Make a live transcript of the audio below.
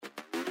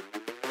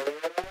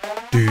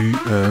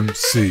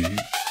DMC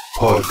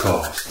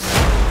Podcast.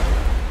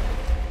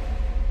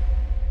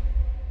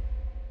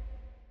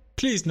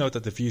 Please note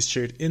that the views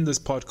shared in this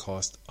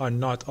podcast are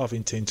not of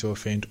intent to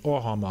offend or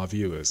harm our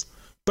viewers,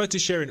 but to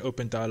share an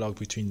open dialogue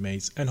between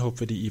mates and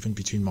hopefully even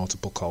between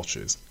multiple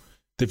cultures.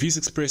 The views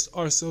expressed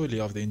are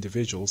solely of the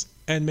individuals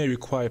and may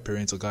require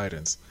parental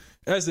guidance,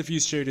 as the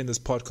views shared in this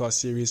podcast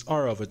series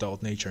are of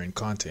adult nature and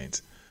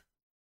content.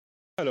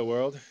 Hello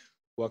world,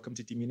 welcome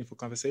to Meaningful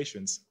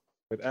Conversations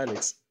with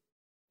Alex,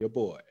 your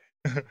boy.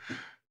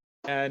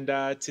 And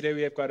today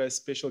we have got a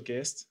special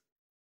guest.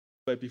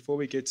 But before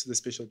we get to the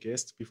special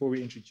guest, before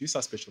we introduce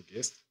our special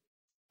guest,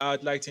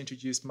 I'd like to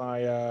introduce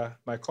my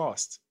my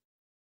cast.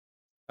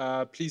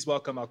 Please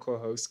welcome our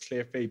co-host,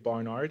 Claire Faye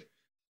Barnard.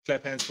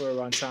 Clap hands for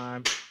her on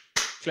time.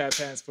 Clap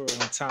hands for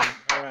her on time.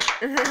 All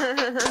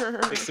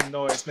right. Make some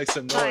noise. Make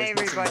some noise. Hi,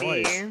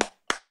 everybody. Some noise.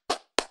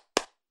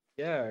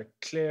 Yeah,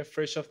 Claire,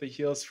 fresh off the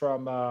heels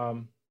from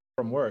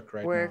work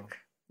right now.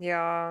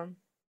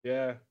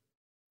 Yeah.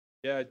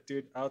 Yeah,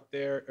 dude, out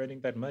there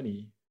earning that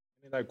money.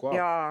 I mean, like,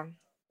 wow.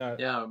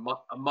 Yeah.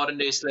 Modern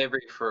day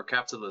slavery for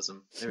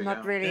capitalism.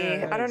 Not really.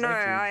 Yeah, I don't know.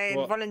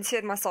 exactly. I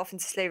volunteered myself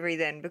into slavery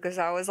then because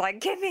I was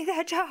like, give me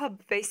that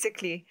job,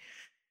 basically.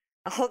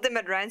 I hold them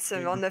at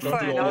ransom on the From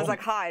phone. the I was law.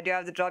 like, hi, do you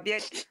have the job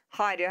yet?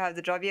 Hi, do you have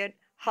the job yet?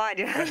 Hi,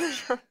 do you have the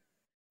job?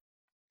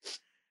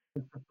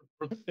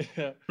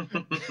 Yeah.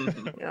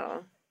 Yeah.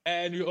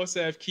 And we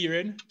also have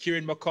Kieran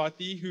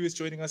McCarthy, who is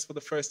joining us for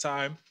the first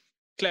time.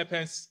 Clap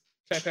hands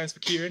for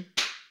Kieran.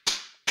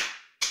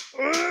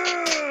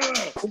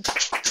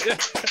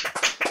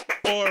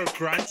 Or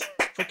grunt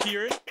for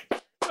Kieran.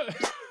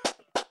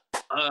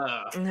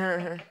 And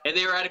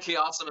they're radically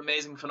awesome,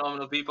 amazing,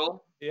 phenomenal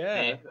people. Yeah.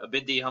 Hey, a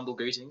bit the humble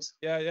greetings.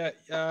 Yeah.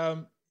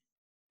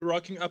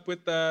 Rocking up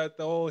with the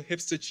whole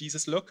hipster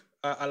Jesus look.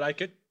 I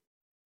like it.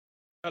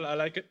 I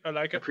like it.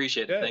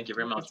 Appreciate it. Yeah, Thank you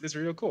very much. It's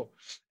real cool.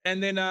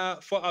 And then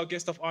for our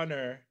guest of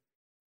honor,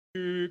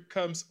 who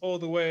comes all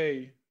the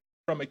way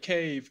from a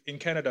cave in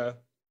Canada,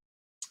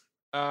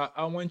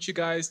 I want you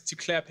guys to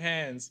clap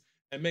hands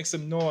and make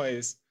some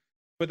noise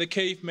for the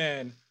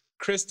caveman,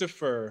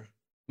 Christopher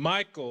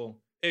Michael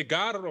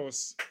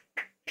Egarros.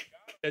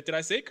 Did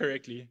I say it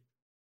correctly?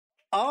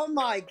 Oh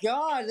my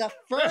God! The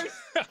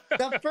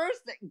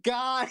first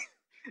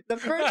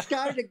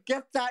guy to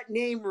get that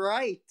name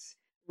right.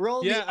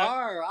 Roll the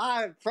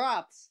R.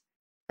 Props,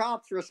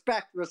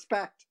 respect.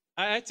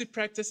 I had to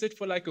practice it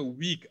for like a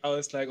week. I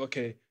was like,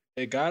 okay,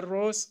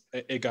 Egarros.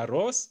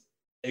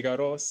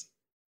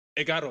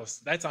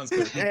 That sounds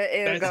good.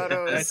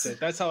 That's it.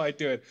 That's how I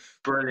do it.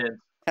 Brilliant.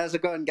 How's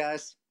it going,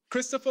 guys?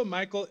 Christopher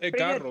Michael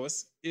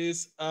Egarros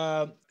is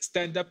a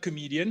stand-up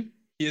comedian.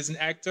 He is an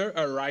actor,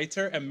 a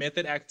writer, a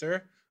method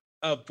actor,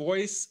 a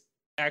voice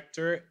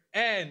actor,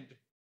 and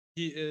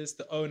he is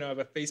the owner of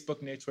a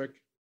Facebook network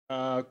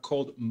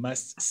called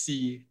Must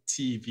See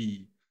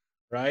TV,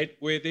 right?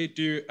 Where they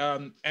do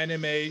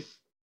anime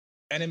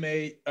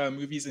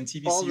movies and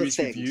TV series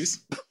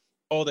reviews.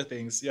 All the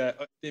things, yeah.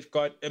 They've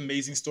got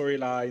amazing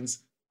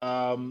storylines,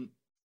 and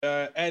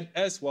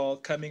as well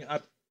coming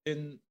up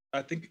in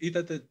I think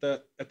either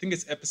I think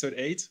it's episode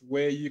 8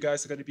 where you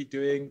guys are going to be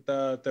doing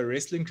the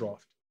wrestling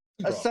draft.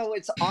 So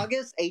it's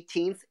August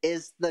 18th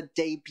is the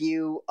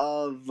debut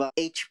of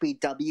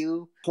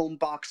HBW, Home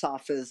Box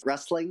Office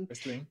Wrestling.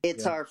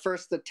 It's our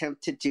first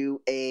attempt to do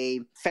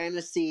a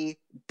fantasy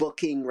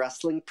booking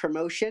wrestling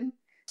promotion.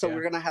 So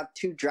we're going to have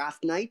 2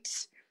 draft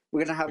nights.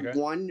 We're going to have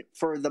one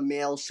for the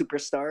male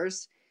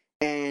superstars,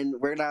 and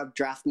we're going to have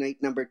draft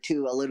night number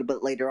 2 a little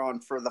bit later on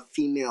for the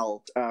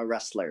female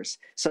wrestlers.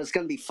 So it's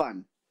going to be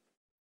fun.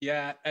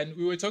 Yeah, and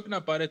we were talking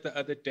about it the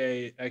other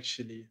day,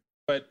 actually.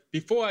 But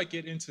before I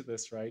get into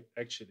this, right,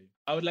 actually,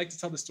 I would like to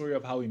tell the story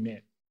of how we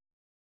met,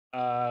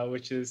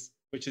 which is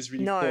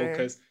really cool.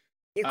 Because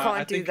you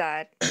can't do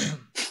that.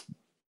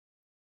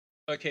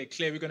 Okay,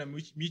 Claire, we're going to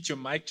mute your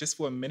mic just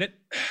for a minute.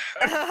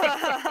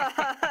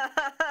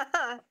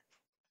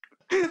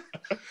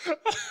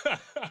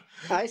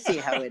 I see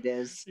how it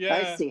is. Yeah.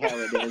 I see how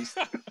it is.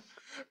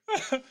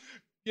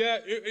 Yeah,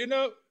 you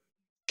know,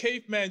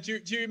 Caveman, do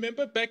you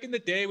remember back in the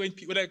day when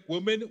people like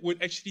women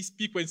would actually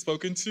speak when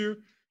spoken to?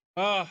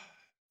 Yeah.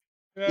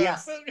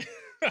 Yes.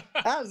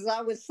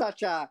 That was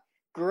such a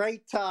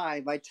great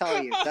time, I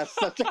tell you. That's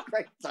such a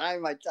great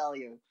time, I tell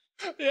you.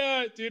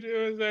 Yeah, dude,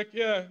 it was like,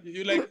 yeah,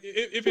 you like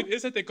if it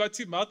is that they got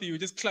too mouthy, you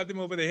just clap them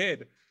over the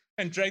head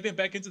and drag them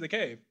back into the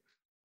cave.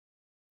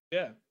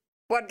 Yeah.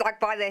 What,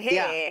 like by the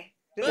hair?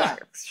 Yeah.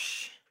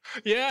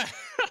 Yeah.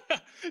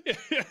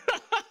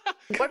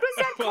 What was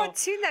that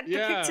cartoon that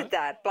depicted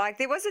that? Like,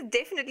 there was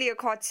definitely a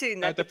cartoon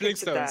that the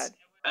depicted Flintstones.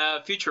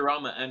 that.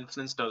 Futurama and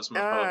Flintstones,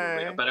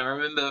 probably. But I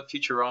remember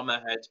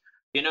Futurama had,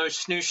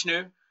 Snoo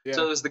Snoo. Yeah.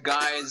 So it was the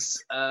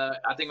guys,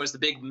 I think it was the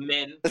big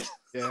men.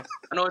 Yeah.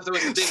 I know if there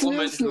was the big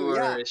woman who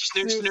were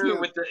Snoo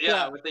with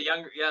the with the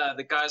younger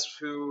the guys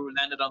who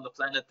landed on the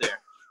planet there.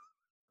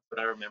 That's what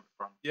I remember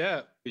from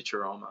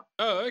Futurama.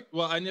 Oh,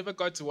 well, I never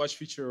got to watch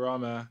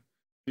Futurama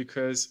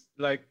because,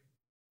 like,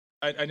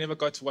 I never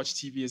got to watch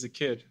TV as a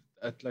kid.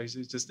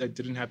 It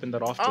didn't happen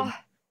that often.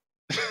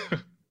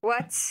 Oh,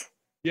 what?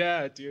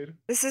 Yeah, dude.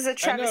 This is a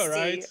travesty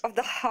right? of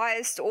the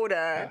highest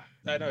order.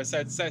 I know,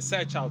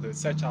 sad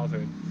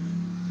childhood.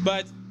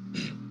 But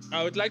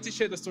I would like to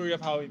share the story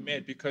of how we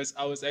met, because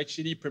I was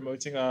actually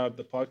promoting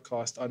the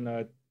podcast on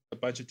a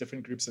bunch of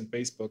different groups on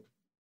Facebook.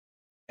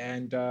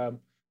 And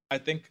I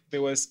think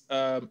there was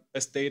a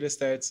status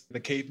that the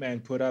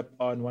Caveman put up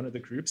on one of the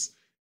groups.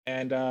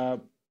 And I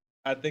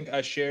think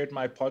I shared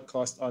my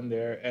podcast on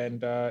there,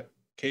 and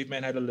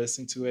Caveman had to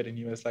listen to it, and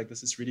he was like,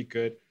 "This is really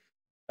good.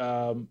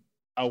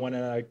 I want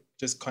to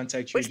just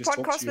contact you." Which and just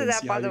podcast talk to you was and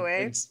that, see by how the you,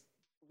 way?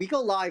 We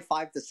go live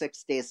 5 to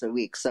 6 days a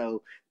week,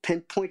 so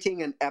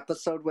pinpointing an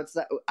episode, what's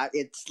that?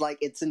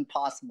 It's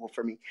impossible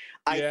for me.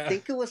 I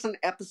think it was an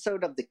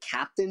episode of The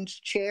Captain's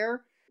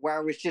Chair, where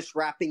I was just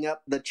wrapping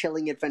up The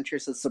Chilling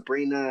Adventures of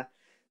Sabrina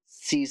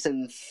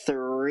season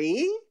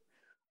 3,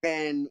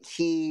 and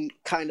he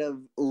kind of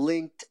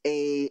linked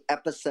a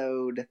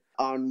episode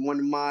on one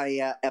of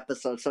my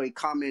episodes, so he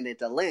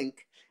commented a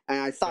link, and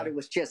I thought it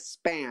was just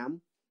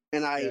spam,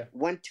 and I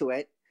went to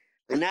it,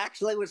 and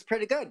actually it was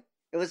pretty good.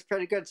 It was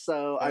pretty good,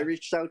 so I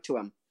reached out to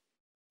him.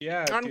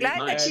 Yeah, I'm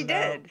glad that you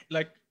did.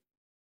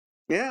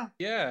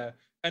 Yeah,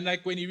 and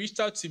like when he reached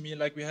out to me,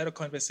 like we had a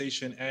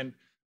conversation, and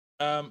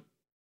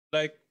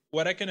like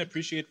what I can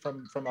appreciate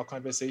from our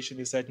conversation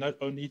is that not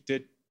only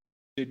did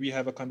we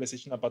have a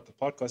conversation about the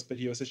podcast, but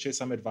he also shared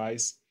some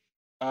advice.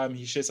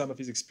 He shared some of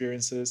his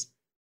experiences,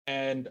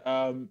 and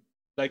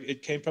like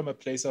it came from a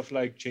place of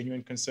like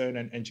genuine concern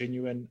and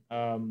genuine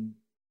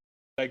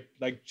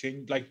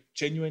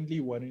genuinely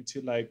wanting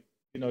to, like,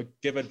 you know,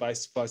 give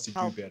advice for us to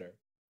do better.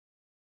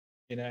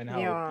 You know, and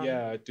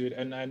how dude,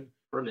 and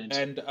brilliant.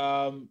 And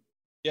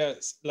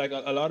yes, like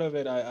a lot of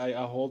it I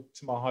hold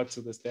to my heart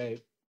to this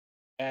day.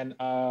 And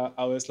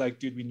I was like,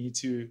 dude, we need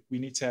to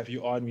have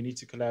you on. We need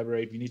to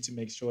collaborate. We need to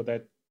make sure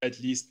that at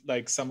least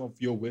like some of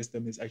your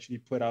wisdom is actually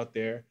put out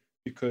there,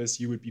 because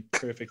you would be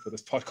perfect for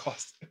this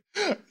podcast.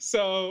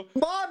 So,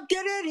 Mom,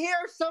 get in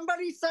here!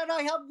 Somebody said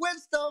I have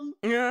wisdom.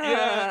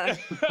 Yeah.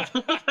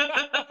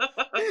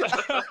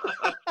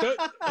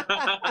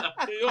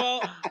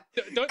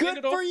 Don't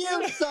good for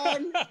you,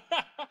 son.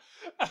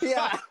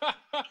 Yeah.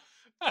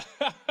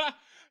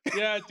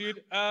 Yeah,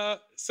 dude.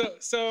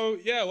 So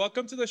yeah,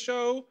 welcome to the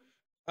show.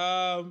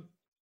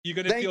 You're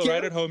gonna feel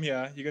right at home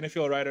here. You're gonna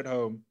feel right at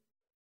home.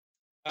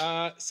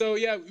 So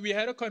yeah, we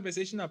had a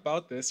conversation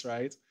about this,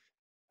 right?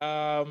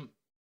 I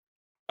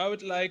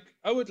would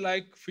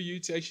like for you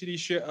to actually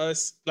share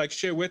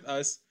with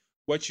us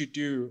what you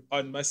do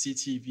on Must See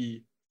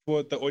TV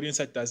for the audience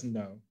that doesn't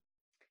know.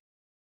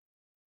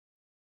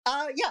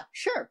 Yeah,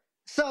 sure.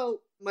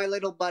 So my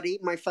little buddy,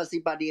 my fuzzy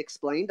buddy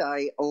explained,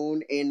 I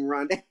own and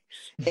run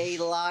a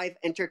live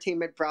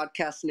entertainment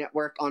broadcast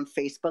network on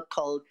Facebook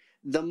called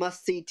the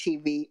Must See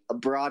TV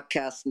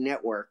Broadcast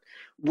Network,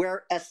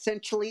 where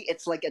essentially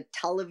it's like a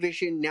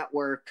television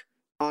network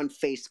on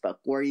Facebook,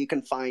 where you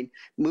can find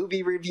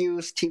movie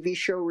reviews, TV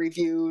show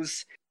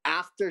reviews,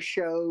 after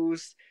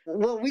shows.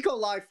 Well, we go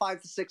live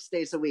 5 to 6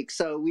 days a week,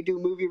 so we do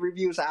movie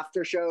reviews,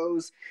 after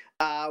shows.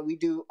 We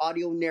do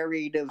audio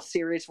narrative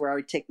series where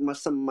I take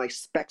some of my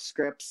spec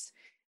scripts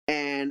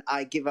and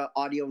I give an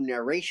audio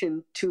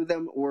narration to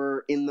them.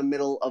 We're in the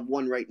middle of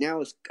one right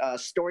now. It's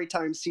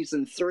Storytime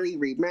Season 3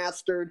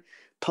 Remastered,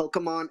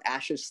 Pokemon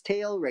Ash's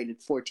Tale, rated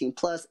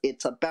 14+.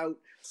 It's about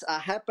a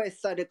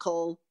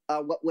hypothetical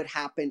what would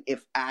happen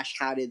if Ash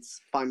had its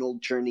final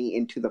journey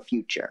into the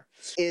future.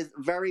 Is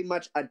very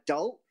much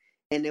adult,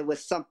 and it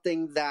was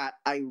something that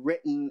I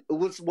written. It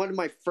was one of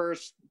my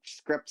first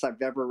scripts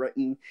I've ever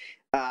written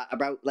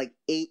about like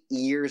 8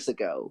 years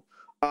ago.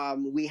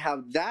 We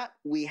have that.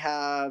 We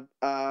have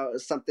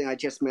something I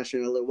just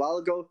mentioned a little while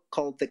ago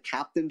called The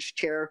Captain's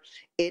Chair.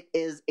 It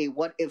is a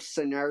what-if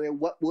scenario.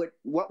 What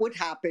would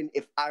happen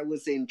if I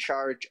was in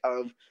charge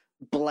of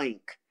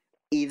blank?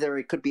 Either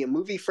it could be a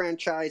movie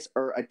franchise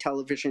or a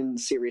television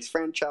series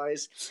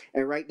franchise.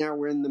 And right now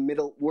we're in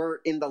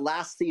the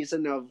last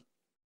season of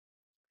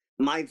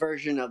my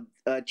version of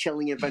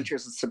Chilling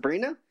Adventures of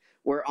Sabrina.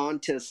 We're on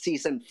to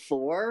season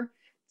 4,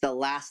 the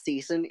last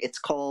season. It's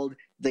called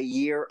The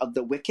Year of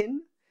the Wiccan.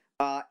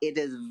 It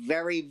is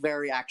very,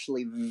 very,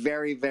 actually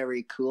very,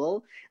 very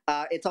cool.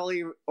 It's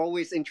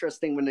always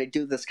interesting when I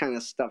do this kind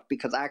of stuff,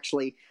 because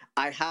actually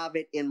I have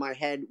it in my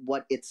head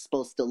what it's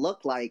supposed to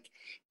look like,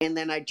 and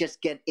then I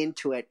just get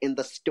into it, and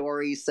the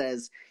story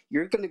says,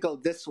 you're going to go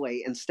this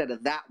way instead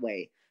of that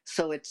way.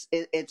 So it's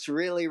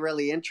really,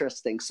 really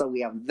interesting. So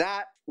we have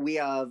that. We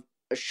have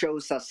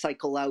shows that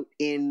cycle out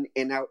in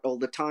and out all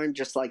the time,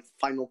 just like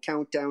Final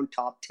Countdown,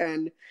 Top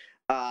 10.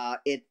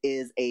 It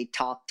is a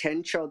top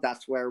 10 show.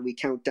 That's where we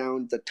count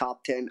down the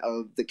top 10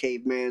 of the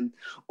Caveman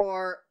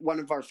or one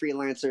of our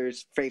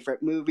freelancers'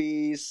 favorite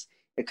movies.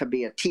 It could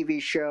be a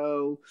TV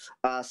show,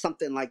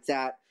 something like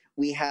that.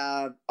 We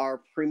have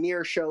our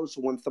premiere shows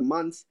once a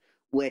month,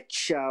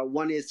 which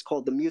one is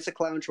called The Music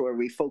Lounge, where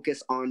we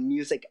focus on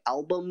music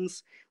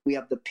albums. We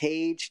have The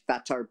Page,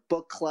 that's our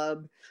book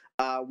club.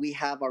 We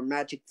have our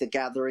Magic the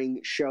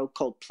Gathering show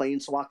called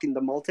Planeswalking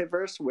the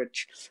Multiverse,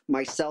 which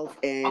myself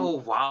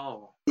and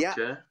wow, yeah,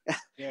 okay.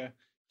 Yeah,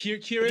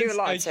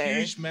 Kieran's a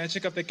huge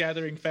Magic of the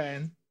Gathering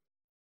fan.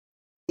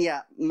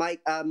 Yeah,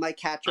 Mike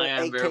Hatcher,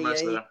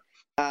 aka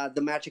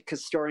the Magic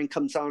Historian,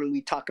 comes on and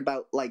we talk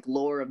about like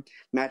lore of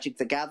Magic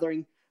the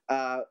Gathering.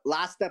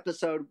 Last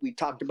episode we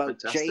talked about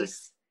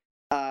Jace,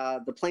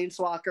 the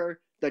Planeswalker,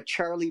 the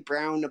Charlie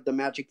Brown of the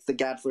Magic the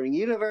Gathering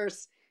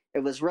universe. It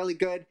was really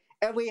good,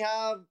 and we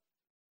have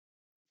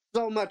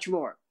so much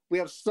more. We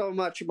have so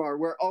much more.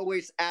 We're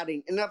always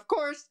adding, and of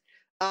course,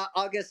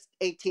 August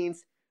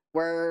 18th.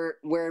 Where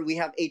we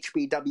have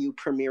HBW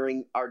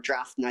premiering our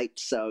draft night,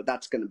 so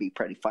that's going to be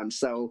pretty fun.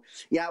 So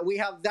yeah, we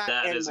have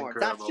that and more.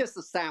 Incredible. That's just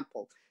a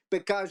sample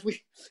because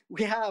we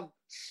have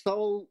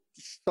so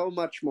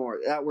much more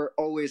that we're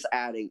always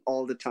adding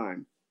all the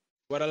time.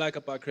 What I like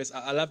about Chris,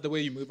 I love the way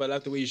you move. I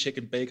love the way you shake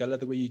and bake. I love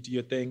the way you do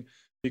your thing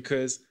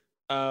because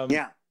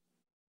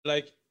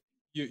like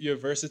you're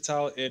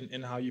versatile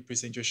in how you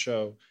present your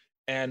show.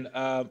 And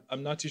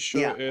I'm not too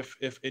sure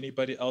if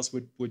anybody else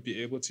would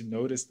be able to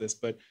notice this,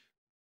 but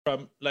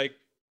from like,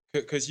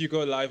 because you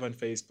go live on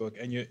Facebook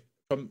and you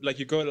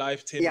go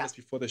live 10 minutes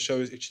before the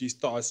show actually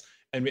starts,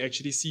 and we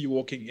actually see you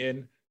walking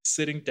in,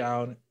 sitting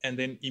down, and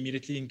then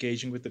immediately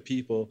engaging with the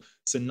people.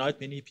 So not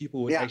many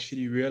people would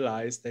actually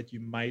realize that you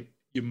might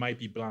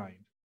be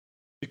blind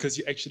because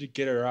you actually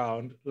get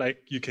around,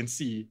 like you can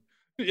see.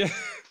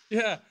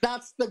 Yeah.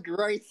 That's the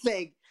great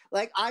thing.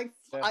 Like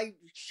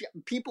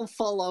people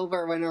fall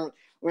over when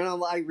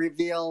I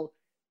reveal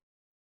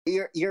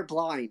you're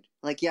blind.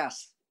 Like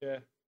yes. Yeah.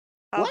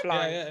 What?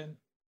 Blind.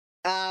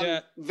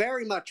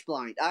 Very much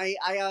blind. I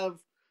have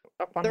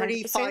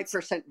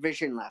 35%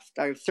 vision left.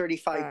 I have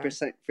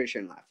 35%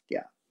 vision left.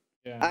 Yeah.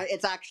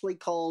 It's actually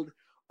called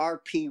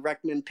RP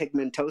Retinal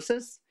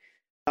pigmentosis.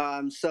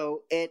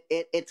 So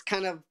it's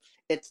kind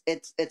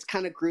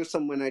of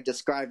gruesome when I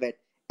describe it,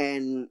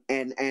 and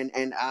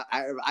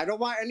I don't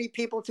want any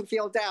people to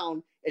feel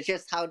down. It's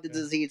just how the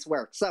disease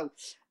works. So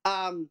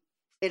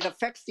it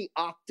affects the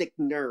optic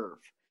nerve.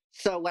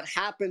 So what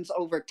happens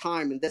over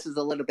time, and this is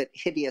a little bit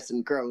hideous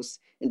and gross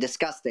and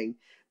disgusting,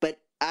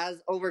 but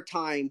as over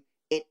time,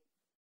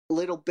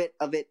 little bit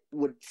of it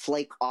would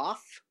flake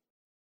off.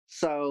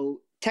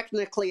 So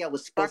technically, I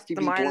was supposed to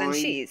be blind.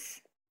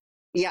 Cheese.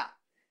 Yeah.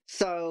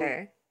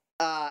 So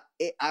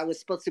I was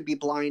supposed to be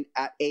blind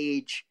at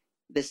age.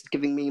 This is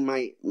giving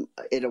me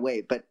it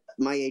away, but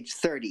my age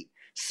 30.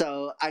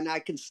 So and I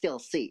can still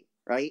see,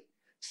 right?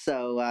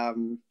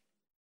 So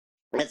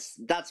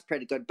that's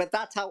pretty good. But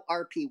that's how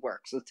RP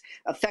works. It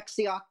affects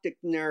the optic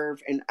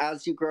nerve, and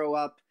as you grow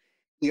up,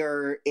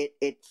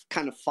 it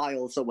kind of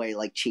files away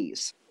like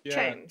cheese.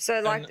 Yeah.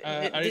 So, like,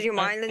 did your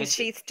myelin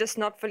sheath just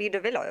not fully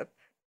develop?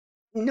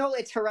 No,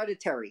 it's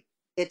hereditary.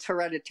 It's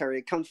hereditary.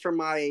 It comes from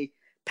my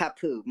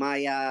papu,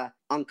 my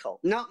uncle.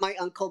 Not my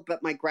uncle,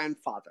 but my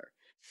grandfather.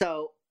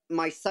 So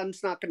my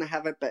son's not going to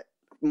have it, but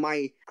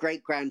my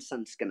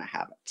great-grandson's going to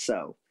have it.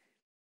 So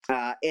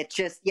it's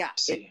just,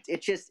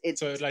 it's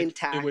so like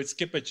intact. It would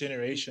skip a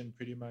generation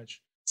pretty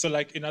much. So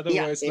like, in other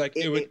words, like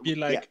it would be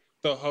like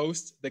the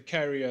host, the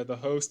carrier, the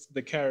host,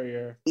 the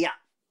carrier. Yeah.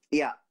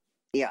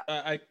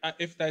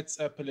 If that's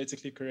a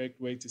politically correct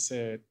way to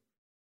say it.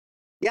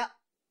 Yeah.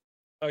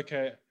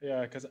 Okay.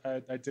 Yeah, because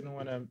I didn't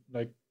want to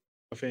like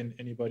offend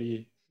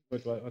anybody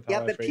with how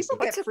but people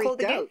get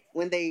freaked out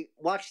when they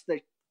watch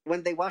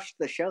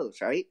the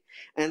shows, right?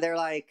 And they're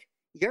like,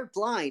 "You're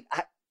blind."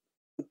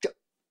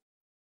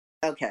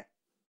 Okay.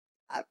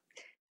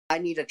 I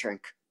need a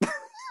drink.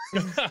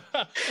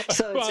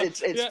 So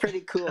it's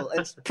pretty cool.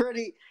 It's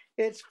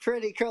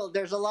pretty cool.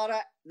 There's a lot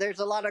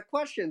of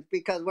questions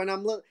because when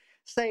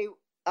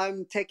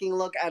I'm taking a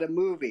look at a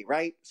movie,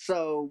 right?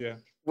 So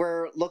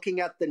we're looking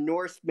at The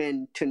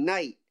Northman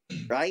tonight,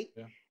 right?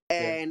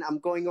 And I'm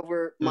going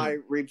over my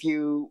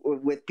review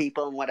with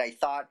people and what I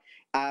thought.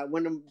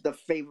 One of the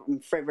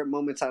favorite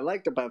moments I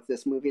liked about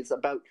this movie is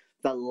about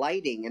the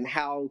lighting and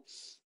how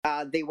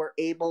they were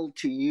able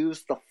to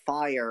use the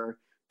fire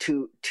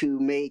to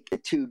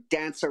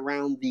dance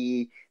around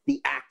the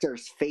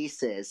actors'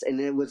 faces, and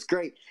it was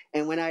great.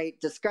 And when I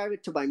describe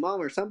it to my mom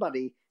or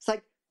somebody, it's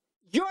like,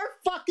 "You're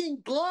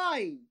fucking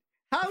blind.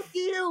 How do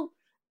you?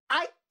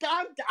 I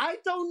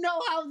don't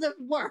know how this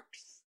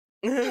works."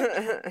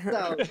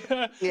 So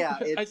yeah,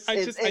 it's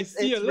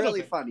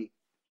really funny.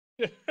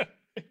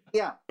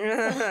 Yeah.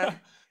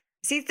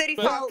 See,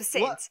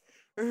 35%.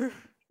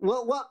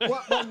 Well, what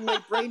my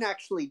brain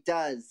actually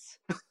does,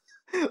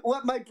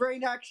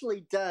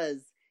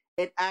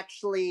 it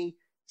actually,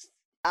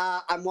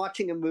 I'm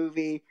watching a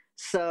movie,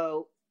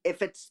 so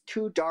if it's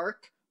too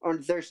dark or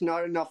there's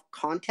not enough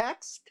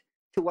context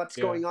to what's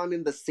going on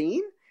in the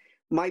scene,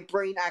 my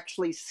brain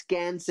actually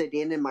scans it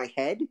in my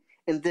head,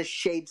 and this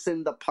shades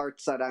in the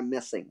parts that I'm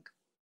missing.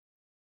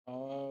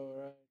 All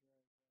right.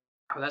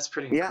 Oh, that's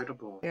pretty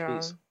incredible.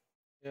 Yeah.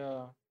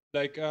 Yeah.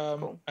 Like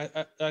cool.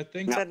 I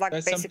think so it like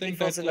that's basically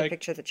fills in like, the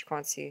picture that you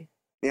can't see.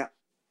 Yeah.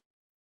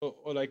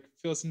 Or like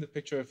fills in the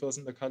picture, fills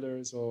in the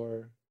colors,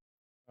 or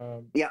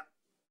yeah.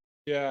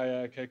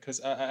 Yeah, okay,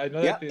 because I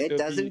know Yeah, that it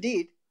does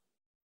indeed.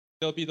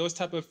 There'll be those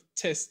type of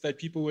tests that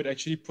people would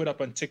actually put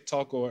up on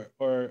TikTok or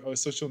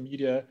social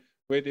media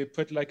where they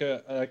put like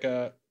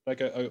a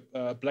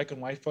black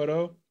and white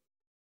photo,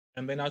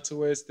 and then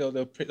afterwards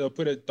they'll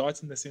put a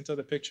dot in the center of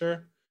the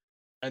picture,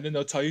 and then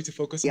they'll tell you to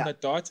focus on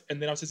that dot,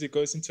 and then afterwards it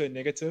goes into a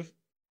negative,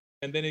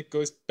 and then it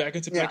goes back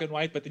into black and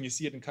white, but then you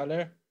see it in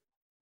color.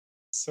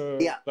 So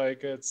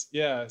like it's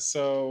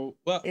so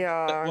well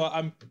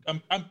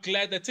I'm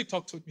glad that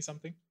TikTok taught me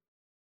something.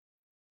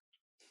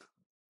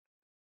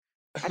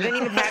 I don't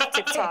even have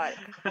TikTok.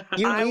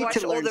 I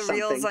watch all the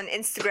reels something. on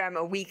Instagram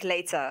a week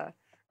later.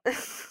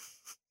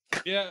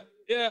 Yeah,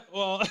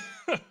 well,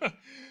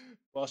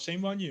 well,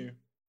 shame on you.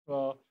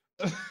 Well,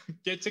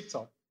 get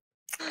TikTok.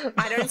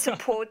 I don't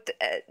support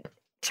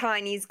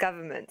Chinese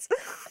government.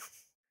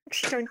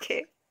 I don't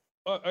care.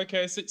 Oh,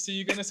 okay, so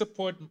you're gonna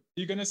support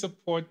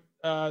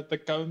the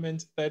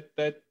government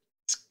that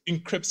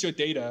encrypts your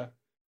data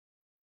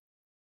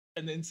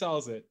and then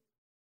sells it.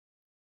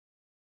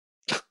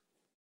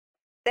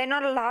 They're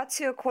not allowed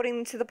to,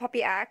 according to the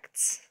Poppy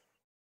Acts.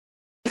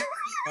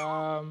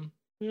 Well,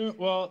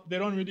 they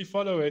don't really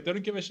follow it. They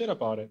don't give a shit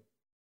about it.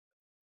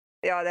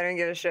 Yeah, they don't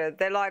give a shit.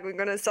 They're like, we're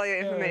gonna sell your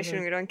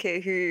information. We don't care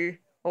who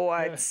or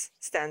what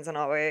stands in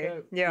our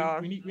way.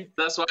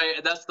 That's why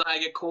I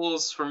get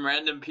calls from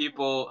random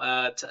people,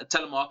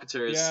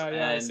 telemarketers,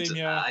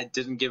 and I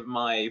didn't give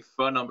my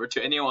phone number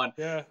to anyone.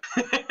 Yeah,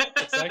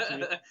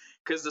 exactly.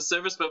 Because the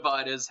service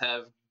providers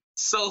have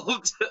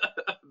sold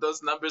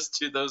those numbers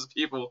to those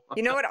people.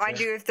 You know what I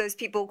do if those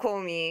people call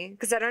me?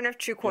 Because I don't have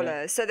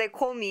Truecaller. So they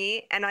call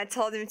me and I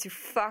tell them to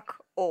fuck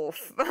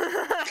off.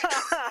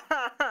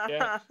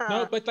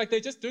 No, but like they're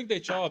just doing their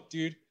job,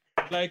 dude.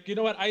 Like, you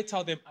know what I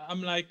tell them?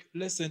 I'm like,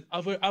 listen,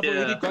 I've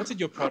already gotten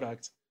your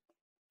product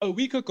a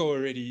week ago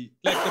already.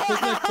 Like the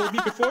person that called me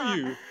before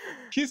you,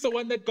 he's the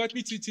one that got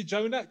me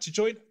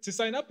to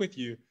sign up with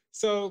you.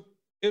 So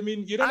I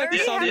mean, you don't have to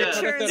sell me a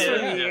product that I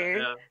already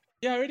have.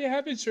 Yeah, I already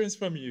have insurance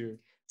from you,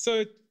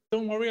 so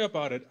don't worry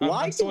about it.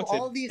 Why do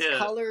all these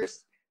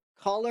colors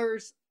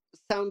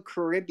sound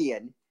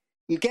Caribbean?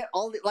 You get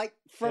all like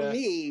from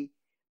me,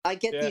 I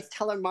get these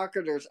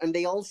telemarketers, and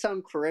they all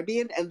sound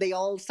Caribbean, and they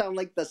all sound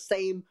like the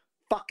same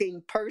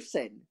fucking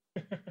person.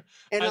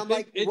 And I'm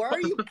like, where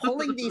are you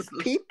pulling these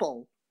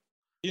people?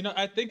 You know,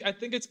 I think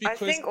it's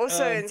because I think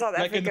also in South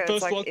Africa, in the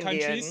first it's world like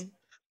countries. Indian.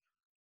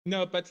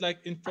 No, but like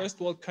in first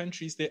world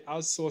countries, they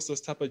outsource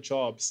those type of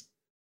jobs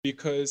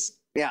because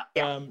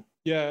because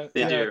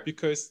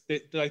they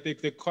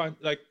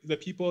can't, like the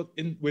people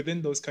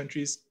within those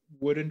countries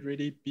wouldn't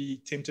really be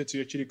tempted to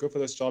actually go for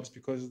those jobs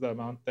because of the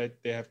amount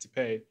that they have to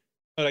pay,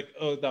 the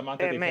amount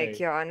that they make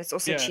pay. And it's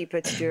also cheaper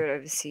to do it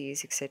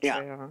overseas,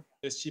 etc.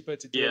 It's cheaper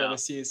to do it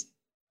overseas.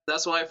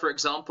 That's why, for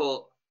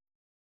example,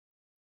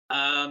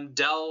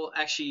 Dell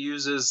actually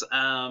uses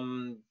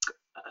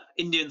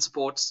Indian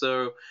support,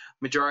 so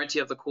majority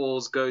of the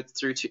calls go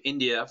through to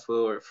India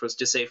for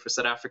just say for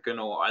South African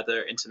or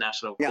other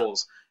international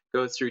calls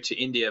go through to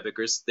India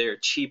because they're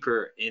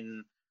cheaper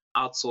in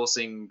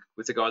outsourcing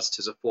with regards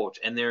to support,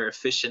 and they're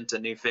efficient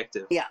and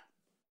effective.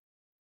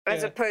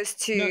 As opposed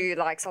to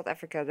like South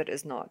Africa, that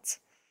is not.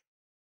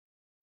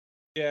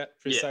 Yeah,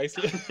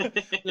 precisely.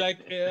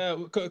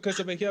 Because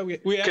over here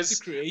we have to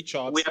create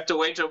jobs. We have to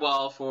wait a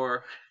while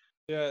for.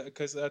 Yeah,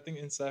 because I think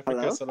in South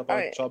Africa it's all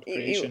about job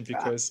creation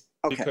because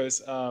we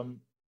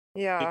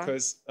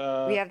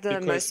have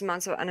the most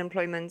amounts of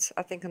unemployment,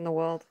 I think, in the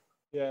world.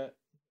 Yeah,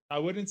 I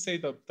wouldn't say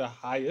the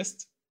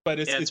highest, but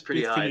it's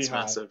pretty high. It's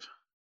massive.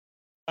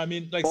 I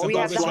mean, like we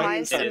have the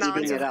highest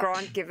amount of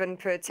grant given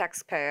per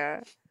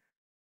taxpayer.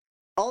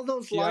 All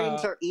those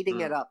lions are eating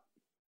it up.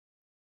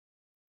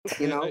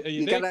 You know,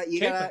 you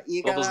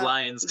those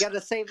lions. You gotta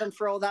save them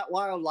for all that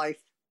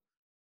wildlife.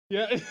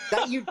 Yeah,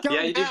 that you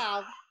don't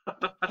have.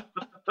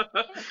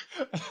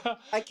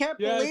 I can't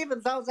believe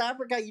in South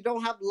Africa you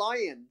don't have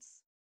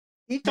lions.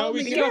 You told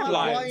me you don't have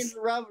lions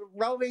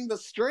roaming the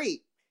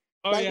street.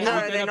 Oh, no,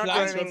 they're not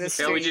roaming the streets.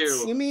 Yeah, we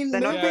do. You mean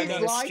movies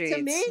lie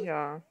to me?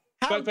 Yeah.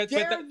 How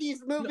dare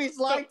these movies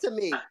lie to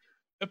me?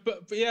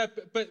 But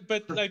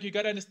like you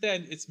gotta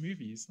understand, it's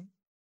movies.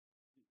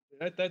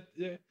 Movies.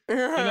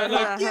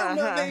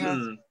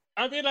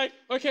 I mean, like,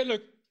 okay,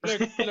 look,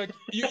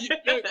 you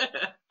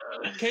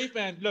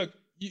Caveman, look,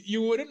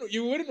 you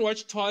wouldn't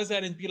watch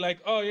Tarzan and be like,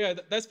 oh yeah,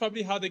 that's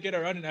probably how they get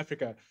around in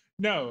Africa.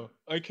 No,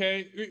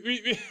 okay.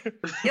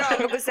 Yeah,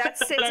 because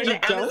that's set in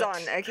the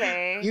Amazon,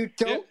 okay. You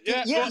don't.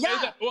 That's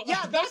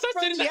not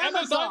set in the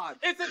Amazon.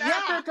 It's in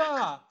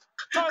Africa.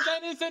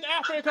 Tarzan is in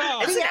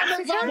Africa. The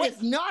Amazon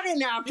is not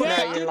in Africa.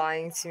 No, you're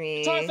lying to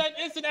me. Tarzan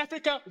is in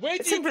Africa. Wait,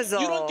 it's in Brazil.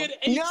 You don't get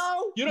apes.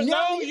 No, you don't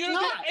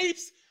get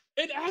apes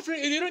in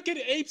Africa. You don't get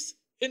apes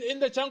in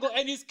the jungle,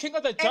 and he's king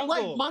of the jungle.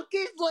 And like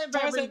monkeys live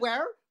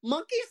everywhere.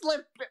 Monkeys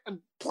live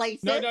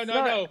places.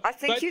 No. I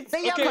think you're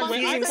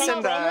confusing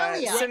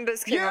Simba.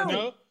 Simba's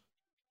king.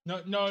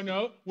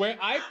 No. Where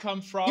I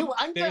come from, You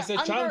there's a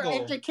jungle.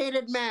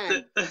 undereducated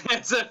man.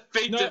 It's a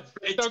fate No, of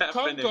fate the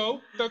happening.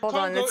 Congo, the Hold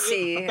on, Congo, let's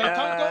see.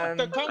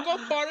 the Congo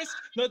forest.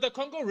 No, the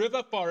Congo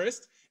River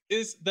forest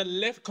is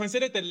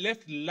considered the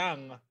left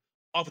lung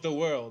of the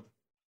world.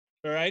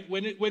 All right,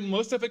 when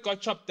most of it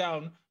got chopped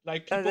down,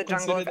 like people the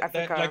jungle of considered that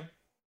Africa. like,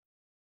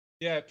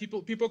 yeah,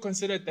 people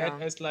considered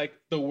that as like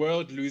the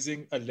world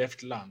losing a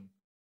left lung,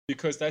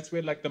 because that's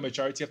where like the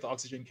majority of the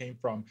oxygen came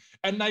from.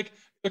 And like,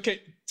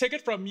 okay, take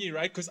it from me,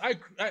 right? Because I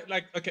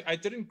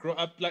didn't grow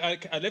up,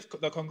 like I left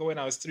the Congo when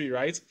I was 3,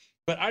 right?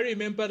 But I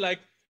remember like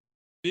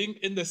being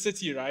in the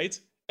city, right?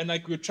 And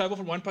like we would travel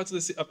from one part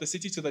of the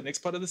city to the next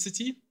part of the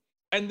city,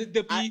 and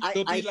there'll be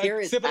I like hear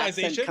his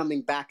civilization accent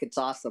coming back. It's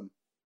awesome.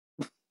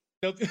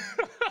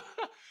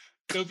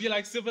 There'll be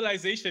like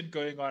civilization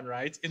going on,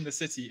 right, in the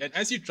city. And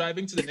as you're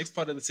driving to the next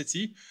part of the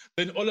city,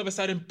 then all of a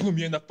sudden, boom,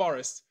 you're in the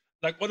forest.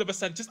 Like all of a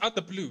sudden, just out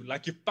the blue,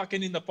 like you're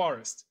fucking in the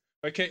forest.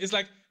 Okay, it's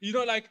like, you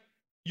know, like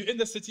you're in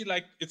the city,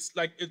 like it's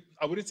like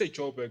I wouldn't say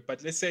Joburg,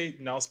 but let's say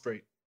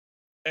Nelspruit.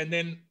 And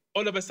then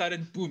all of a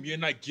sudden, boom, you're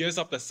in like Gears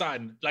of the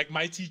Sun, like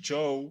Mighty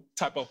Joe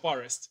type of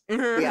forest. Yeah.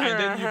 And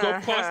then you go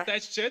past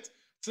that shit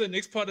to the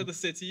next part of the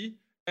city,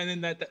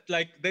 and then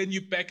then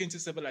you're back into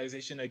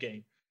civilization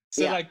again.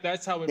 So like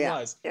that's how it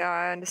was. Yeah,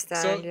 I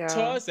understand. So yeah.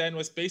 Tarzan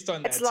was based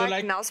on that. It's so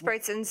like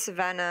Nelspruit's in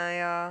Savannah,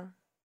 yeah.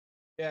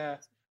 Yeah.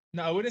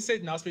 No, I wouldn't say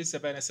Nelspruit is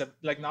Savannah.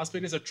 Like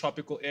Nelspruit is a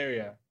tropical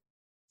area.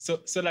 So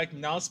like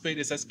Nelspruit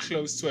is as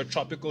close to a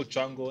tropical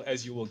jungle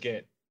as you will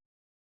get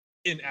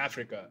in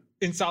Africa,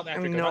 in South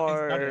Africa, not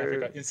in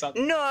Africa, in South.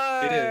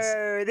 No, it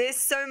is. There's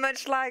so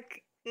much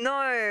like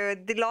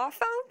the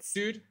Laufvelds.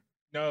 Dude,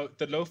 no,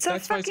 the low. It's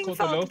that's why it's called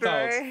the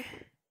Laufvelds.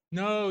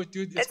 No,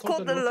 dude, it's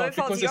called the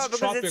Laufvelds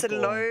because it's a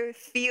low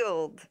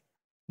field.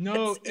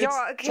 No, it's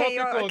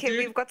tropical, dude.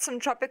 We've got some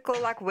tropical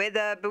like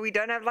weather, but we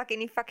don't have like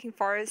any fucking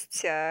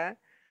forests here.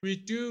 We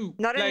do.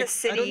 Not like, in the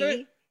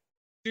city.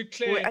 Dude,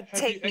 Claire, have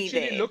take you me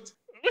actually there. looked?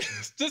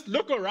 Just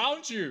look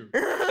around you.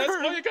 That's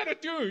all you gotta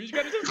do. You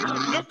gotta just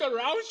look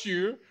around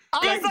you.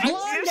 I'm like,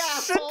 blind,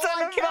 just asshole. shit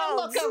I on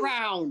can't the look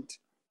around.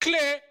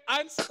 Claire,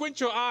 unsquint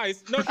your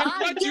eyes. No,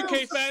 not you,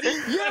 Caveman.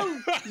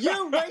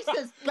 You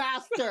racist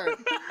bastard.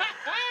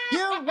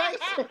 You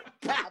racist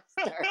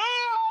bastard.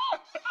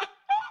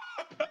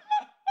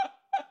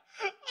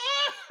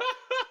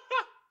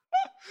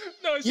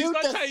 No, she's You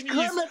not Chinese.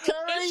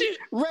 discriminatory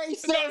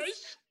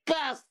racist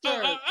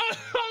bastard.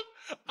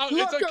 It's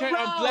Look okay,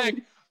 around. I'm black.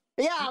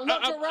 Yeah,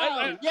 look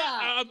around.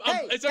 Yeah.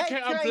 It's okay,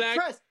 hey, I'm black.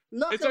 Chris,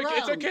 look It's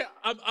around. okay.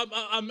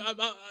 I'm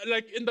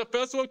like in the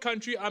first world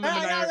country. I'm a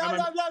minority.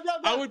 No.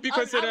 I would be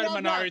considered a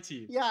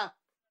minority. Yeah.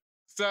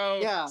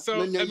 So I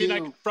mean,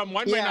 like from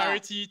one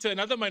minority to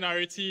another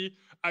minority.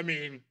 I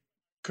mean,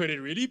 could it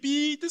really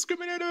be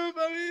discriminative?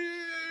 I mean,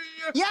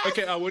 Yes.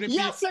 Okay, I wouldn't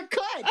Yes, be. it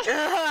could.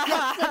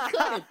 Yes, it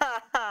could.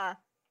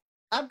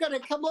 I'm gonna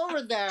come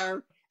over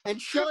there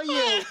and show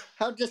you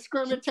how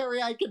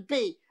discriminatory I could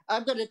be.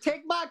 I'm gonna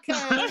take my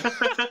can,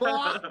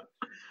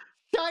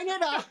 shine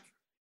it up,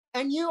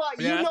 and you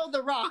know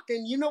The Rock,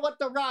 and you know what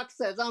The Rock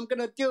says. I'm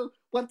gonna do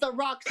what The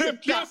Rock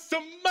suggests.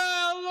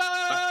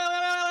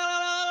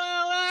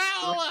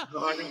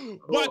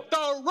 What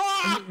The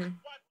Rock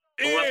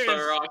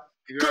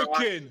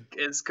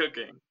is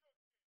cooking.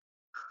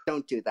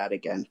 Don't do that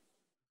again.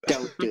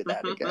 Don't do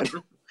that again.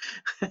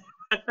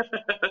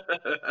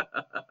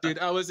 Dude,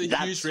 I was a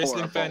huge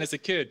wrestling fan as a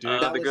kid,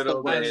 dude. The good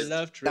old days. I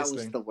loved That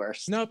wrestling. was the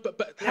worst. No,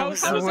 but how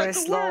is that the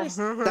worst? That was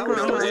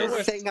the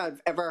worst thing I've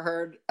ever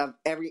heard of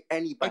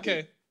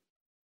anybody.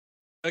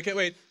 Okay,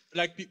 wait.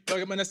 Like,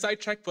 I'm gonna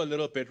sidetrack for a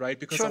little bit, right?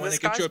 Because Sure, I want this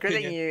to get your guy's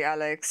grilling opinion. you,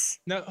 Alex.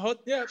 No,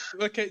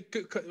 okay.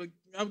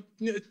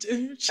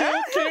 Chill,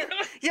 Claire.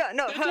 Yeah,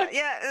 no,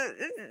 yeah.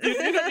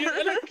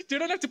 You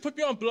don't have to put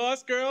me on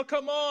blast, girl.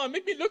 Come on,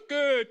 make me look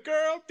good,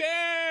 girl.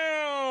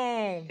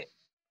 Damn.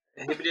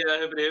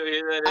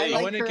 I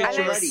wanna like her get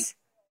your- already.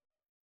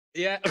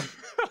 Yeah.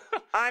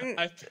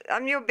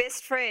 I'm your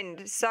best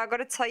friend, so I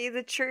gotta tell you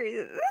the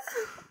truth.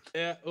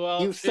 Yeah.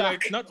 Well, You suck.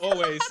 like not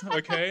always.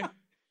 Okay.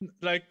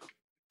 Like.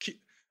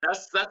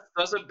 That's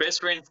what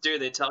best friends do.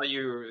 They tell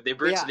you they're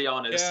brutally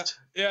honest.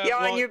 Yeah,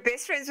 well, and you're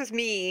best friends with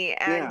me,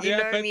 and you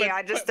know but- me. but-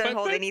 I just but- don't but-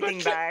 hold but- anything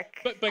but- back.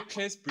 But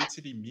Claire's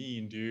brutally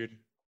mean, dude.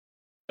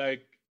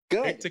 Like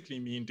Good. practically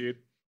mean, dude.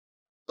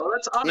 Well,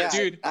 that's honest.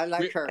 Yeah, Dude, I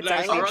like her. It's I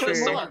actually like I'd her rather true.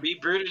 more. someone be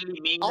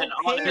brutally mean I'll and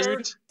pay her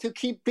honest to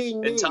keep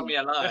being than mean. tell me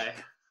a lie.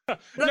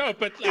 No,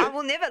 but I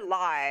will never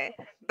lie,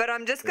 but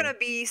I'm just gonna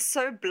be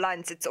so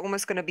blunt. It's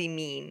almost gonna be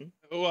mean.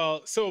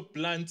 well, so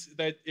blunt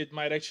that it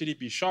might actually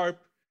be sharp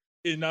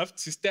enough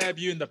to stab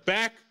you in the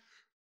back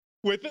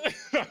with.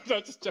 I'm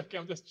not just joking.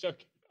 I'm just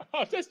joking.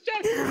 I'm just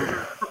joking.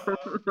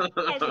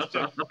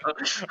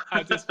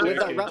 I'm just joking.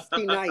 With a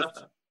rusty knife.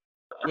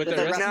 With with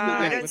the a rest No, of rusty the I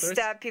knife, don't with the rest-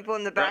 stab people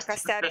in the back. I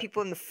stab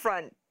people in the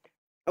front,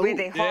 where Ooh.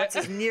 their heart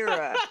is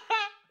nearer.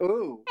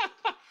 Ooh.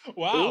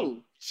 Wow.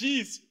 Ooh.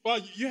 Jeez. Well,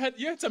 you had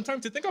some time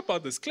to think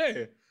about this,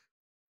 Claire.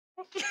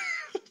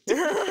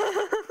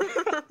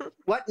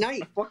 What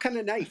knife? What kind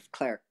of knife,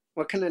 Claire?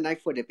 What kind of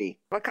knife would it be?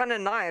 What kind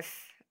of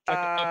knife? butter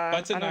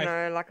I don't knife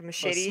know, like a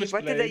machete. What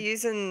switchblade. did they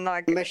use in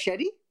like?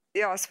 Machete?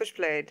 Yeah, a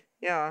switchblade.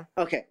 Yeah,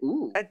 Okay.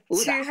 Ooh. a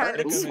Ooh, that two-handed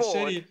Like a hurts.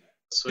 sword. machete, dude.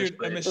 A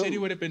Switchblade. machete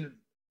Ooh. would have been.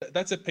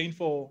 That's a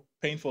painful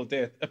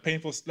death. A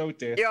painful slow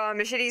death. Yeah,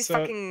 machete is So-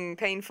 fucking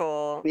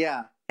painful.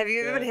 Yeah. Have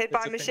you ever been Yeah, hit by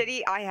it's a a pain-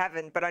 machete? I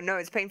haven't, but I know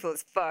it's painful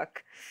as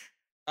fuck.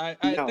 I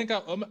No. think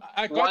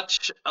I got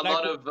Watch a like-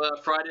 lot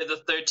of Friday the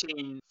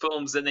 13th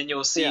films, and then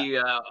you'll see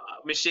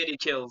machete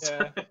kills.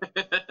 Yeah.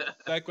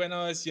 like when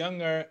I was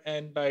younger,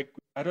 and like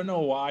I don't know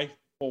why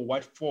or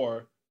what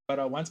for, but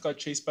I once got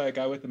chased by a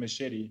guy with a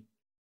machete.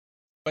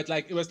 But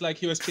like it was like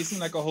he was chasing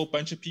like a whole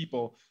bunch of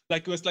people.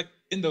 Like it was like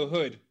in the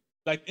hood,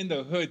 like in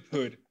the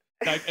hood.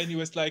 Like and he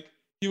was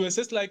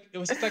just like it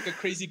was just like a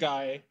crazy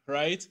guy,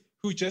 right?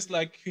 Who just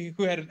like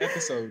who had an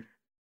episode.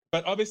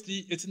 But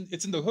obviously it's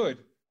in the hood.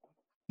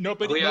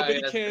 Nobody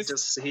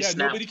cares.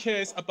 Nobody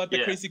cares about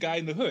the crazy guy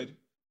in the hood,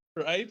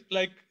 right?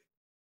 Like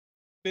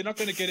they're not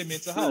gonna get him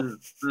mental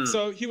health.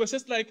 So he was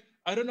just like,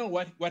 I don't know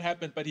what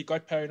happened, but he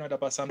got paranoid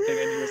about something,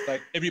 and he was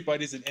like,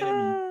 everybody's an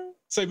enemy.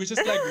 So he was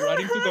just like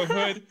running through the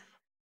hood,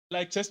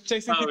 like just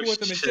chasing people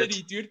with a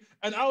machete, dude.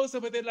 And I was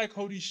over there like,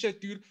 holy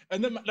shit, dude.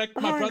 And then like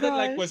my brother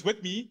like was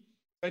with me,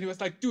 and he was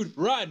like, dude,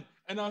 run.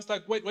 And I was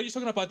like, wait, what are you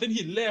talking about? Then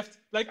he left.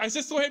 Like I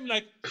just saw him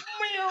like,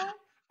 meow,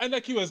 and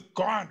like he was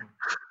gone.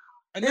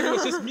 And then it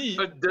was just me.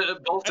 And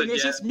it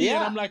was just me,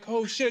 and I'm like,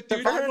 oh shit, dude.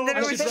 Survival then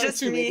it of was the just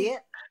fittest, me. idiot.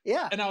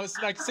 Yeah. And I was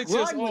like 6 Run.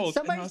 years When old. And I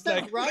somebody was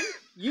says like, run,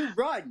 you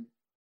run.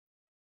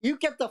 You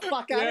get the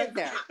fuck out Yeah. of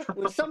there.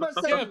 When someone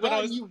says Yeah, but I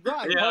run, was- you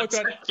run. Yeah, hold on.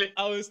 exactly.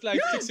 I was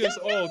like 6 years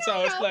old, so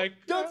I was like,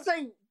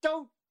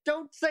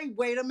 Don't say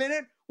wait a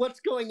minute, what's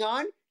going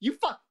on? You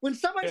fuck when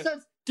somebody Yeah.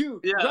 says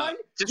dude, Yeah, run,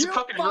 just you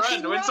fucking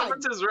run. When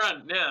someone says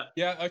run, yeah.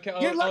 yeah, okay.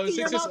 You're I lucky was 6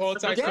 you're years not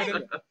old, so I dead.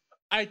 couldn't.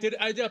 I did,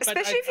 but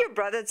Especially if your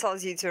brother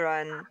tells you to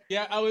run.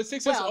 yeah, I was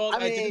 6 years Well, old. I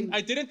mean-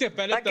 I didn't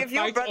develop Like the if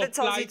your fight brother or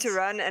tells you flight. to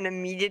run and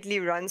immediately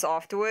runs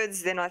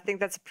afterwards, then I think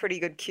that's a pretty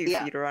good cue Yeah,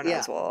 for you to run yeah.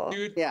 as well.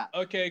 Dude, Yeah.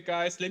 okay,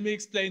 guys, let me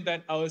explain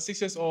that. I was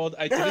 6 years old.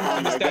 I didn't Oh my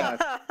understand.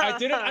 God. I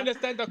didn't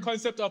understand the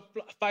concept of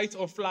fight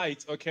or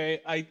flight.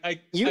 Okay, I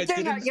You I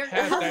didn't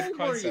have how that old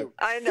were concept. you?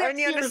 I 6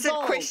 only years understood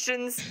old.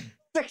 questions.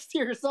 6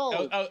 years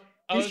old. I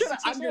You was should have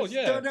 6 years old.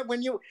 understood Yeah, it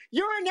when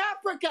you're in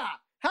Africa.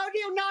 How do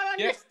you not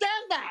Yeah.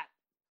 understand that?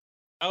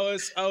 I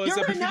was You're a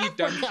in pretty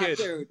dumb Africa, kid.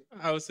 dude.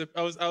 I was a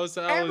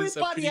Everybody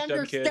pretty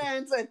dumb kid.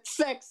 understands at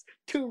 6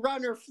 to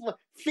run or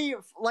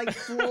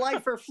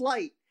life or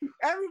flight.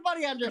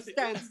 Everybody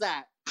understands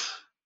that.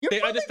 You're They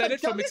probably understand the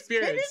it from dumbest kid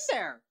in experience.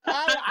 there.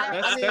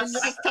 I mean, you're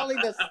just telling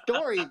the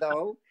story,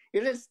 though.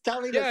 You're just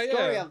telling the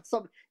story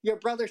of your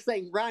brother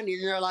saying run, and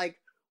you're like,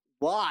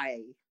 why?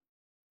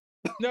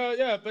 No,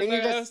 yeah, but And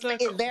like, you're I just was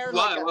like, sitting there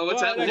Why? like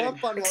What's Well, happening?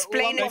 lump on a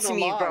Explain lump it to on a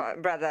me,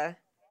 log. brother.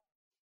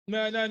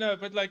 no,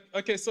 but like,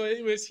 okay, so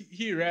anyways,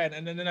 he ran,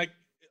 and then like,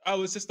 I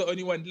was just the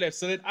only one left,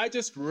 so then I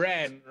just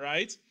ran,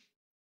 right?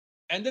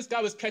 And this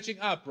guy was catching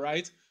up,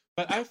 right?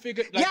 But I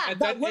figured, like, Yeah, at what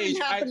that wouldn't age,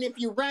 happen if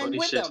you ran Holy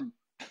with shit. him?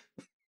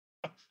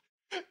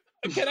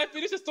 Can I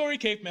finish the story,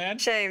 Caveman?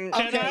 Shame.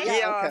 Okay,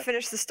 yeah, okay.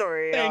 Finish the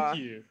story. Thank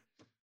you.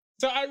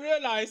 So I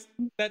realized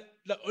that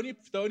the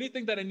only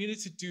thing that I needed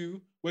to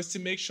do was to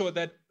make sure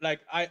that like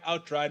I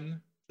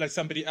outrun like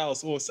somebody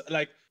else, or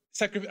like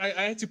I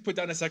had to put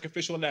down a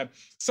sacrificial lamb.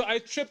 So I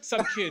tripped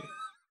some kid,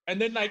 and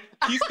then like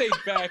he stayed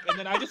back, and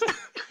then I just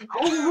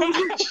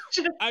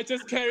I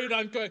just carried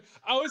on going.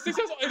 I was 6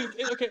 years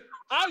old. Okay,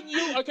 I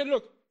knew. Okay,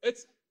 look,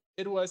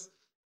 it was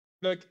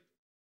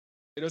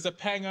a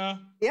panger.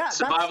 Yeah,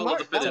 Survival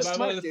of that's the smart. That was fittest. smart,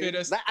 Survival of the dude.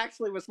 fittest. That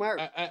actually was smart.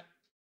 I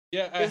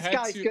This had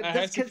guy's to. good. I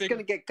This had to kid's figure.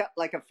 gonna get cut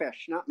like a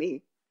fish, not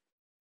me.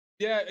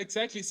 Yeah,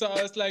 exactly. So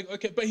I was like,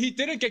 okay, but he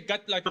didn't get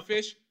gut like a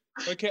fish.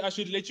 Okay, I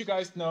should let you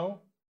guys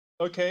know.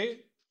 Okay,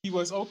 he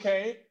was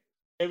okay.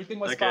 Everything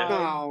was Okay. fine.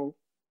 No.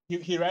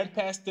 He ran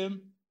past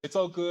him. It's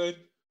all good.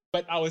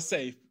 But I was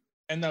safe,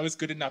 and that was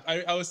good enough.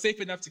 I was safe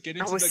enough to get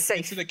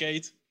into the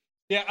gate.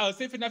 Yeah, I was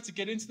safe enough to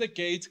get into the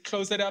gate,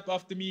 close it up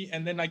after me,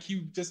 and then like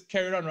he just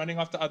carried on running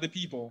after other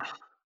people.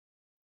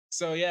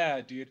 So yeah,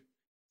 dude.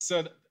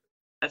 So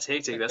That's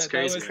hectic. That's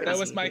crazy. That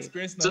was my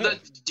experience. So do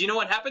you know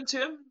what happened to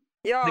him?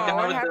 Yeah, Think I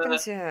what know happened the-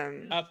 to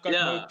him? I've got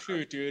Yeah. no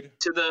clue, dude.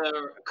 To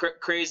the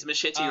crazed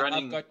machete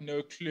running. I've got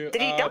no clue.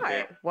 Did he die?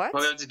 okay. What?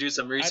 Probably have to do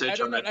some I research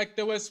don't on know. it. Like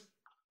there was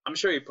I'm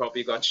sure he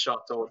probably got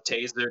shot or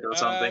tasered or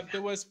something.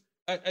 there was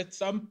at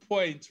some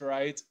point,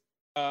 right?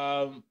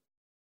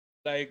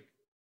 Like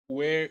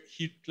where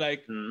he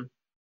like Hmm.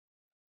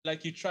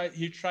 like he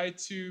tried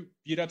to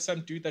beat up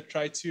some dude that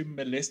tried to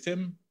molest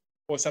him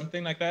or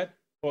something like that,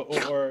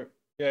 or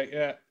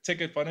yeah, take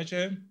advantage of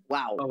him.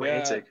 Wow. Oh, Yeah.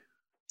 hectic.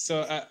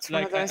 So It's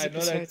one like of those I know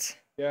that episodes.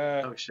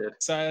 yeah. Oh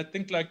shit. So I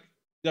think like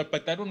yeah,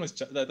 but that one was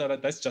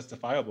that's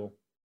justifiable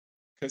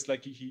because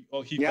like he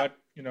Yeah.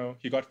 got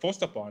he got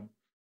forced upon.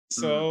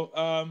 So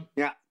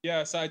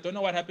Yeah. So I don't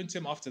know what happened to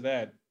him after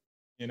that,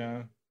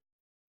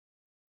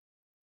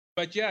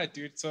 But yeah,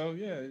 dude. So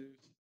yeah,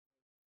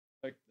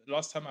 like the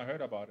last time I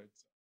heard about it.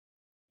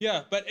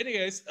 Yeah, but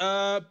anyways,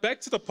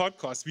 back to the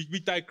podcast. We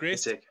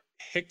digressed Hectic.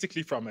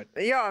 hectically from it.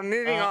 Yeah,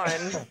 moving on.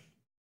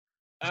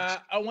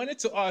 I wanted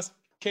to ask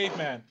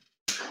Caveman,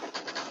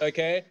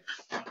 okay,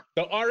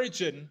 the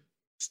origin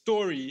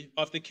story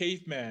of the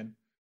Caveman,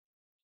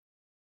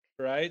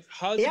 right?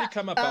 How did it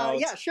come about?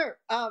 Yeah, sure.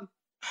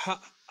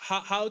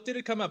 How did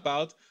it come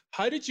about?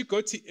 How did you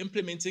go to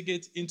implementing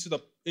it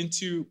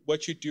into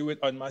what you do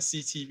on my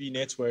CTV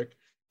network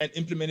and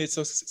implement it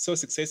so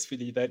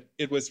successfully that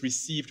it was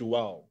received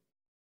well?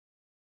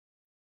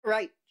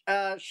 Right.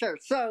 Sure.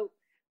 So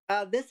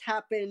this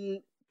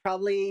happened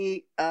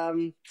probably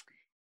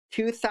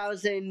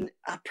 2000,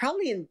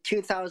 probably in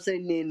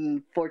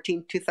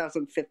 2014,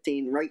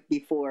 2015, right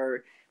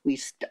before we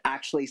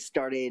actually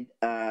started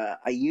a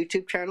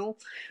YouTube channel.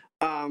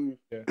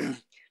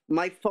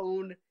 My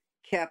phone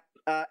kept,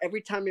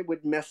 every time it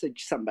would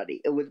message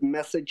somebody, it would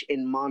message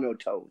in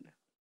monotone,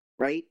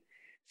 right?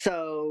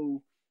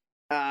 So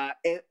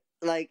it,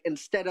 like,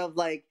 instead of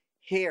like,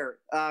 here,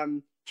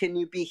 can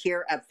you be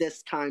here at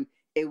this time?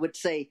 It would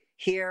say,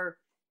 here,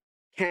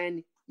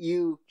 can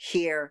you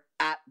hear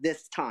at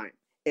this time?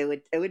 It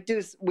would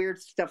do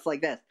weird stuff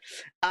like this.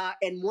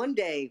 And one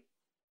day,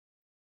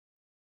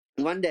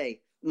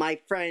 my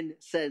friend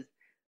says,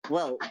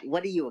 well,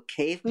 what are you, a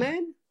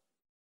caveman?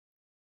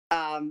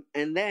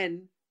 And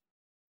then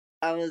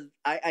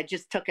I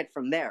just took it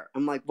from there.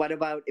 I'm like, what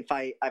about if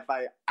I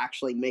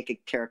actually make a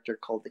character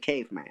called the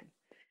Caveman?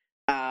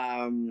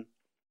 And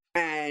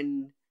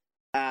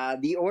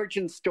the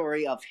origin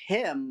story of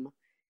him,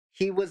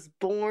 he was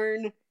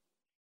born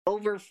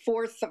over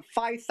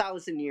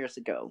 5,000 years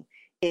ago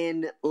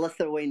in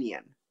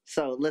Lithuania.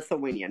 So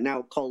Lithuania,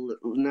 now called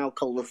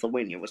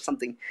Lithuania, was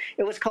something.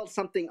 It was called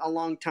something a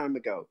long time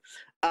ago.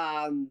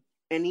 And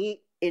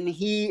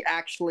he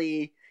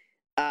actually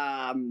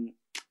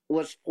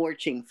was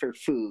foraging for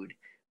food.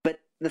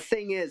 But the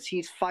thing is,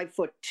 he's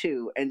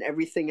 5'2", and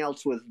everything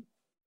else was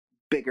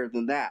bigger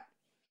than that.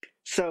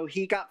 So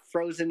he got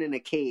frozen in a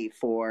cave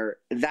for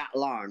that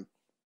long,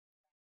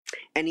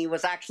 and he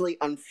was actually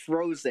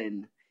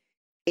unfrozen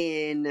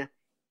in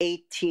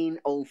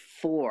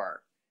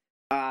 1804.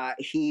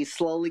 He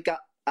slowly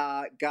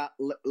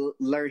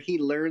he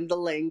learned the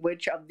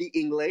language of the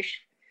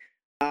English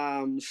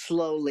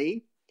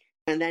slowly,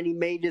 and then he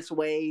made his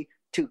way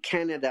to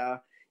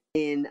Canada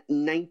in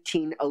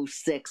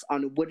 1906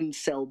 on a wooden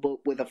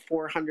sailboat with a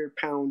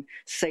 400-pound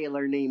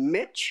sailor named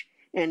Mitch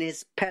and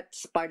his pet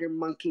spider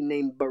monkey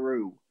named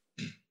Baru.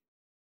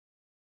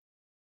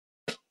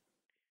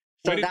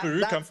 Where did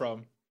Baru come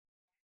from?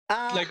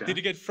 Like, did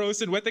he get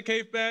frozen with the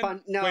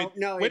caveman?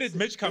 No. Where did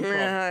Mitch come from?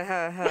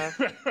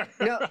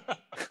 No,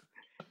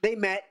 they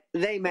met.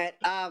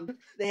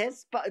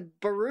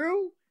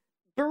 Baru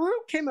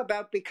came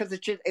about because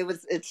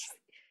it's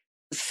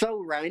so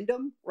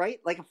random, right?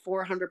 Like a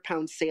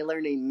 400-pound sailor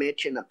named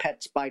Mitch and a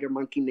pet spider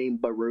monkey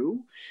named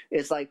Baru.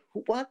 It's like,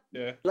 what?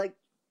 Yeah. Like,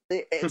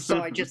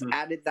 so I just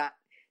added that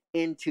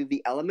into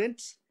the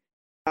elements.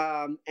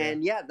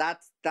 And yeah,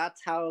 that's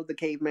how the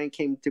Caveman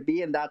came to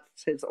be, and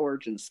that's his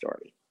origin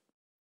story.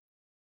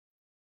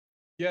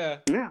 Yeah.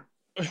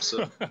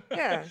 So,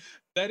 Yeah.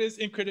 That is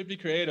incredibly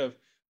creative.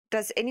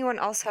 Does anyone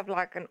else have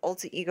like an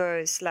alter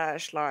ego /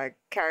 like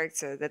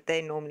character that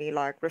they normally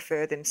like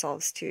refer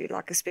themselves to,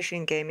 like especially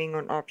in gaming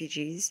or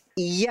RPGs?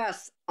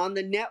 Yes, on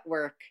the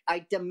network,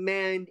 I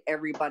demand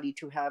everybody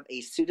to have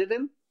a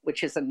pseudonym,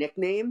 which is a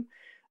nickname.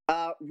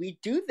 We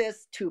do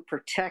this to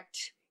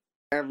protect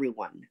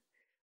everyone,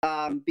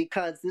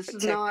 because this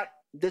is not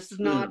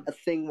a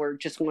thing where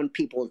just one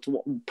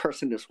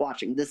person is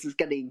watching. This is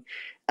getting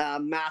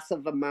a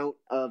massive amount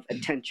of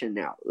attention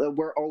now.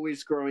 We're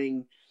always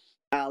growing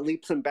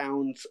leaps and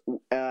bounds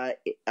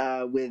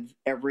with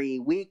every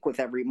week, with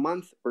every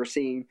month. We're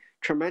seeing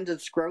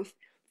tremendous growth.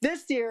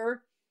 This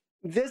year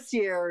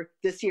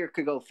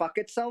could go fuck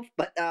itself,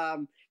 but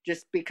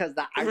just because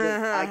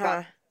I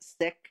got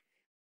sick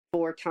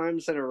 4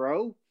 times in a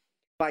row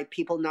by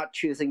people not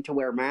choosing to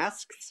wear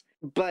masks.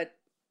 But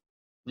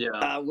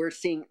we're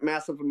seeing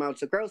massive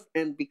amounts of growth,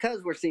 and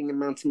because we're seeing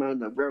immense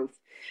amount of growth,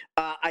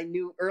 I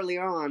knew early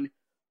on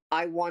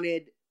I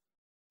wanted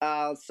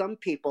some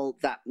people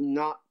that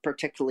not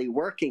particularly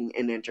working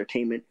in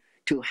entertainment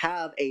to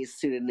have a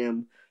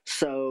pseudonym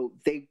so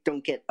they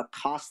don't get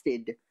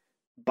accosted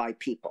by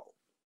people.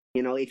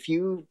 You know, if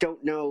you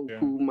don't know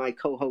who my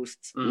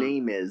co-host's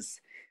name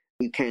is,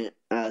 you can't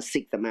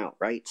seek them out,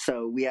 right?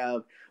 So we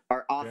have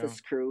our office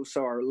crew.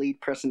 So our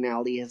lead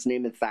personality, his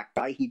name is that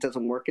guy. He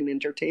doesn't work in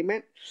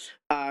entertainment.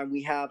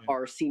 We have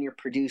our senior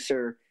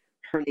producer.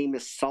 Her name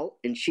is Salt,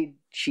 and she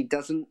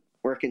doesn't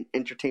work in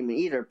entertainment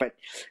either. But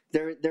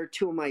they're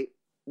 2 of my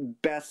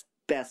best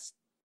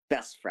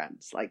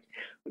friends. Like,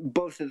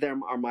 both of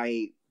them are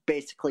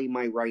basically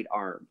my right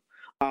arm.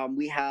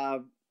 We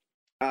have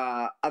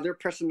other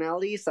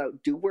personalities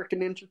that do work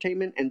in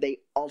entertainment, and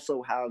they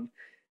also have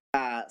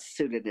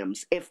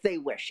pseudonyms if they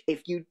wish.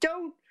 If you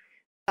don't,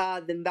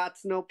 then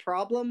that's no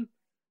problem,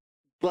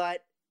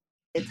 but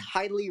it's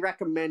highly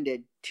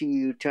recommended to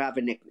you to have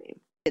a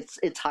nickname.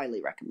 It's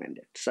highly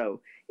recommended.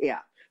 So yeah,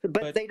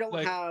 but they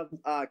don't have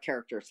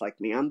characters like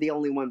me. I'm the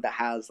only one that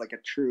has like a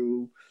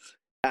true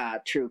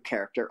true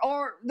character.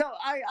 Or no,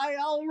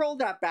 I'll roll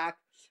that back.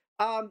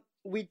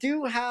 We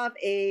do have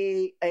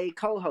a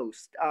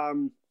co-host.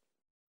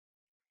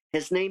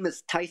 His name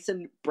is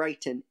Tyson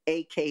Brighton,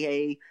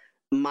 aka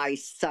my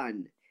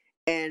son.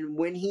 And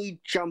when he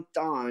jumped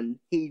on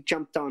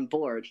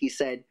board. He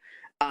said,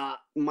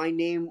 "My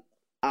name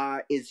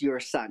is your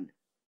son,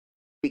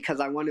 because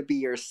I want to be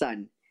your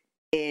son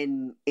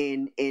in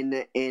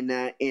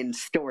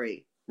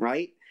story,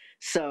 right?"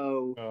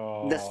 So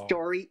the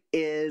story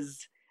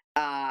is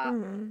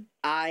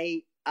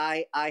I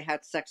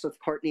had sex with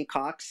Courtney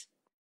Cox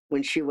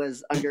when she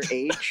was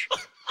underage.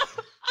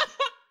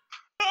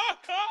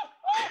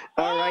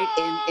 All right,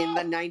 in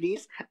the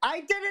 90s.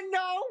 I didn't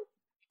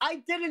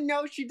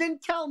know. She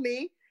didn't tell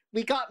me.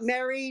 We got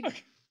married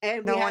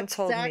and we had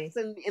sex,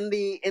 and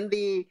we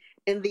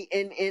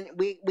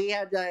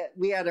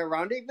had a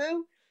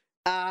rendezvous.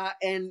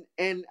 And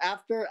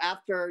after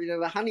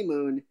the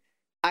honeymoon,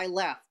 I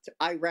left.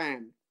 I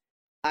ran,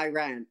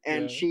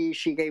 and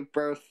she gave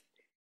birth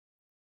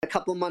a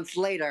couple months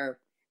later,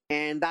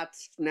 and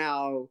that's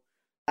now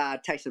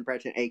Tyson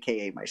Breton,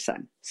 aka my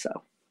son.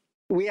 So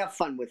we have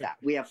fun with that.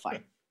 We have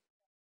fun.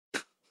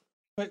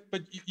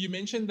 But you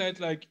mentioned that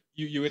like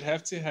you would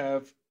have to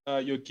have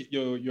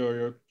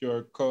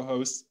your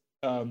co-hosts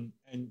and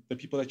the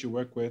people that you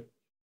work with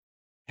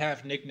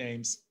have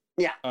nicknames.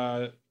 Yeah.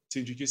 To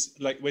introduce,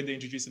 like when they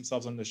introduce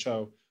themselves on the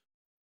show.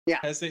 Yeah.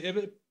 Has there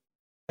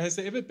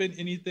ever been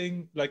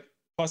anything like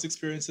past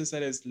experiences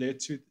that has led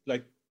to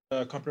like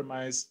a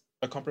compromise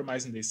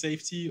in their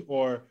safety,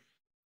 or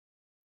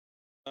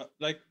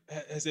like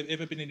has there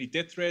ever been any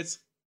death threats?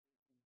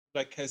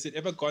 Like, has it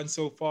ever gone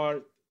so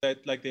far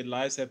that like their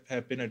lives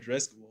have been at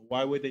risk?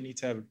 Why would they need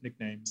to have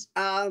nicknames?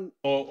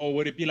 Or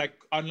would it be like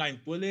online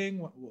bullying?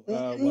 What would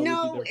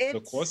be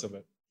the cause of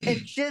it?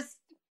 It's just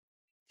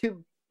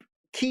to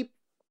keep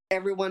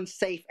everyone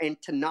safe and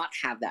to not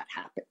have that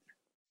happen.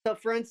 So,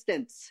 for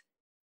instance,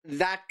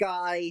 that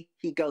guy,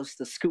 he goes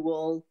to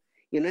school.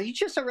 He's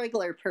just a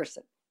regular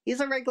person.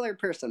 He's a regular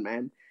person,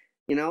 man.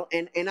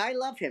 And I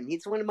love him.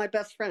 He's one of my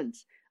best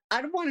friends.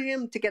 I don't want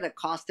him to get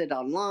accosted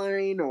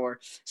online, or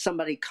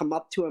somebody come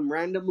up to him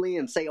randomly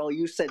and say, "Oh,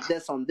 you said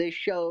this on this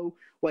show."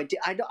 I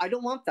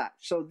don't want that.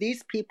 So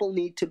these people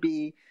need to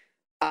be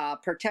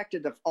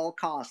protected at all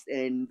costs,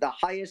 and the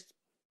highest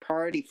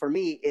priority for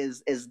me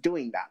is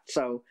doing that.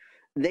 So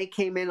they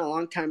came in a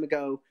long time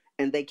ago,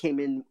 and they came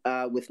in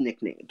with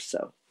nicknames,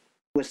 so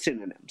with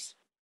pseudonyms.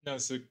 No,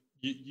 so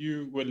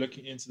you were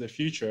looking into the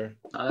future.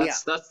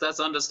 That's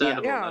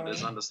understandable. Yeah. That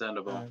is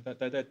understandable.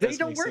 That they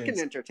don't work in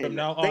entertainment. From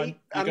now on,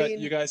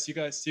 you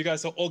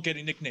guys are all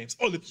getting nicknames.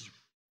 All of you.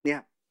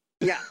 Yeah,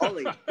 all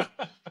of you.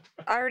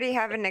 I already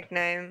have a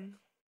nickname.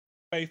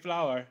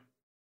 Fayflower.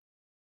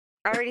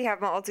 I already have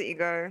my alter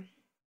ego.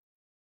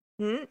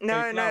 No,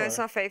 it's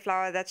not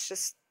Fayflower. That's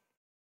just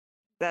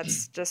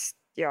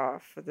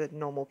for the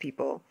normal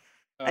people.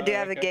 I do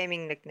have a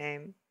gaming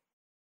nickname.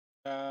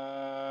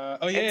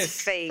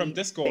 Yes, from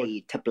Discord.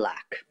 Fade to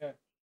black.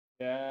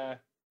 Yeah,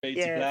 Fade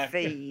to black.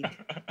 Fade.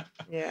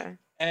 Yeah.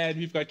 And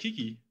we've got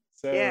Kiki.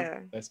 So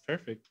that's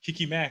perfect.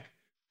 Kiki Mac.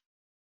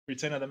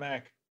 Return of the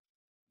Mac.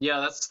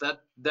 Yeah,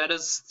 that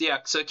is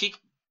So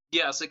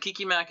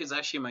Kiki Mac is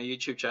actually my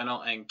YouTube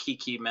channel, and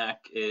Kiki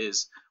Mac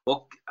is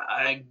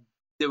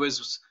there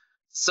was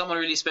someone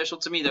really special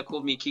to me that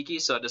called me Kiki,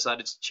 so I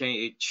decided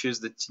to choose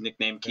the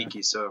nickname Kiki.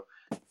 Yeah. So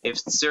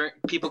if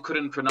people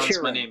couldn't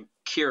pronounce my name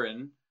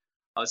Kieran,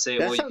 I'll say,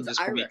 well, you can just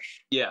call me,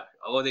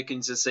 or they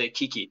can just say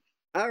Kiki.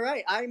 All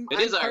right, I'm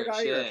Irish.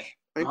 Yeah.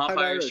 I'm half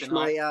Irish.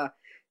 My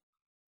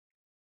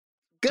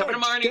good.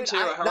 That's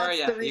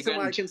the reason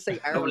why I can say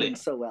Ireland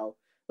so well.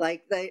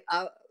 Like they,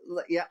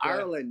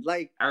 Ireland.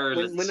 Like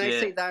when I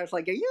say that, it's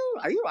like, are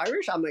you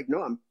Irish? I'm like,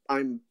 no,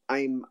 I'm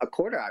a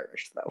quarter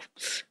Irish though.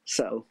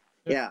 So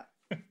yeah.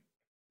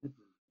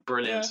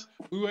 Brilliant.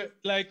 Yeah, we were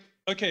like,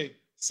 okay,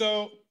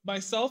 so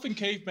myself and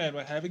Caveman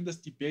were having this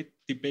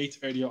debate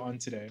earlier on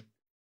today.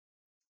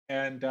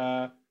 And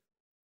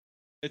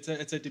it's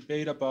a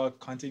debate about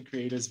content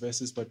creators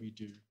versus what we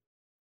do.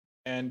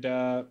 And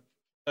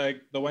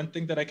like the one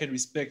thing that I can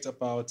respect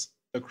about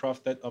the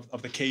craft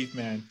of the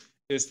Caveman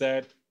is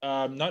that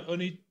not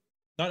only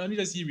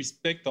does he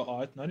respect the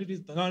art, not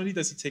only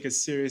does he take it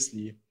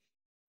seriously,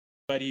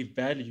 but he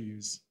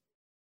values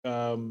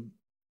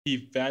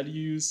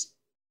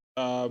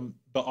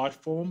the art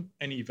form,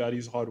 and he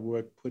values hard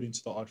work put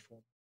into the art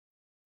form.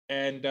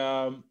 And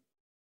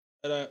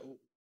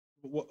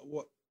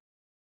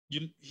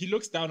he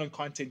looks down on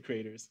content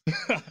creators,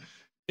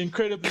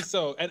 incredibly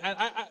so. And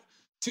I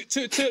to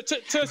a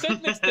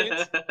certain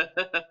extent,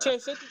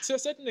 to a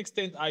certain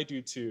extent, I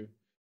do too,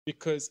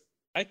 because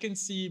I can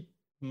see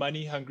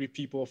money-hungry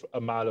people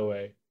a mile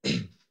away,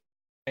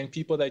 and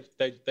people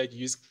that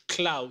use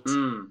clout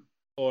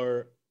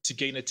or to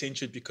gain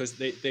attention because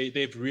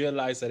they've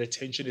realized that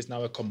attention is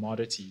now a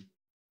commodity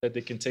that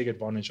they can take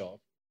advantage of.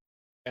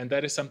 And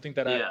that is something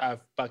that I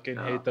fucking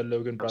hate the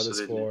Logan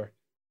brothers for.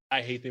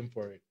 I hate them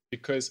for it,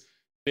 because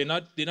they're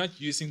not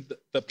using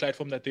the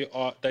platform that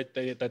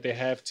they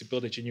have to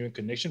build a genuine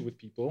connection with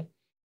people.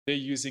 They're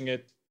using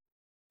it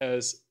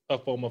as a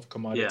form of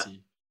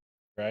commodity,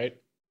 right?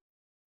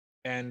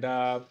 And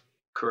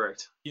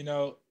correct. You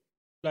know,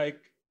 like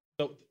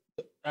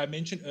I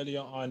mentioned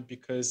earlier on,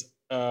 because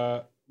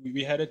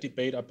we had a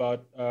debate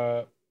about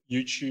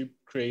YouTube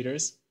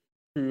creators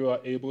who are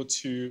able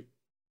to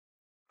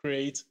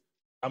create,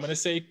 I'm gonna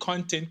say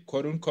content,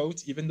 quote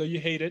unquote, even though you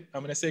hate it.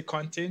 I'm gonna say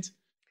content.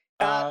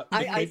 I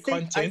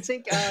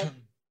think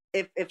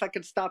if I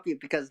could stop you,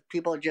 because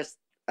people are just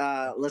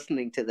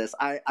listening to this,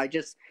 I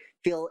just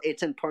feel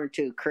it's important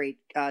to create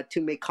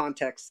to make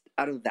context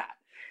out of that.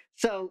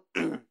 So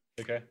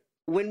okay.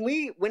 When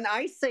you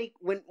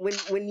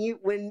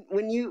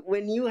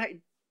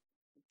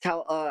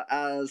tell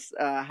us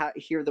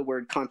hear the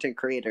word content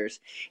creators,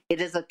 it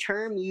is a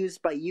term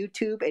used by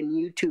YouTube and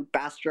YouTube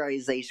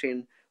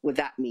bastardization. What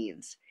that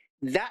means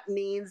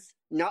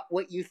not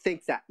what you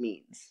think that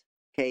means.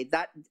 Okay,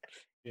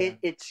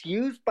 it's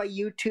used by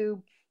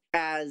YouTube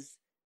as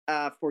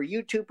for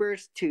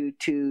YouTubers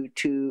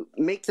to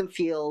make them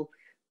feel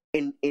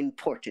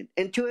important,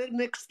 and to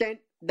an extent,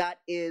 that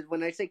is,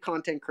 when I say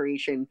content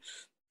creation,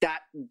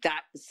 that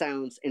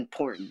sounds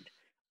important.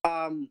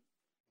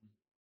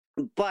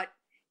 But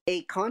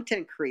a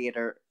content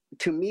creator,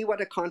 to me,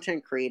 what a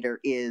content creator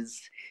is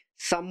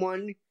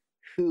someone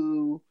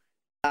who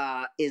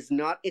is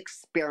not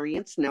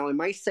experienced. Now,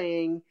 am I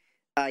saying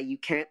you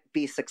can't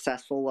be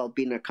successful while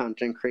being a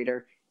content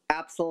creator?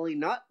 Absolutely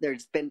not.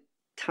 There's been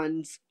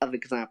tons of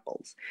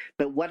examples.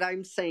 But what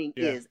I'm saying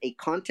is a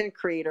content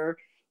creator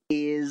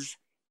is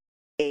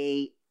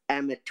a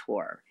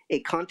amateur.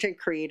 A content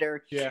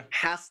creator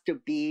has to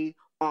be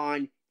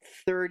on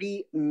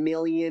 30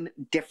 million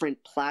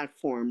different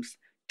platforms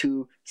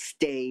to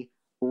stay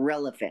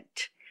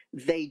relevant.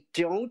 They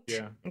don't.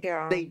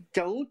 They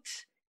don't.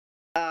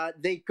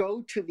 They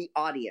go to the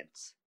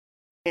audience.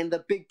 And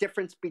the big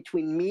difference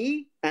between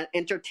me, an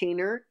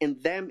entertainer,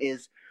 and them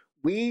is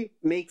we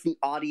make the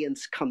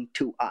audience come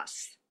to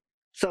us.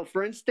 So,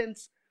 for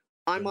instance,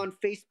 I'm on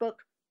Facebook.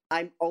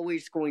 I'm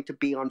always going to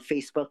be on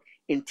Facebook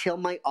until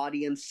my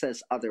audience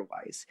says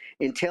otherwise.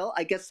 Until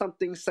I get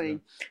something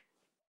saying,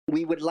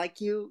 we would like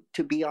you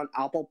to be on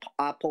Apple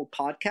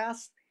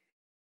Podcasts.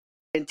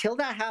 Until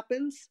that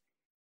happens,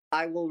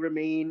 I will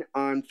remain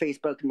on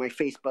Facebook, my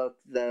Facebook,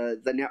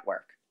 the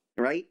network,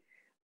 right?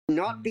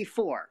 Not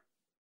before,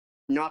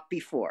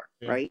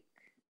 right?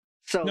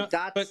 So no,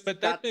 that's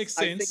but that makes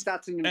sense. I think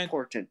that's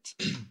important.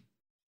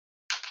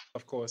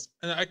 Of course,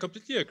 and I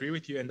completely agree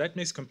with you, and that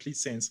makes complete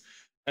sense.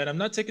 And I'm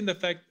not taking the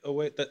facts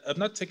away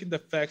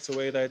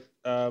that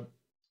a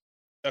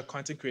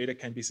content creator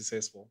can be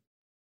successful,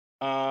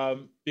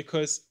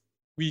 because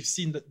we've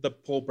seen the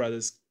Paul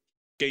brothers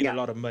gain a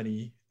lot of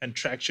money and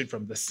traction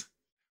from this,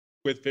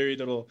 with very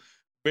little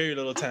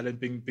talent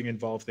being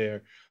involved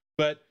there.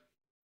 But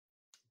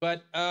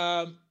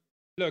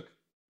look,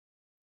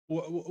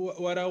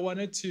 what I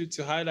wanted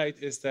to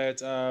highlight is that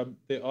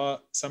there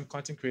are some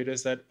content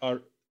creators that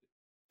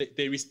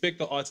they respect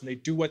the arts and they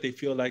do what they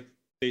feel like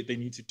they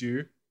need to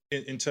do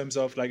in terms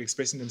of like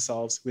expressing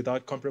themselves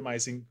without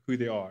compromising who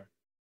they are.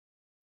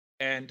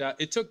 And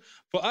it took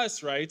for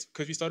us, right?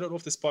 Because we started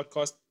off this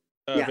podcast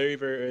very,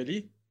 very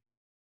early.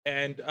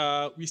 And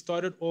we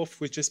started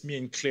off with just me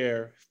and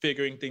Claire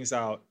figuring things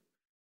out.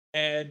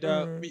 And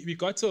we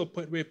got to a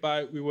point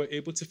whereby we were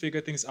able to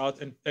figure things out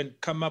and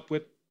come up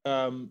with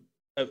a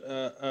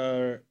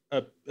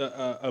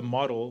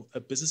model, a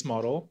business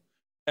model,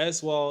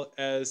 as well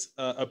as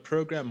a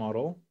program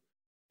model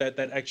that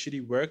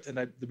actually worked and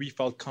that we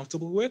felt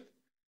comfortable with,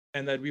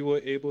 and that we were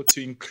able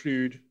to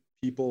include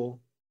people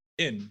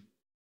in.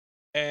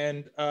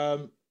 And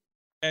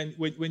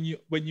when you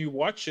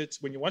watch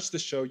the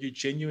show, you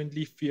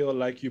genuinely feel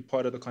like you're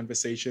part of the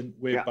conversation,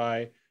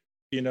 whereby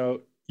you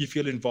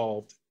feel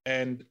involved,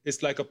 and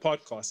it's like a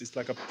podcast. It's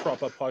like a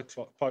proper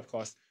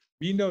podcast.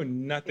 We know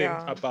nothing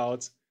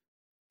about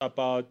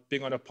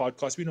being on a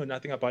podcast. We know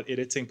nothing about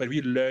editing, but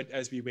we learned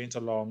as we went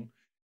along,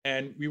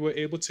 and we were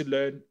able to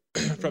learn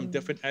from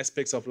different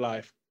aspects of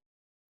life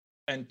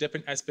and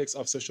different aspects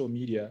of social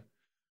media.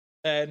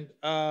 And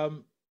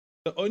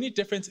the only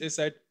difference is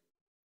that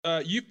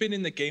you've been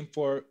in the game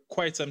for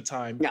quite some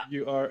time. Yeah.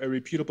 You are a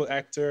reputable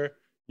actor.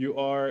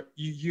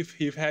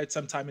 You've had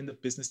some time in the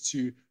business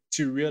to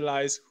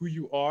realize who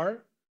you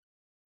are,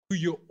 who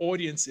your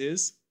audience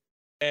is,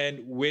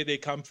 and where they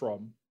come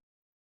from.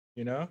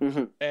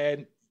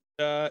 And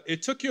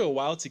it took you a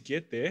while to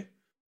get there,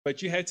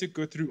 but you had to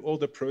go through all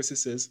the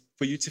processes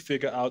for you to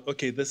figure out,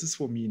 okay, this is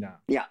for me now.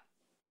 Yeah.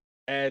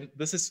 And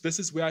this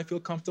is where I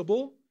feel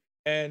comfortable,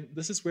 and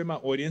this is where my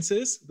audience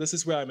is. This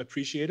is where I'm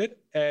appreciated,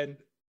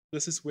 and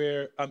this is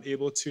where I'm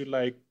able to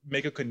like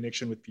make a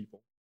connection with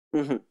people.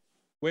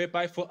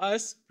 Whereby for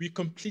us, we're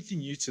completely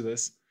new to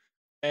this,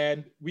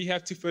 and we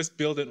have to first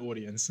build an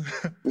audience.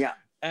 Yeah.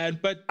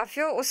 But I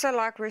feel also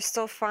like we're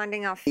still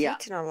finding our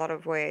feet in a lot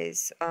of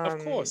ways.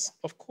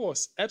 Of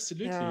course,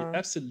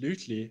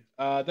 absolutely.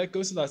 That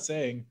goes without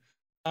saying.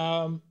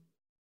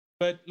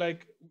 but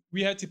like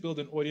we had to build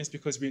an audience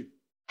because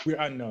we're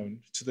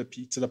unknown to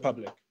the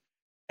public,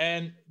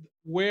 and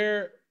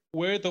where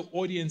the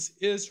audience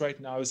is right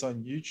now is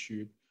on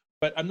YouTube.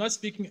 But I'm not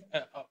speaking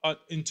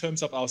in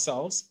terms of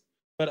ourselves,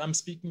 but I'm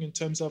speaking in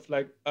terms of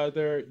like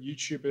other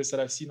YouTubers that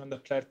I've seen on the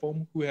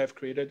platform who have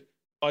created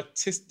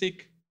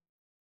artistic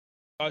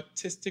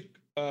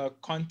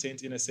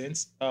content in a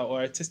sense,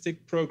 or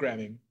artistic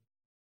programming.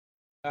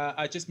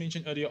 I just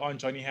mentioned earlier on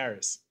Johnny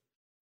Harris,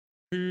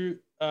 who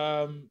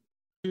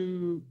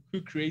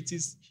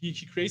creates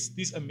he creates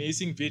these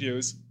amazing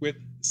videos with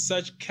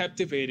such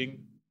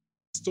captivating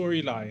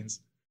storylines.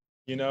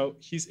 You know,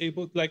 he's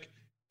able like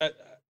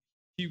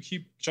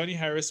he Johnny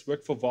Harris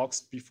worked for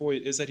Vox before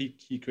it is that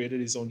he created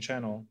his own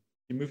channel.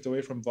 He moved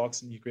away from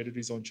Vox and he created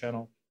his own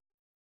channel.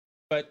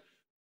 But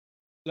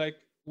like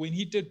when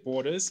he did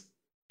Borders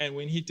and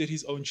when he did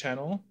his own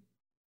channel,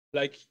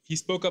 like he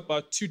spoke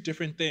about two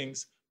different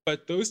things,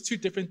 but those two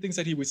different things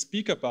that he would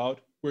speak about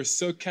were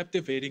so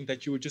captivating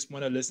that you would just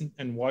want to listen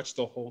and watch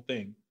the whole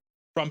thing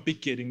from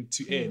beginning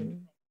to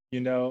end.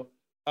 You know,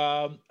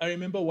 I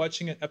remember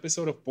watching an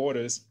episode of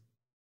Borders,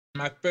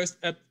 my first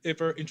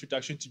ever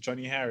introduction to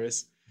Johnny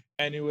Harris,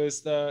 and it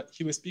was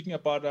he was speaking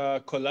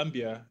about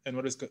Colombia and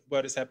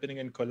what is happening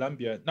in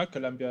Colombia, not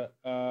Colombia,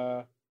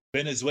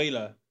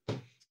 Venezuela,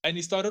 and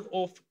he started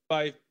off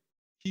by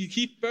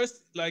he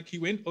first like he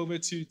went over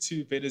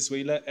to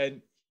Venezuela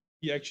and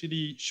he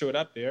actually showed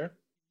up there.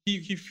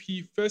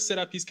 He first set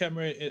up his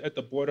camera at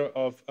the border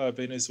of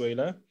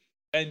Venezuela,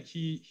 and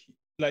he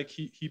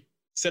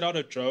set out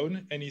a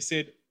drone and he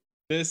said,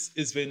 "This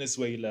is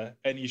Venezuela,"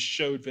 and he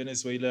showed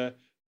Venezuela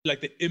like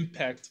the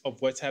impact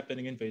of what's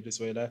happening in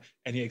Venezuela,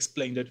 and he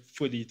explained it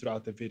fully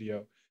throughout the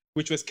video,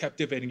 which was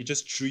captivating. It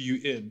just drew you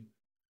in.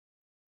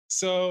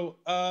 So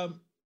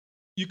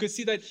you could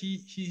see that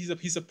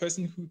he's a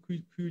person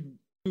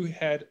who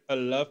had a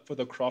love for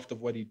the craft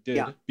of what he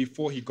did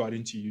before he got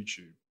into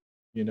YouTube.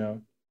 You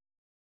know,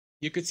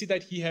 you could see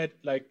that he had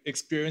like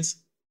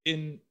experience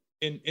in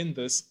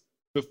this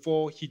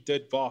before he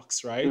did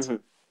Vox, right? Mm-hmm.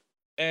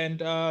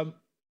 And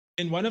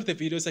in one of the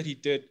videos that he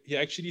did, he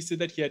actually said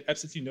that he had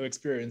absolutely no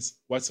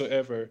experience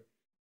whatsoever.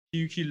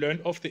 He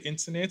learned off the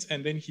internet,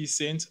 and then he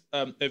sent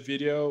a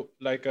video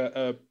like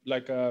an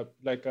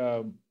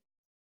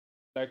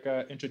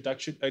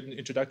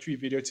introductory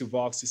video to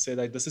Vox to say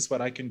like, this is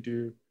what I can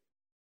do.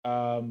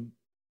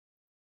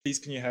 Please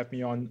can you have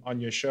me on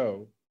your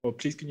show, or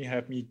please can you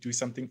have me do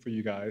something for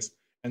you guys?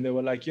 And they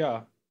were like,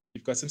 yeah,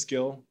 you've got some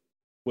skill,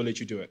 we'll let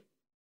you do it.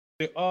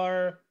 There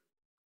are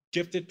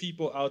gifted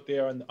people out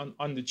there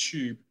on the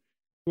tube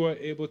who are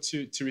able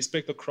to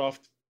respect the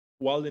craft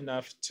well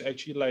enough to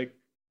actually like,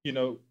 you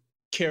know,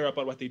 care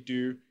about what they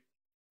do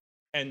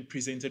and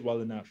present it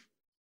well enough,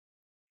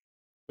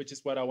 which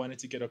is what I wanted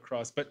to get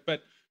across. But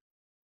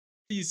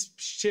please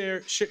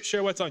share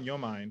what's on your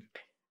mind.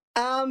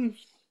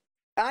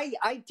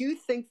 I do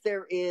think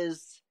there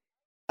is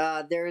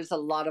a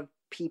lot of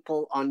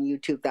people on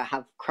YouTube that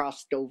have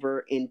crossed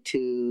over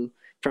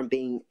from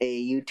being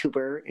a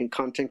YouTuber and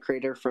content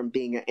creator, from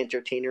being an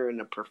entertainer and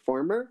a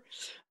performer.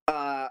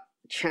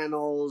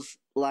 Channels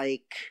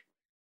like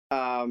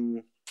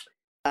the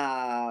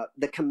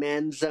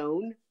Command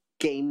Zone,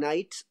 Game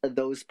Night,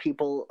 those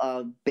people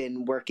have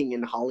been working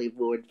in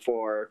Hollywood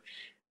for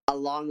a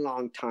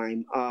long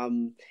time.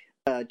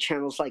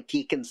 Channels like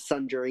Geek and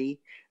Sundry,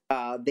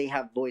 they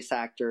have voice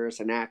actors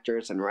and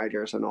actors and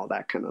writers and all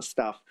that kind of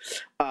stuff.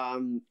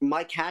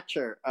 Mike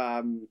Hatcher,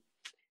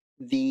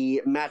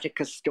 the Magic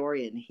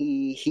Historian,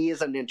 he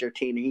is an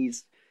entertainer.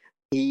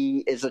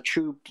 He's a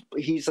true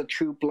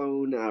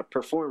blown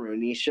performer,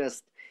 and he's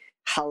just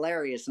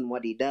hilarious in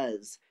what he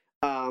does.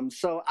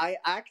 So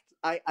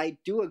I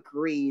do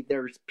agree.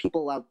 There's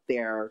people out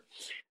there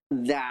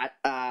that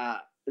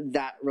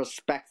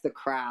respect the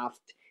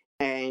craft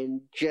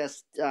and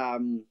just they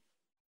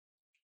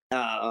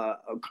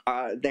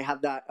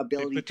have that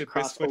ability to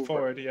cross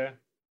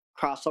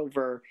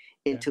over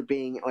into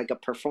being like a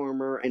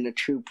performer and a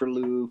true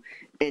blue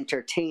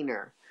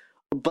entertainer.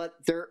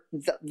 But the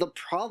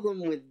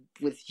problem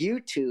with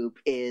YouTube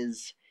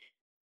is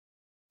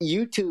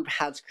YouTube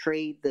has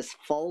created this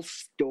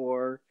false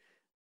door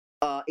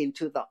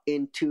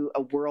into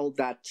a world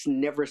that's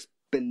never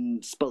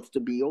been supposed to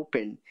be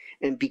open,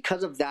 and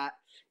because of that,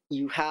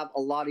 you have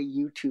a lot of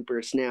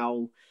YouTubers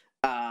now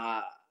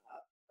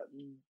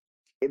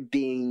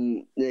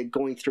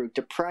going through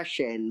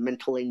depression,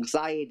 mental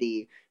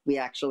anxiety. We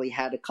actually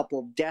had a couple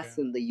of deaths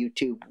in the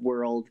YouTube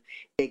world.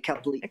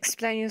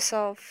 Explain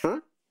yourself.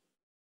 Huh?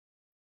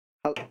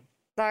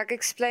 Like,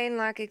 explain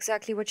like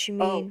exactly what you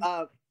mean.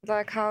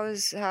 Like, how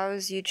is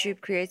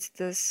YouTube created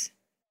this?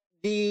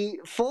 The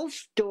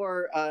false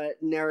door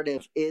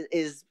narrative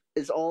is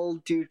all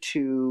due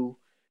to.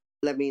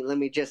 Let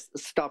me just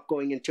stop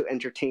going into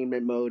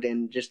entertainment mode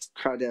and just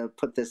try to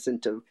put this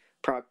into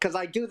because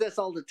I do this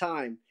all the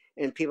time,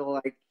 and people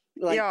are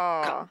like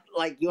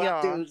you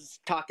have to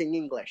talk in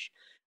English.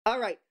 All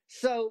right,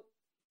 so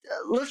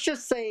let's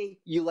just say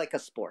you like a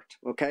sport,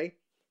 okay?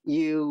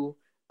 You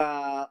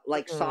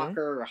like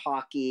soccer or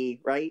hockey,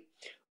 right?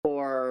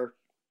 Or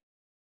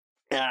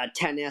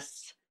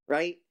tennis,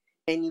 right?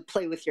 And you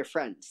play with your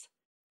friends.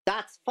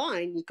 That's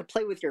fine. You could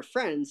play with your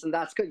friends, and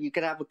that's good. You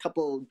could have a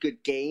couple of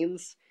good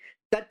games.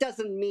 That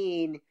doesn't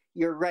mean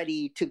you're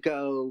ready to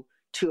go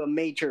to a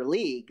major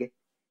league.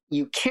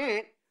 You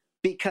can't,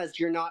 because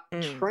you're not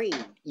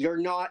trained.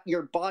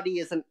 Your body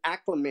isn't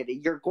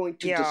acclimated. You're going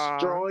to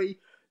destroy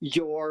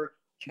your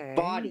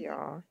body,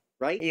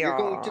 right? You're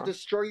going to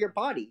destroy your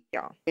body.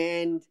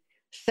 And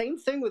same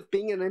thing with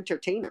being an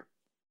entertainer,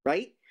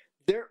 right?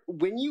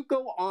 When you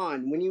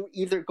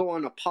either go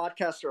on a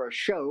podcast or a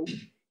show,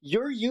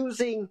 you're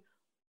using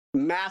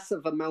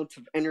massive amounts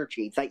of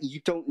energy that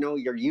you don't know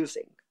you're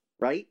using,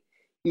 right?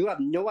 You have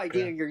no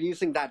idea you're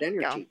using that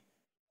energy.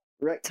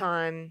 Right.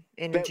 Time,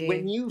 energy. But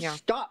when you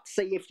stop,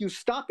 say if you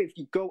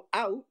go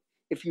out,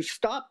 if you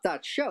stop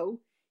that show,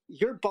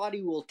 your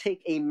body will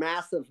take a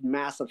massive,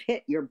 massive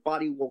hit. Your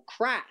body will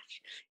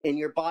crash, and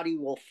your body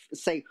will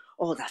say,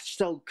 "Oh, that's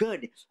so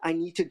good. I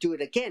need to do it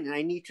again, and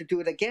I need to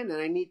do it again,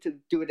 and I need to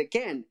do it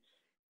again."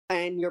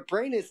 And your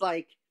brain is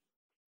like,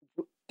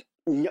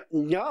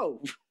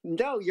 "No,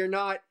 you're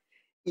not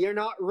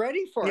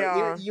ready for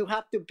it. You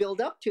have to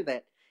build up to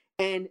that."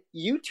 And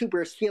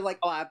YouTubers feel like,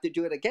 "Oh, I have to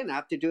do it again. I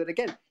have to do it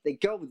again." They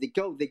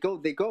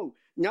go,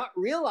 not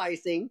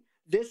realizing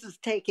this is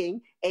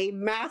taking a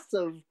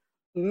massive,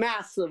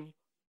 massive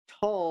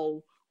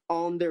toll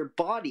on their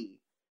body,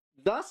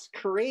 thus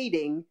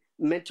creating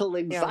mental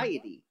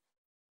anxiety,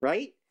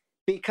 right?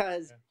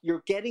 Because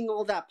you're getting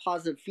all that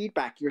positive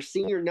feedback. You're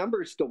seeing your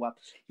numbers go up.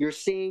 You're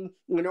seeing,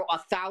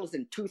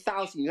 1,000,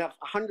 2,000, you have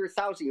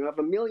 100,000, you have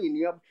 1 million,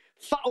 you have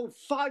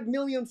 5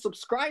 million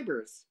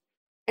subscribers.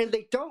 And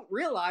they don't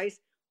realize,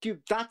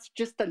 dude, that's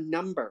just a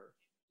number.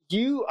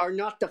 You are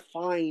not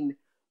defined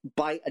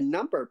by a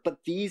number,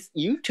 but these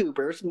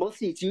YouTubers, most of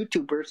these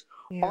YouTubers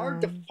are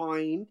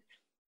defined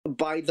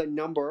by the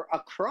number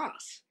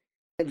across.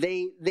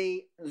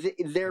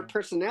 Their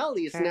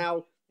personalities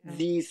now,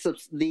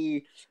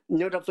 the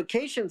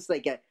notifications they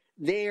get,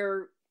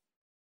 their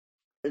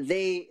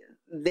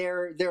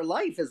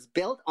life is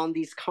built on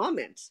these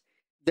comments.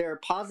 Their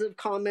positive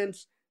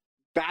comments,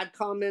 bad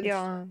comments,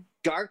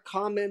 dark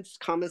comments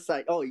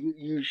like, "Oh,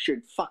 you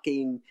should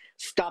fucking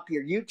stop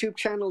your YouTube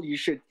channel. You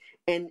should,"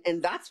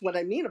 and that's what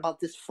I mean about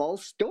this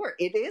false door.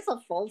 It is a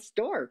false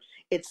door.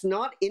 It's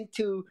not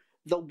into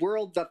the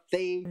world that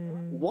they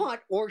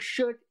want or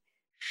should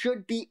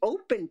be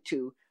open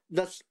to.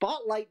 The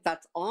spotlight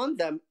that's on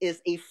them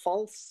is a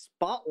false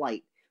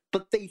spotlight,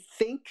 but they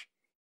think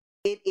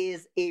it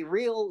is a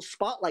real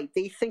spotlight.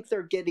 They think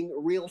they're getting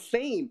real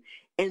fame.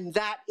 And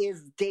that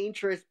is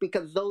dangerous,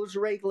 because those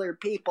regular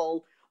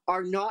people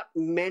are not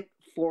meant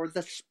for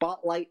the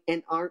spotlight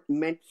and aren't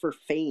meant for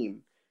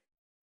fame.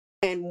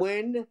 And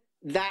when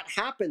that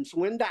happens,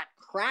 when that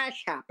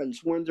crash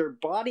happens, when their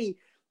body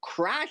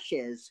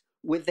crashes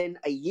within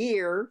a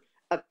year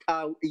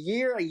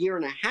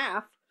and a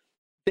half,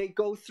 they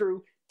go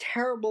through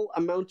terrible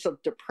amounts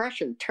of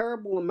depression,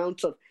 terrible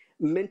amounts of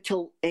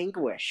mental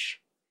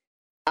anguish.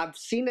 I've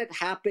seen it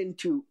happen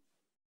to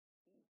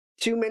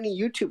too many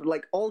YouTubers.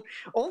 Like all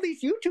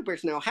these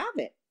YouTubers now have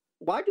it.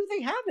 Why do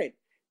they have it?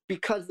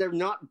 Because they're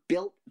not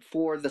built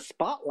for the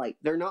spotlight.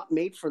 They're not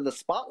made for the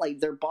spotlight.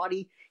 Their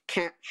body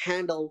can't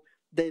handle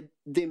the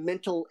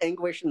mental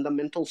anguish and the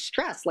mental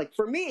stress. Like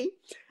for me,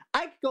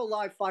 I could go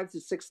live 5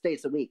 to 6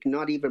 days a week,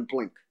 not even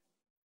blink.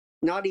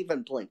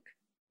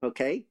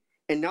 Okay?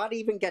 And not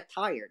even get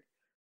tired.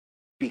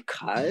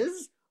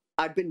 Because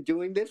I've been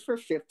doing this for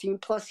 15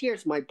 plus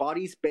years. My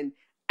body's been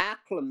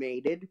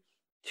acclimated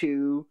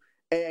to,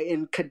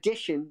 in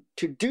condition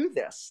to do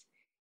this.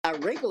 A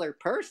regular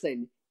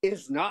person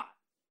is not.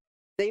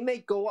 They may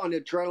go on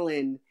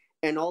adrenaline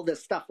and all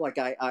this stuff, like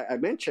I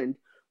mentioned,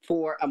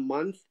 for a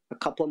month, a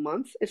couple of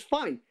months, it's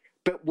fine.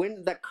 But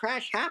when the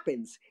crash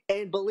happens,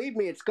 and believe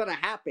me, it's going to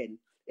happen,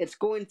 it's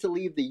going to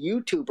leave the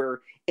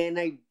YouTuber in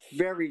a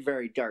very,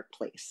 very dark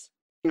place.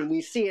 And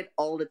we see it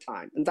all the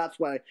time. And that's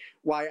why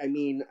I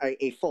mean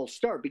a full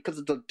start, because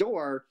of the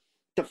door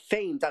to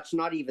fame that's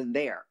not even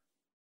there.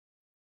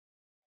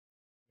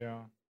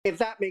 Yeah. If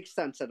that makes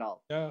sense at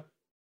all. Yeah.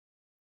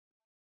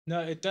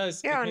 No, it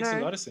does. Yeah, it makes a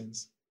lot of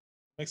sense.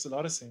 Makes a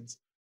lot of sense.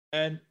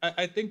 And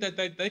I think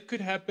that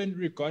could happen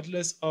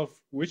regardless of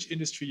which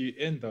industry you're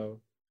in, though.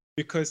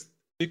 Because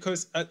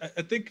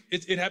I think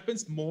it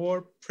happens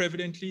more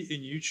prevalently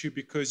in YouTube,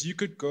 because you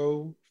could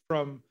go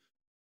from,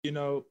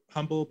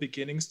 humble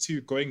beginnings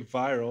to going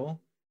viral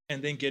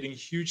and then getting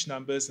huge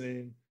numbers,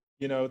 and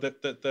the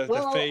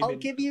fame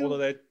and all of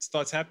that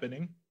starts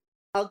happening.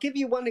 I'll give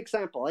you one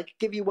example. I could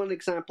give you one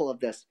example of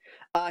this.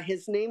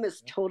 His name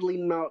is totally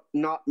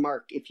not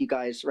Mark, if you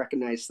guys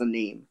recognize the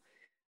name.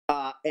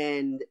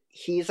 And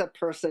he's a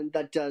person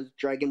that does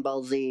Dragon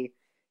Ball Z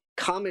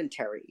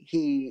commentary.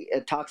 He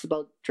talks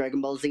about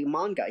Dragon Ball Z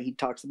manga. He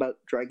talks about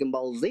Dragon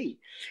Ball Z.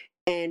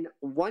 And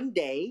one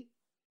day,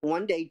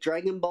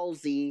 Dragon Ball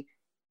Z,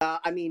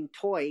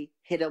 Toy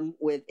hit him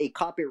with a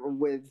copy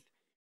with,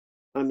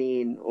 let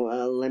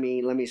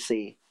me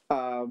see.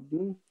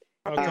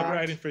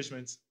 copyright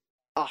infringements.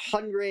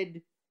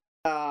 100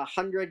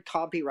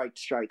 copyright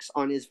strikes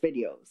on his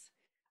videos.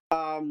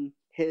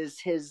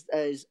 His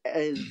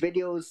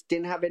videos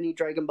didn't have any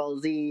Dragon Ball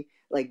Z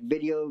like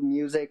video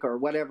music or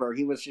whatever.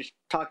 He was just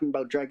talking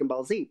about Dragon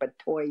Ball Z, but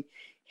Toy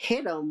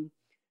hit him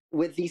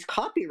with these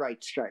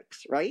copyright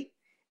strikes, right?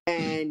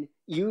 And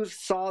you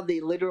saw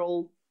the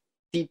literal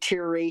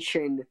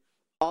deterioration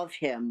of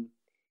him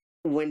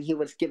when he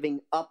was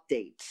giving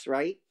updates,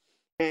 right?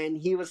 And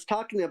he was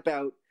talking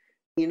about,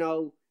 you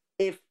know,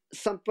 if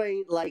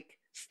somebody like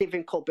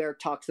Stephen Colbert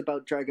talks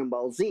about Dragon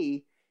Ball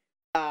Z,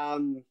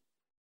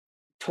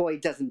 Toy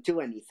doesn't do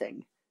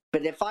anything.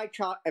 But if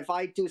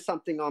I do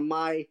something on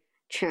my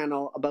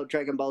channel about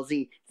Dragon Ball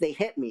Z, they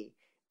hit me.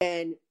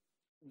 And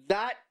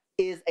that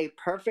is a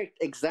perfect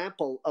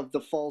example of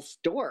the false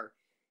door.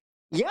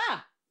 Yeah,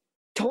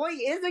 Toy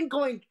isn't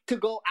going to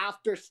go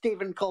after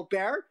Stephen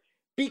Colbert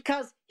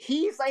because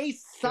he's a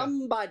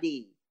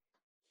somebody.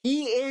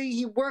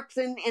 He works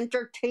in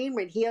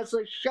entertainment. He has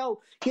a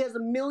show. He has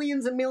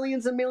millions and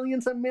millions and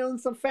millions and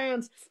millions of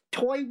fans.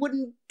 Toy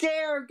wouldn't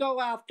dare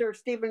go after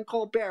Stephen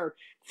Colbert.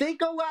 They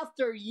go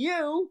after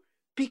you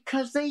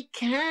because they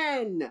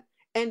can.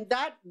 And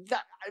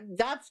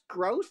that's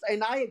gross,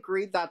 and I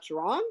agree that's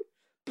wrong,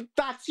 but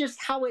that's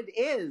just how it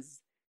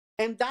is.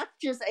 And that's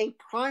just a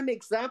prime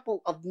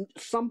example of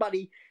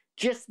somebody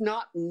just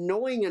not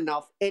knowing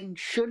enough and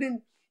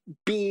shouldn't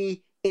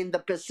be in the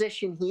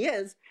position he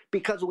is,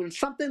 because when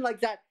something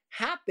like that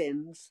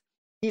happens,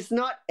 he's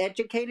not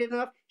educated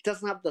enough, he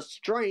doesn't have the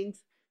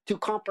strength to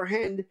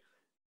comprehend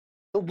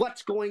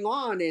what's going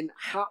on and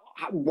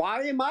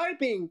why am I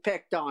being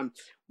picked on?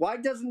 Why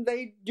doesn't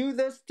they do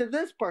this to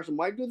this person?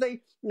 Why do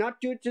they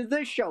not do it to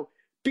this show?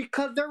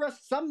 Because they're a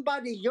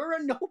somebody, you're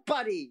a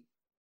nobody.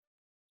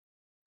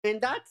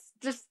 And that's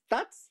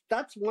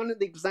one of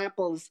the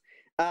examples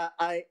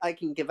I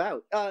can give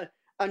out.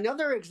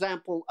 Another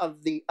example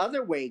of the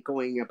other way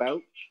going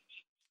about,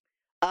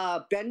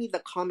 Benny the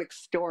Comic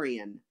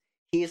Storian.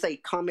 He's a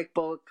comic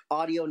book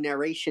audio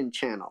narration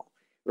channel,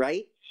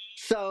 right?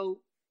 So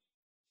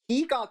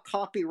he got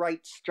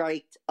copyright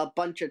striked a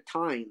bunch of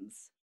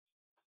times,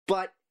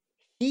 but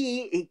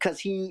because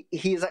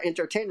he's an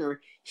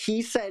entertainer,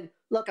 he said,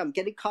 "Look, I'm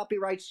getting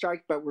copyright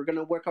striked, but we're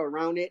gonna work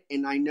around it,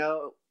 and I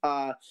know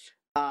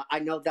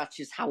that's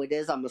just how it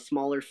is. I'm a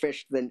smaller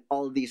fish than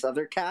all of these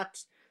other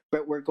cats,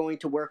 but we're going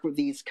to work with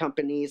these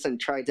companies and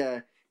try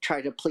to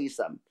please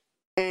them."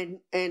 And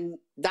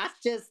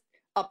that's just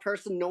a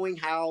person knowing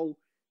how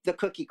the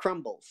cookie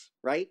crumbles,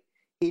 right?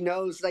 He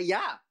knows that,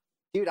 yeah,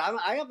 dude,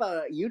 I have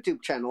a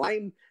YouTube channel.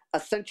 I'm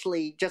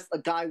essentially just a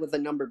guy with a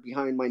number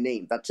behind my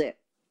name. That's it.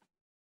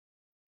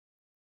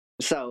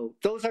 So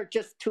those are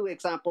just two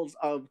examples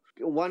of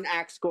one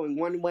axe going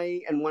one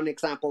way and one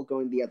example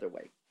going the other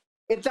way,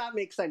 if that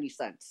makes any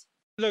sense.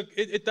 Look,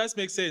 it does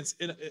make sense,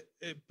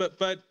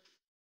 but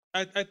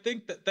I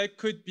think that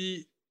could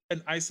be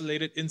an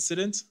isolated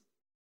incident,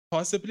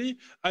 possibly.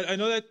 I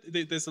know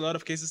that there's a lot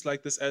of cases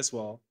like this as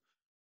well,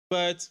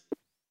 but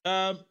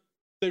the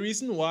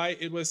reason why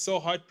it was so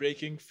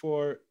heartbreaking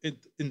for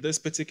it in this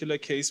particular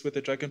case with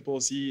the Dragon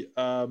Ball Z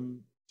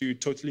to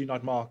totally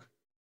not mark,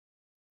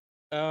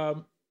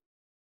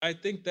 I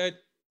think that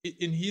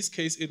in his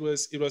case it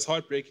was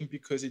heartbreaking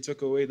because he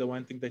took away the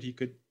one thing that he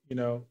could,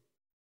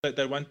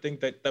 that one thing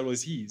that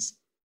was his,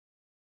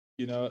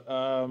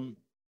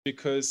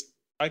 because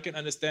I can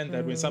understand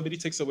that when somebody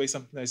takes away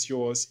something that's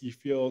yours, you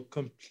feel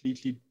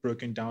completely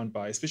broken down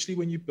by, especially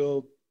when you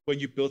build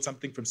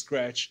something from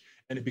scratch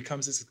and it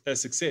becomes a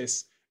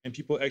success and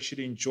people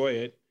actually enjoy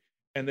it,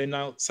 and then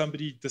now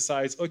somebody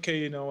decides, okay,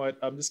 you know what,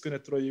 I'm just going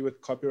to throw you with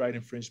copyright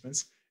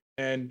infringements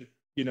and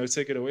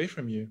take it away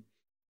from you.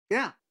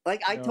 Yeah,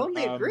 like I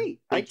totally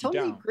agree. I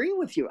totally agree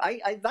with you.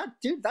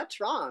 Dude, that's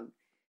wrong.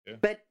 Yeah.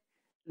 But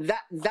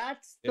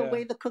that's the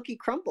way the cookie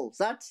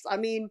crumbles.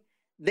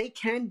 They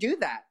can do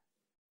that.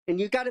 And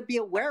you got to be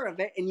aware of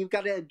it, and you've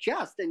got to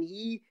adjust. And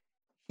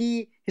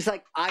he's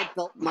like, I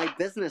built my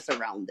business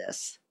around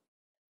this,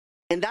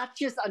 and that's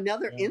just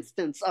another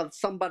instance of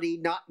somebody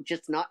not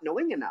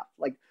knowing enough.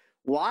 Like,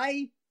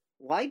 why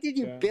did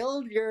you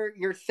build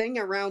your thing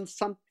around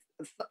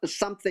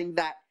something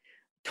that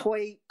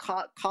Toy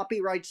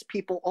copyrights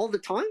people all the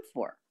time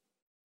for?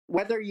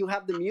 Whether you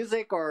have the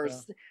music or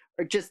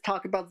just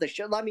talk about the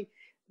show. I mean,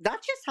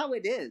 that's just how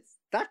it is.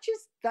 That's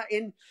just that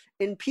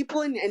in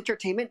people in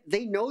entertainment,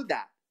 they know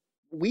that.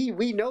 We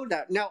know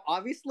that. Now,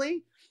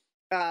 obviously,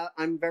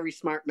 I'm a very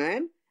smart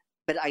man,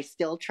 but I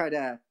still try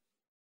to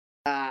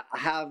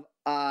have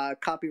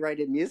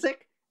copyrighted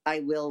music.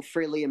 I will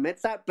freely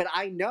admit that, but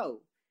I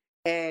know,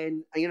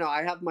 and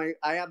I have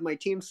my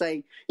team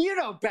saying, "You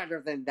know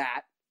better than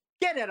that.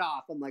 Get it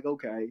off." I'm like,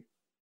 okay,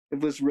 it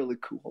was really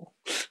cool,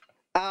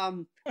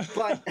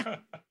 but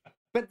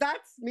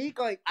that's me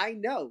going, I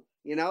know,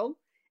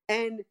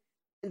 and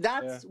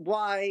that's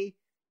why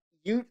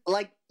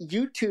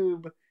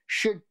YouTube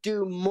should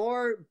do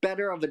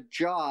better of a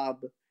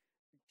job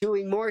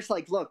doing more. It's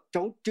like, look,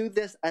 don't do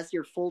this as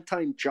your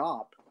full-time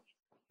job.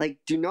 Like,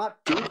 do not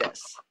do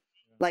this.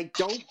 Like,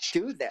 don't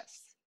do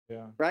this.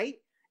 Yeah. Right?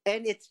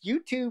 And it's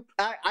YouTube.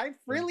 I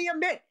freely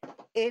admit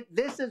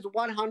this is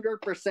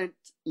 100%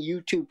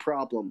 YouTube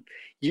problem.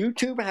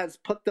 YouTube has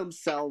put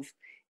themselves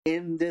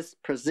in this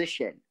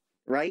position,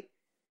 right?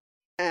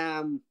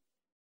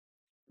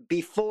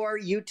 Before,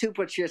 YouTube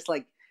was just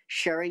like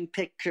sharing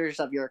pictures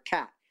of your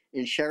cat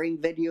and sharing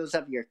videos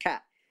of your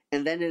cat,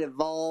 and then it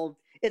evolved.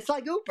 It's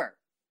like Uber.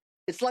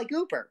 It's like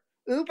Uber.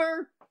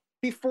 Uber,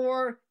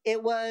 before,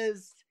 it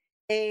was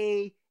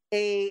a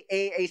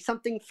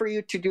something for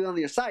you to do on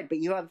your side, but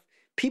you have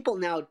people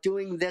now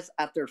doing this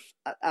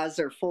as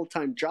their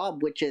full-time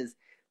job, which is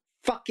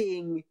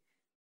fucking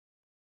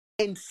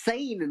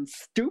insane and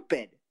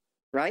stupid,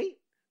 right?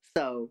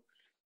 So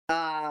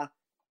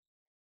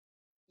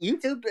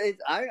YouTube is,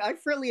 I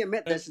freely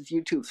admit this is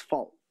YouTube's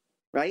fault,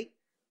 right?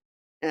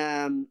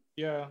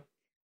 Yeah.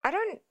 I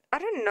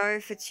don't know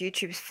if it's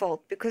YouTube's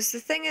fault, because the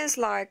thing is,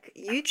 like,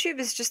 YouTube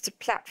is just a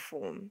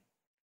platform.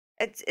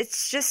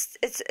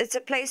 It's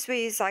a place where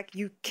it's like,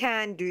 you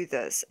can do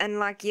this, and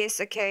like, yes,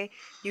 okay,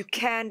 you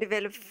can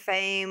develop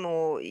fame,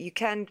 or you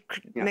can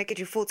make it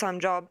your full-time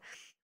job,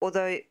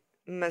 although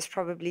most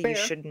probably you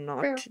should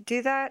not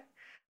do that.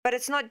 But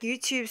it's not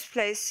YouTube's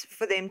place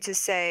for them to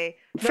say,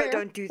 no,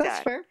 don't do that.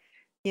 That's fair.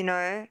 You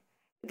know,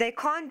 they're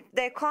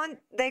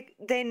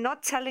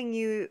not telling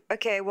you,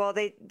 okay, well,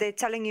 they're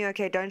telling you,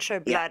 okay, don't show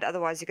blood,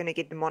 otherwise you're going to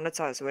get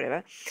demonetized or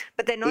whatever.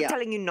 But they're not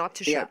telling you not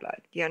to show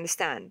blood. You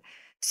understand?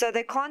 So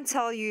they can't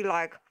tell you,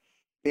 like,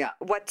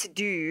 what to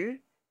do.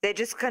 They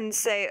just can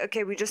say,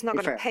 okay, we're just not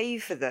going to pay you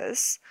for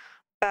this,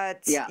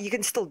 but you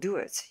can still do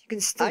it. You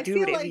can still do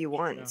whatever you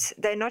want. Yeah.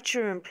 They're not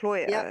your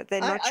employer.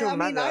 They're not your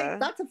mother.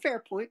 That's a fair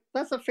point.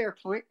 That's a fair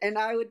point. And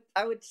I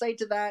would say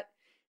to that,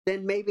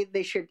 then maybe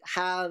they shouldn't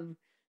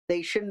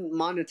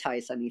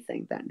monetize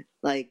anything then.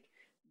 Like,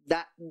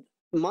 that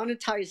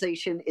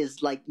monetization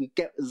is like, you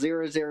get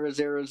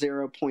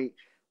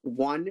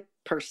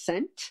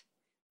 0.1%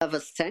 of a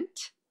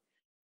cent.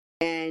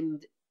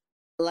 And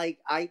like,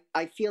 I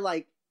feel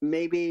like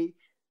maybe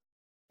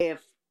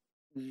if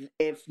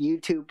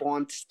YouTube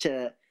wants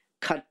to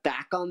cut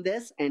back on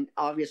this, and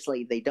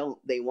obviously they don't,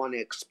 they want to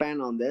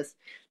expand on this,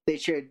 they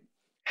should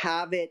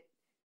have it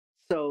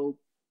so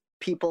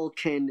people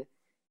can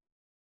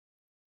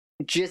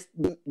just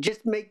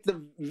make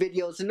the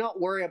videos and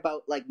not worry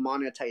about like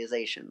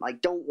monetization.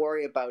 Like, don't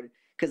worry about it,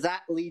 because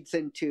that leads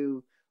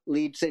into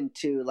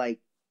like,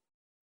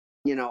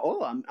 you know,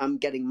 oh, I'm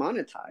getting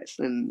monetized,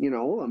 and, you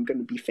know, oh, I'm going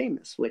to be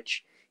famous,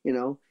 which, you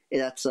know,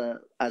 that's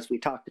as we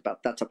talked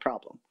about, that's a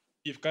problem.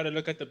 You've got to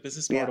look at the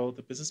business model. Yeah.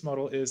 The business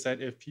model is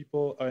that if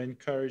people are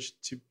encouraged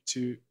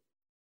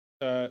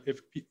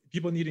if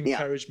people need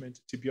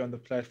encouragement to be on the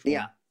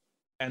platform,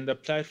 and the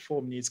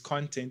platform needs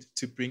content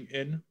to bring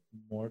in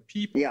more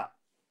people.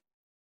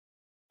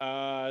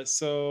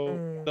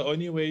 So the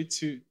only way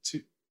to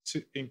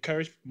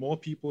encourage more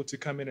people to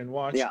come in and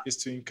watch is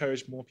to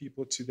encourage more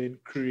people to then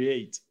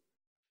create.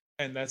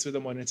 And that's where the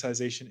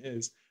monetization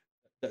is.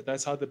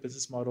 That's how the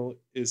business model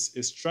is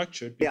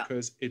structured,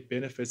 because it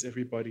benefits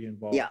everybody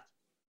involved.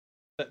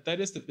 That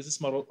is the business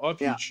model of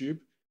YouTube,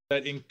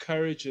 that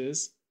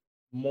encourages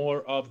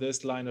more of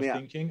this line of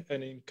thinking,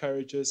 and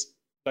encourages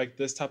like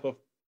this type of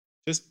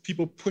just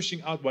people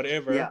pushing out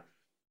whatever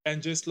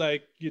and just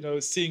like, you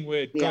know, seeing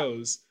where it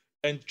goes,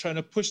 and trying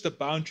to push the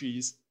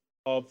boundaries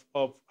of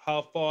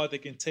how far they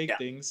can take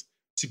things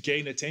to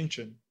gain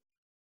attention,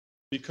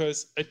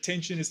 because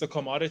attention is the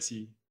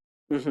commodity.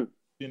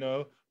 You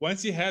know,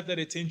 once you have that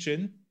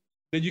attention,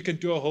 then you can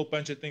do a whole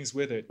bunch of things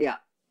with it.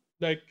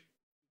 Like,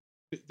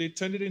 they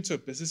turned it into a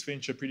business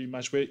venture pretty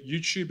much, where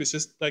YouTube is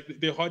just like,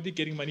 they're hardly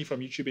getting money from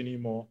YouTube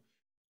anymore.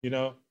 You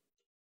know,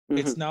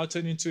 it's now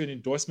turned into an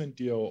endorsement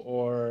deal,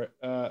 or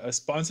a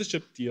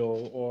sponsorship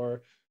deal,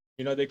 or,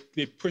 you know,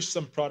 they push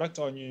some product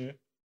on you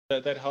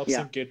that helps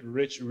them get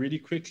rich really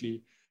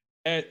quickly.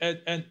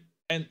 And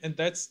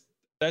that's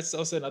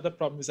also another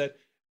problem, is that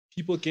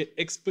people get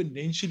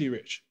exponentially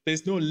rich.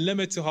 There's no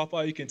limit to how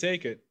far you can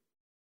take it.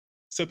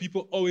 So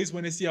people always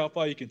want to see how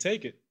far you can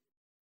take it.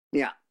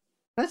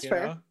 That's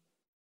fair.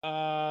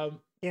 And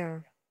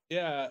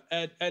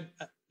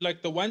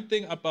like, the one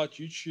thing about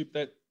YouTube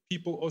that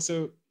people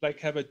also like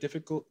have a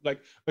difficult,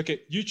 like,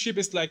 okay, YouTube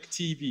is like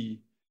TV,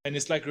 and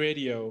it's like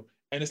radio,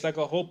 and it's like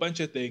a whole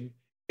bunch of things,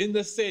 in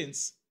the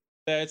sense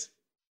that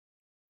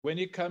when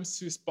it comes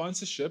to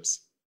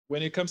sponsorships,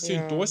 when it comes to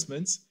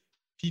endorsements,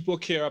 people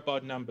care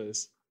about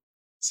numbers.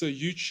 So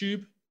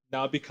YouTube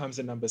now becomes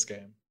a numbers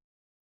game,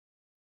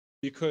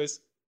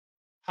 because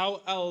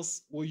how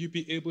else will you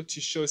be able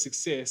to show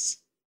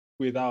success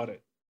without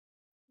it?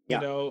 You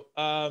know,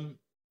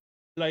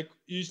 like,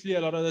 usually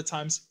a lot of the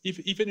times,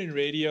 even in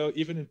radio,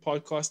 even in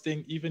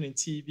podcasting, even in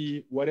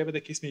TV, whatever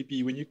the case may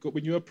be, when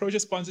you approach a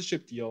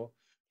sponsorship deal,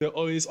 they'll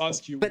always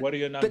ask you, what are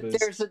your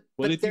numbers?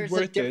 Will it be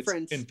worth it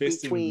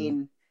investing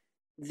in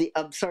you?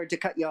 I'm sorry to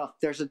cut you off.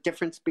 There's a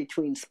difference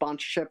between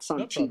sponsorships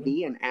on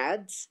TV and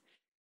ads,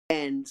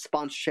 and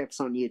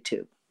sponsorships on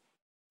YouTube.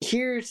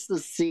 Here's the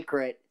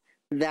secret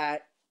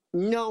that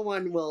no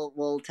one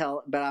will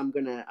tell, but I'm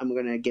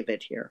gonna give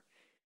it here.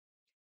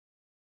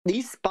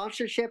 these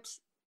sponsorships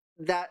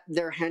that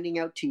they're handing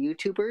out to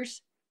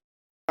YouTubers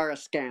are a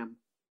scam.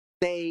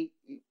 They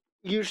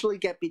usually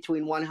get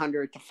between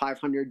 $100 to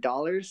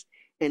 $500,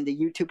 and the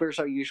YouTubers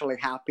are usually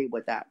happy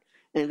with that,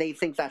 and they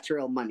think that's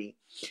real money.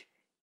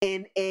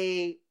 In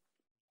a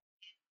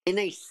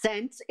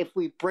sense, if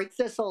we break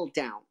this all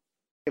down,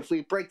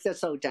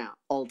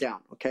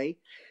 okay?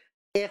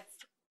 If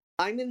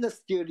I'm in the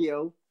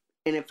studio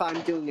and if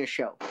I'm doing a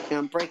show and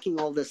I'm breaking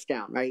all this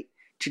down, right,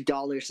 to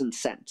dollars and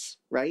cents,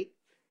 right?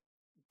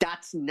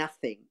 That's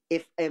nothing.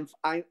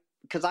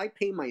 Because I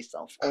pay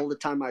myself all the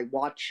time. I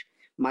watch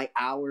my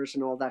hours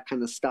and all that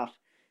kind of stuff.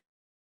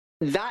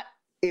 That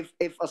if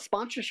a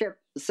sponsorship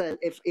said,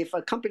 if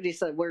a company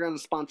said we're going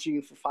to sponsor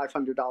you for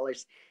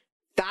 $500,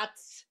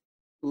 that's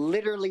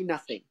literally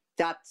nothing.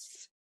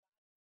 That's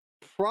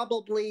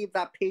probably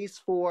that pays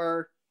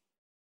for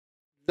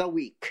the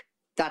week.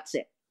 That's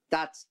it.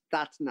 That's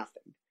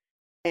nothing.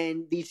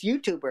 And these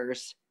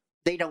YouTubers,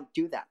 they don't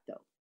do that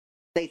though.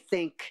 They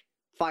think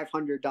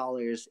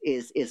 $500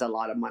 is a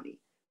lot of money,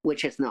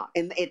 which it's not.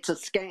 And it's a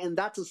scam, and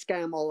that's a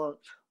scam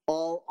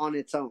all on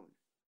its own.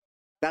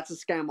 That's a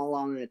scam all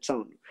on its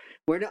own.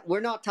 We're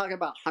not talking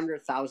about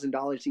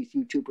 $100,000 these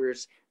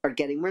YouTubers are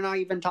getting. We're not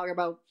even talking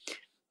about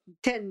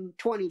 10,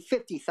 20,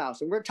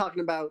 50,000. We're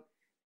talking about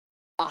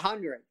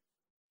 $100,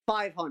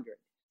 $500,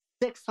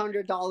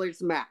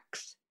 $600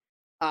 max.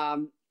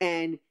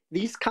 And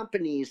these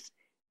companies,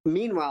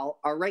 meanwhile,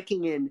 are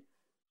raking in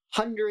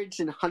hundreds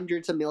and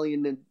hundreds of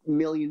million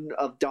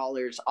of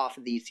dollars off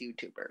of these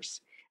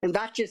YouTubers. And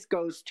that just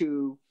goes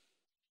to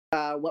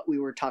what we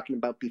were talking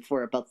about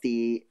before about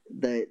the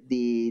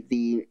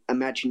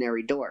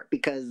imaginary door.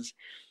 Because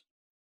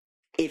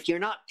if you're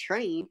not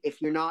trained,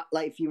 if you're not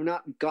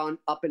gone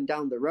up and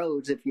down the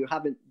roads, if you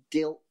haven't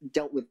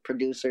dealt with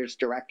producers,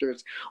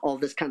 directors, all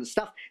this kind of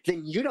stuff,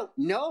 then you don't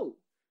know.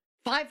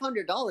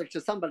 $500 to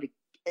somebody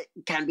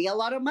can be a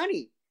lot of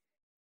money.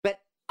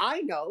 But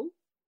I know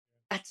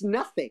that's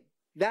nothing.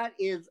 That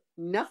is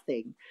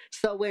nothing.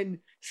 So when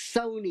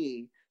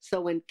Sony,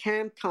 so when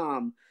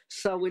Camcom,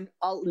 so when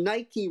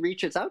Nike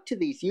reaches out to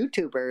these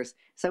YouTubers,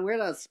 so we're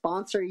going to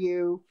sponsor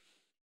you,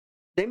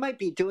 they might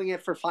be doing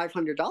it for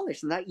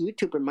 $500, and that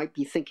YouTuber might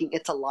be thinking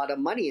it's a lot of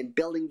money and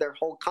building their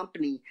whole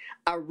company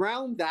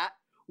around that,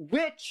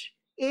 which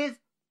is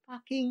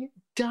fucking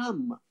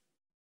dumb.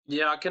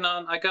 Yeah, I can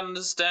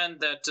understand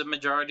that the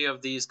majority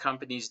of these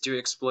companies do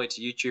exploit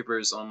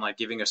YouTubers on like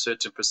giving a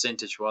certain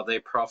percentage while they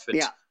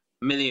profit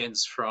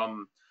millions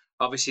from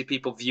obviously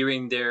people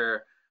viewing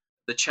the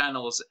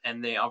channels,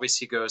 and they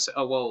obviously go,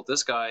 oh well,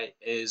 this guy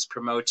is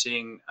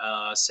promoting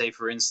say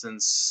for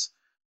instance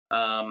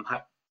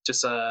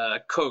just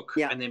a Coke,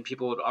 and then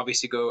people would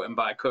obviously go and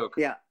buy Coke.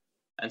 Yeah.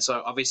 And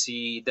so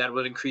obviously that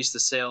would increase the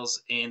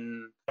sales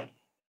in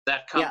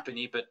that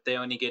company, but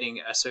they're only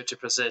getting a certain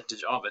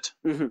percentage of it.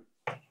 Mm-hmm.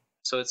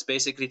 So it's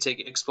basically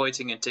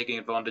exploiting and taking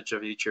advantage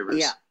of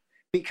YouTubers. Yeah,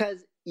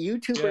 because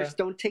YouTubers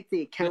don't take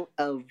the account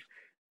of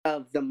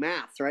the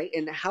math, right?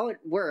 And how it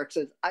works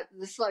is,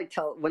 this is like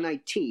when I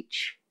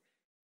teach,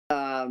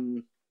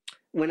 when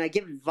I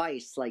give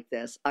advice like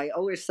this, I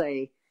always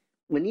say,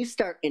 when you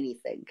start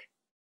anything,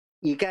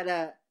 you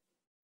gotta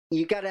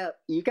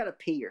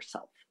pay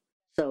yourself.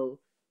 So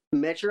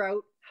measure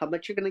out how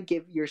much you're gonna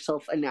give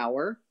yourself an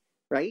hour,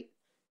 right?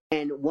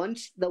 And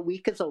once the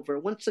week is over,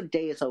 once the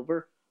day is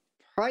over,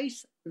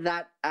 price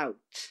that out,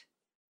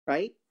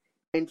 right?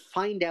 And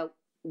find out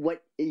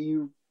what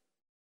you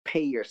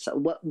pay yourself.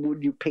 What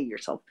would you pay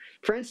yourself?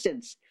 For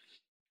instance,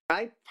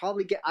 I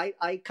probably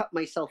I cut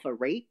myself a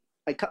rate.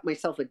 I cut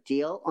myself a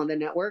deal on the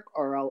network,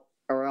 or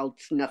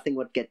else nothing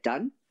would get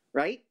done,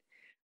 right?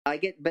 I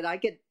get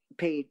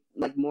paid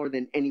like more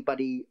than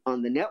anybody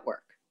on the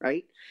network,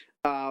 right?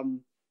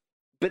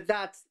 But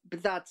that's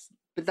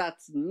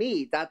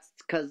me. That's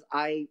because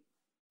I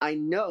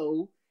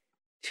know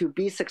to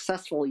be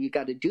successful, you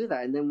got to do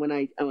that. And then when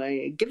I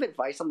give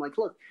advice, I'm like,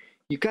 look,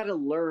 you got to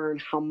learn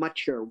how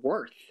much you're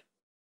worth,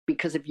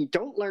 because if you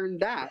don't learn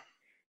that,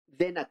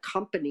 then a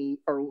company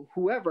or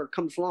whoever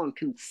comes along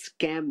can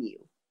scam you.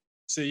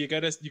 So you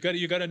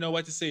gotta know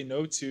what to say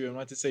no to and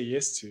what to say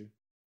yes to.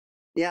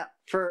 Yeah.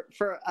 For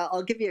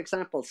I'll give you an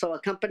example. So a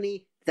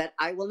company that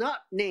I will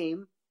not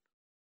name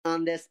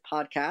on this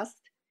podcast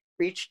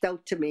reached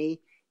out to me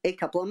a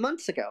couple of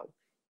months ago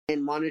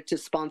and wanted to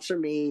sponsor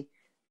me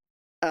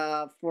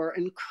for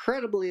an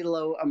incredibly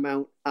low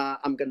amount.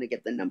 I'm going to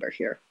get the number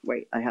here.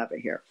 Wait, I have it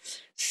here.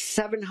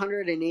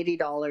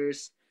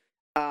 $780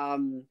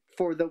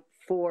 for the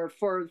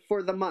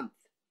month.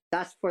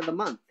 That's for the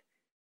month.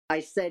 I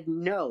said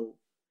no.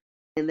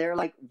 And they're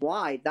like,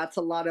 why? That's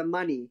a lot of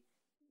money.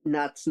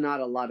 That's not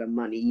a lot of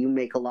money. You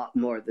make a lot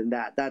more than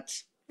that.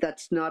 That's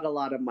not a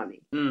lot of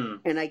money.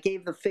 And I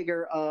gave the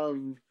figure of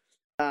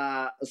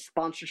a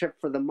sponsorship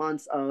for the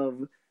month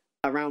of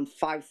around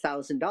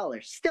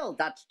 $5,000. Still,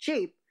 that's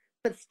cheap,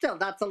 but still,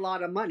 that's a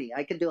lot of money.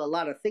 I could do a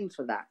lot of things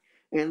for that.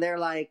 And they're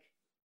like,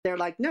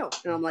 no.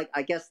 And I'm like,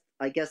 I guess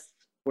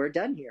we're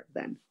done here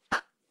then.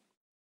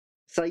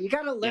 So you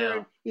got to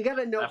learn. You got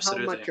to know how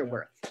much you're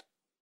worth.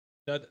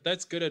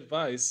 That's good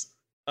advice.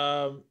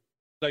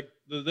 Like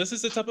this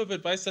is the type of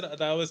advice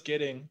that I was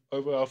getting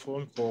over our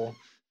phone call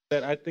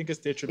that I think is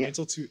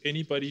detrimental to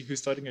anybody who's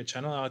starting a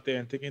channel out there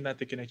and thinking that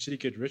they can actually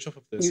get rich off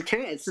of this. You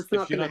can't. It's just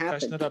if you're not not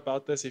passionate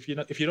about this, if you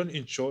don't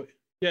enjoy,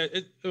 yeah,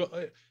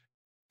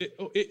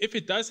 if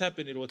it does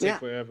happen, it will take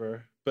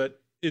forever. But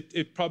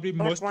it probably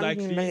like most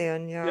likely,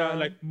 million,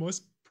 like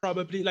most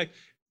probably, like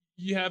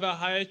you have a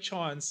higher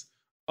chance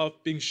of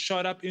being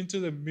shot up into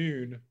the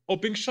moon or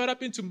being shot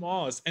up into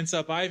Mars and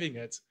surviving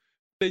it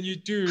than you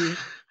do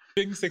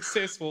being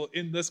successful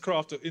in this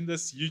craft or in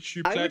this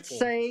YouTube platform. I would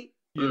say,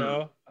 you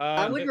know,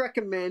 I would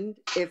recommend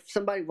if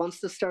somebody wants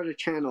to start a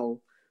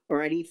channel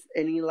or any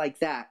like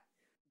that,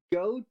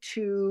 go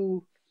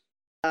to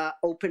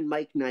open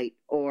mic night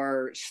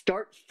or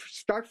start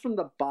from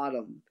the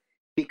bottom,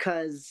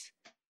 because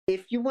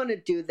if you want to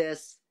do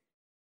this,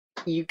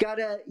 you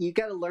gotta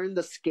learn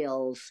the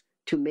skills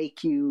to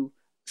make you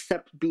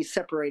be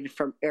separated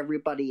from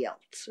everybody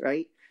else,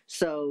 right?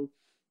 So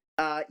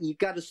you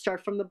got to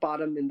start from the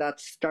bottom, and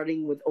that's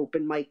starting with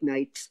open mic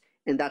nights,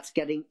 and that's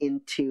getting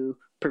into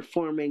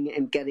performing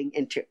and getting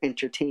into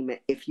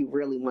entertainment. If you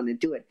really want to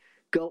do it,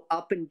 go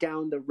up and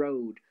down the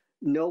road.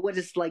 Know what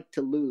it's like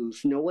to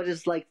lose. Know what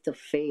it's like to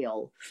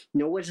fail.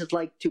 Know what it's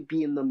like to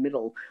be in the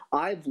middle.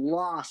 I've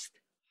lost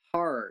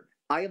hard.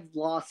 I have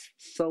lost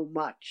so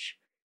much.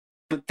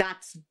 But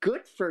that's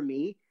good for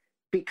me,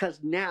 because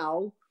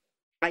now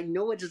I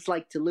know what it's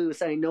like to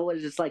lose. And I know what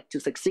it's like to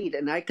succeed.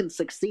 And I can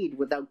succeed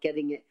without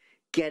getting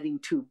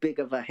too big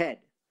of a head.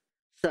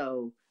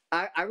 So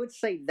I would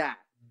say that.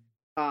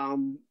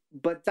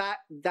 But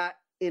that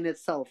in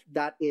itself,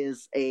 that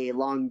is a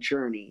long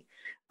journey.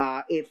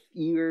 If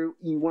you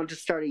want to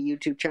start a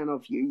YouTube channel,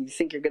 if you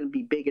think you're going to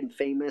be big and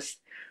famous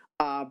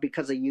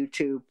because of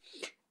YouTube,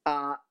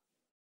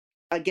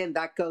 again,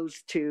 that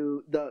goes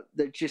to the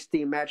just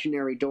the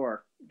imaginary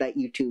door that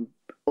YouTube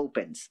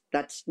opens.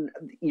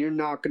 You're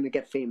not going to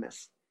get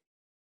famous.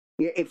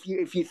 If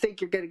you think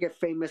you're going to get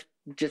famous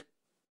just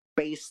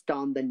based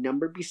on the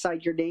number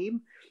beside your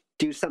name,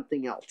 do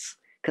something else,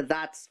 because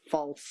that's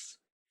false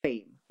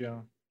fame. Yeah.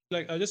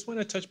 Like, I just want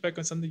to touch back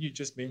on something you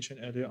just mentioned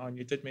earlier on.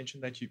 You did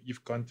mention that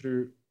you've gone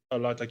through a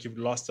lot, like you've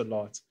lost a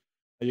lot.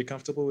 Are you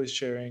comfortable with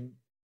sharing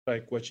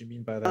like what you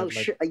mean by that? Oh, like,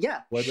 sure.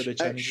 Yeah. What were the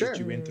challenges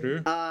you went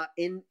through?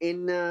 In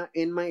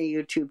my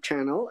YouTube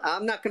channel,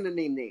 I'm not going to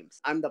name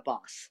names. I'm the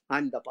boss.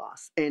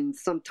 And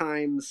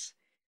sometimes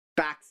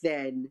back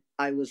then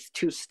I was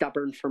too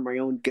stubborn for my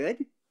own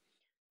good.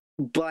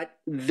 But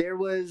there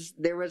was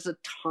a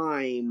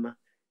time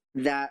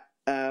that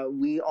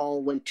we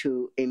all went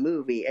to a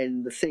movie,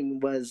 and the thing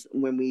was,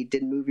 when we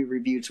did movie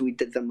reviews, we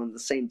did them on the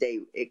same day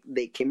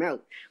they came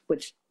out,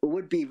 which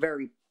would be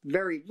very,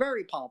 very,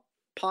 very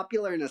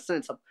popular in a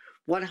sense of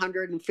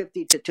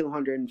 150 to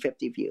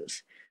 250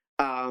 views.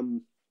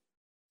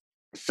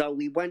 So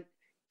we went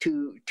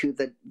to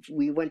the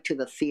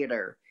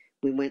theater.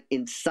 We went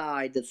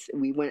inside and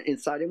we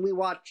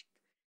watched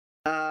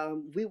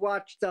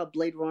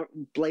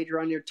Blade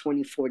Runner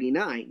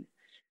 2049.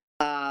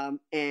 And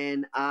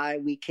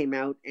we came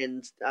out,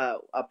 and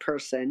a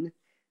person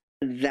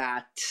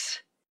that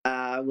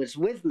was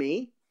with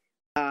me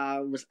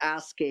was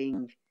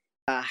asking,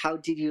 how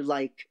did you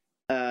like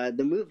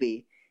the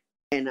movie?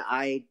 And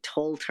I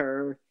told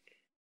her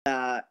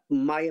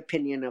my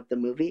opinion of the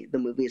movie. The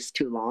movie is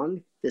too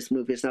long. This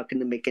movie is not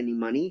going to make any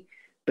money,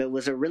 but it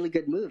was a really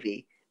good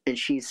movie. And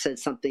she said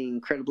something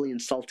incredibly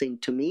insulting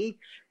to me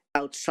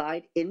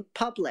outside in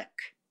public.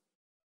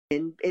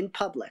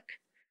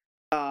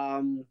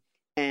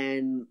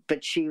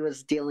 But she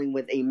was dealing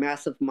with a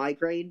massive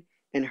migraine,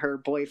 and her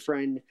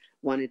boyfriend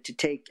wanted to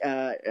take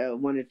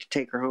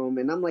her home,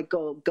 and I'm like,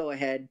 go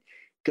ahead,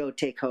 go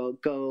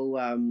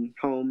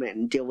home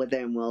and deal with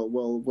them.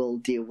 We'll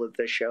deal with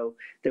the show.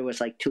 There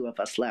was like two of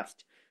us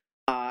left,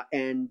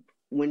 and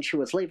when she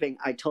was leaving,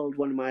 I told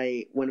one of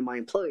my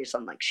employees,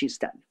 I'm like, she's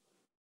done.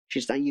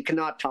 You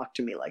cannot talk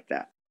to me like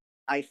that.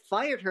 I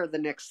fired her the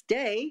next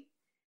day,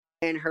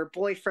 and her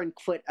boyfriend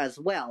quit as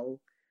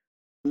well.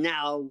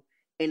 Now,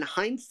 in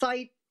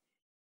hindsight,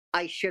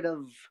 I should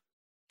have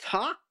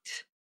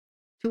talked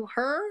to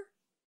her,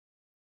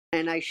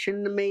 and I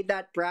shouldn't have made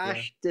that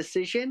brash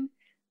decision.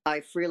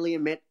 I freely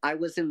admit I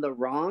was in the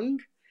wrong,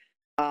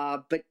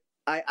 but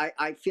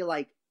I feel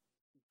like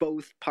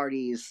both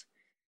parties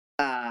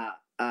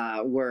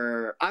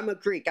were. I'm a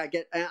Greek. I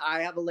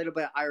have a little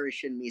bit of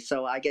Irish in me,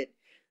 so I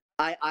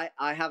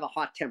have a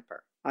hot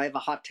temper.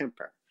 But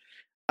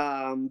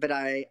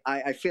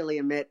I freely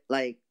admit,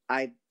 like,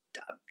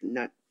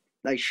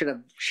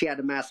 she had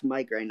a massive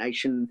migraine. I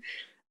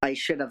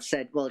should have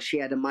said, well, she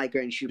had a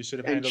migraine. She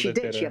did.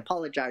 Better. She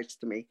apologized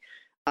to me.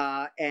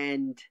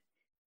 And,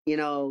 you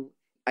know,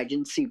 I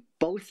didn't see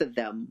both of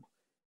them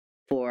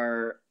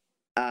for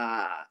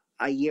a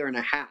year and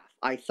a half.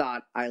 I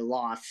thought I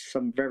lost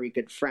some very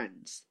good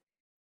friends.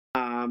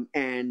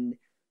 And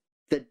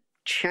the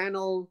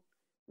channel,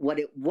 what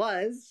it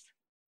was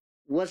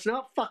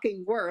not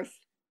fucking worth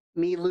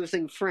me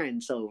losing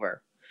friends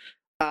over.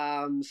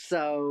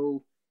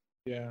 So...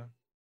 Yeah.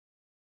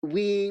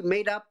 we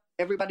made up,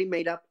 everybody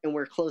made up, and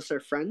we're closer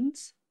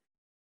friends.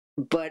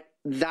 But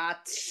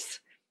that's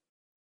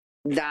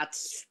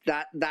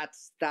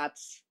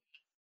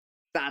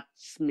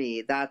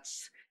me.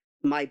 That's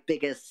my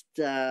biggest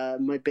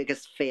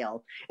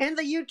fail. And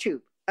the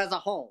YouTube as a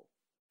whole.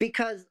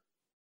 Because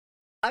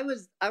I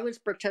was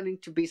pretending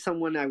to be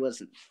someone I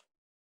wasn't.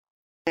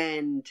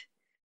 And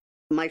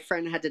my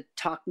friend had to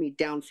talk me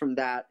down from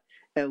that.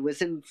 It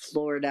was in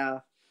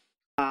Florida.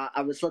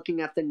 I was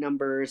looking at the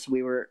numbers.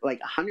 We were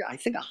like 100, I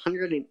think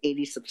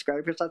 180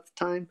 subscribers at the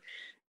time.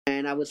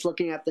 And I was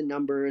looking at the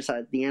numbers,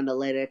 the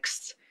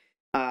analytics.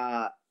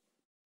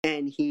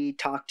 And he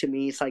talked to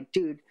me. He's like,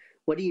 dude,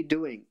 what are you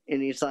doing?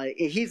 And he's like,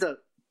 he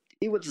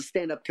was a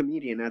stand-up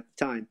comedian at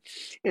the time.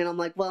 And I'm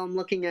like, well, I'm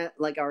looking at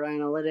like our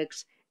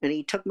analytics. And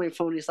he took my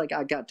phone. He's like,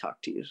 I got to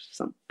talk to you,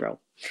 bro.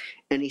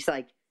 And he's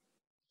like,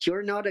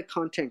 you're not a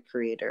content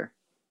creator.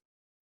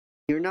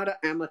 You're not an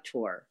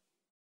amateur.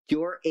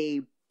 You're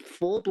a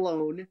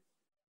full-blown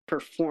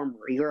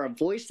performer. You're a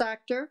voice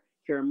actor.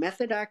 You're a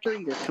method actor.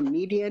 You're a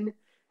comedian.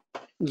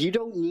 You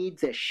don't need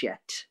this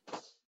shit,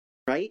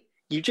 right?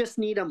 You just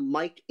need a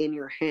mic in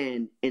your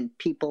hand and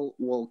people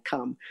will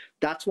come.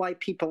 That's why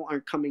people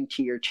aren't coming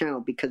to your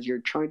channel, because you're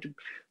trying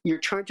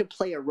to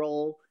play a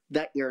role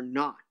that you're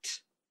not.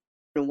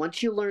 And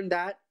once you learn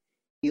that,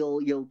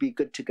 you'll be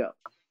good to go.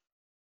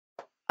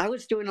 I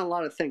was doing a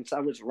lot of things.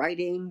 I was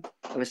writing,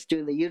 I was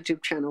doing the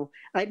YouTube channel.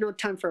 I had no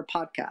time for a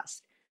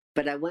podcast,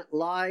 but I went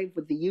live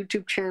with the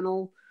YouTube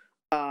channel.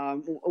 I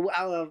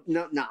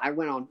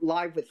went on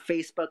live with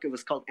Facebook. It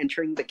was called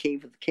Entering the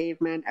Cave with the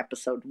Caveman,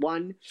 episode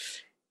 1.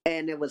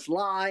 And it was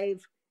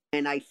live,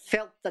 and I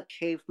felt the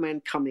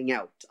caveman coming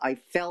out. I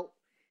felt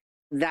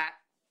that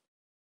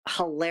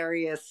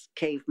hilarious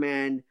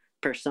caveman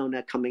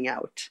persona coming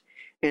out.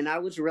 And I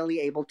was really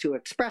able to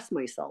express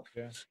myself.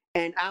 Yeah.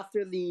 And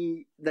after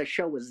the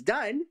show was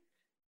done,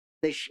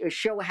 the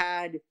show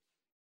had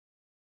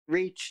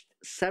reached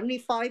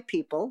 75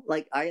 people.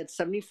 Like, I had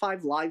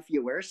 75 live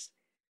viewers.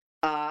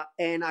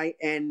 And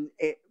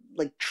it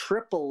like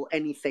triple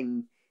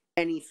anything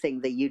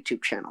the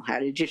YouTube channel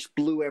had. It just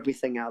blew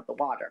everything out of the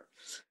water.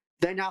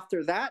 Then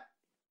after that,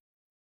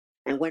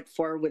 I went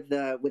forward with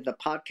the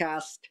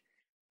podcast,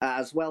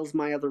 as well as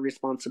my other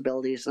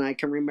responsibilities. And I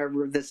can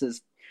remember this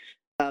is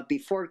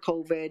before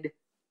COVID.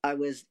 I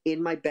was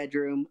in my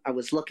bedroom. I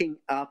was looking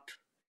up.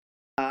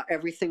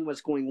 Everything was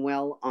going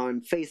well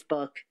on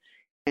Facebook.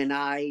 And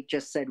I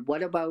just said,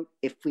 what about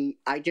if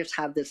I just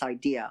have this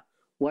idea.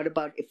 What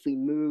about if we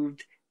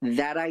moved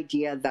that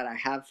idea that I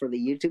have for the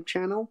YouTube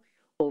channel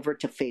over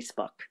to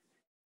Facebook?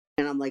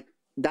 And I'm like,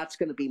 that's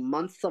going to be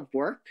months of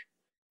work.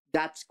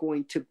 It's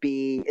going to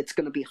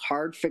be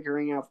hard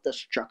figuring out the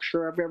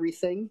structure of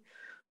everything.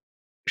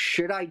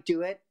 Should I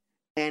do it?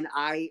 And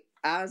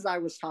as I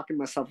was talking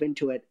myself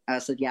into it, I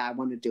said, yeah, I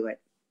want to do it.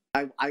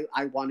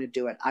 I want to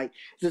do it.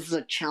 This is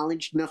a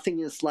challenge. Nothing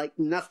is like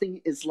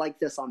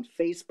this on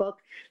Facebook.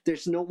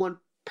 There's no one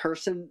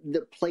person,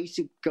 the place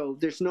you go.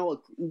 There's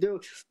no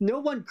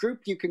one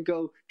group you can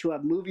go to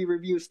have movie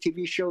reviews,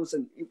 TV shows,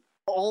 and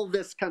all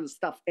this kind of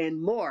stuff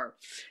and more.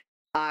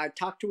 I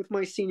talked with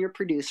my senior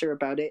producer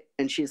about it,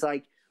 and she's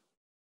like,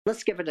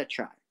 let's give it a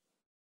try.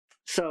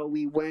 So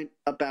we went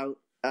about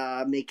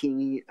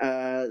making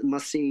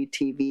must-see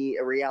TV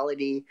a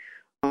reality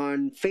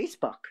on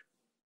Facebook.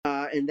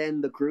 And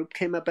then the group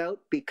came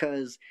about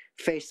because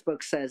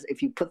Facebook says,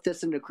 if you put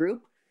this in a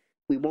group,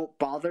 we won't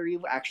bother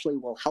you. Actually,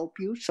 we'll help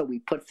you. So we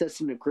put this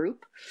in a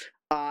group.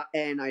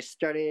 And I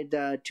started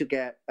to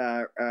get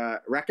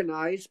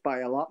recognized by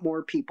a lot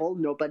more people.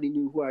 Nobody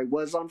knew who I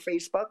was on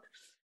Facebook.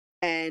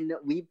 And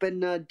we've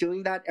been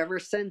doing that ever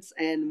since.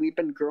 And we've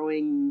been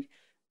growing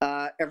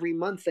every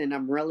month. And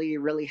I'm really,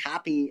 really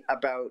happy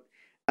about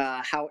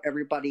how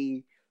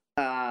everybody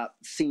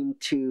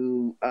seemed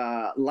to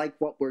like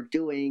what we're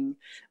doing.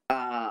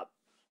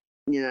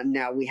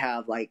 Now we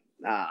have like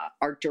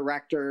art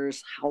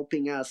directors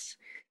helping us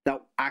that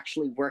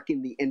actually work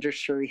in the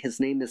industry. His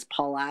name is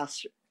Paul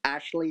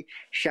Ashley.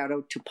 Shout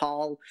out to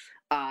Paul.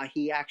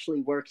 He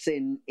actually works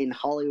in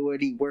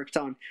Hollywood. He worked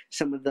on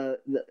some of the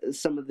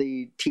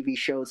TV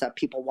shows that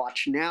people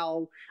watch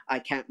now. I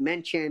can't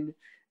mention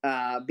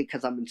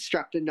because I'm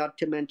instructed not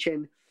to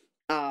mention.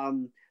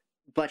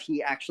 But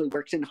he actually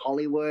works in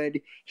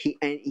Hollywood.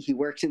 He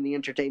works in the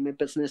entertainment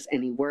business,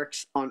 and he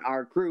works on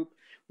our group.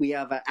 We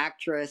have an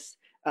actress,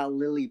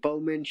 Lily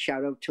Bowman.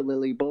 Shout out to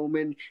Lily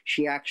Bowman.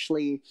 She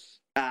actually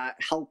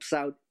helps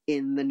out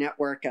in the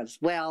network as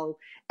well.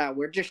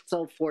 We're just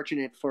so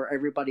fortunate for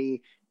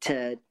everybody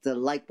to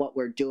like what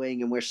we're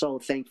doing, and we're so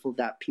thankful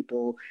that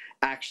people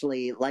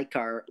actually like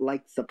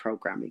the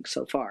programming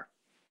so far.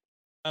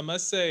 I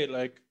must say,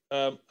 like,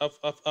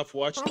 I've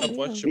watched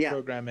your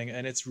programming,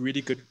 and it's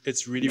really good.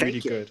 It's really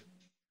good.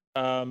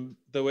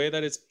 The way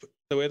that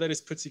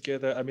it's put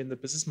together. I mean, the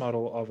business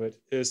model of it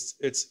is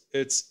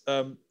it's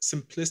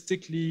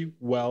simplistically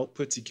well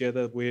put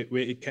together, where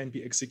it can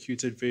be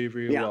executed very,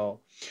 very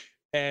well.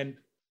 And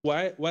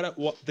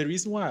the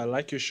reason why I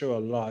like your show a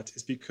lot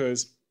is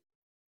because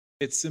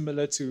it's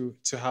similar to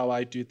how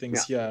I do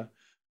things here,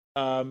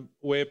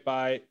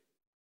 whereby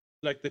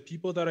like the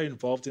people that are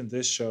involved in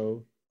this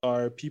show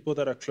are people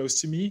that are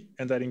close to me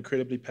and that are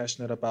incredibly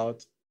passionate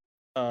about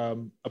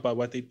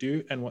what they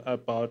do and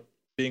about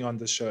being on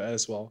the show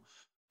as well.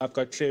 I've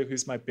got Claire,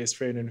 who's my best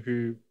friend and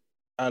who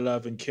I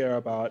love and care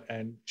about,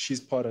 and she's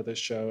part of the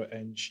show,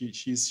 and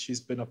she's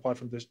been a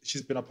part of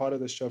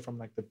the show from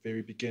like the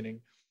very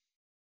beginning.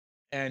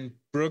 And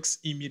Brooks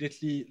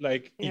immediately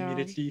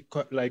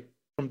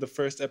from the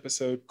first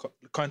episode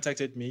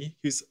contacted me.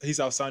 He's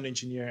our sound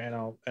engineer and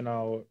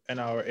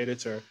our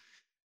editor,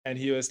 and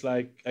he was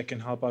like, I can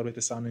help out with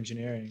the sound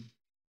engineering.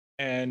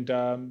 And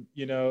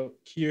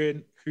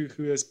Kieran,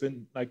 who has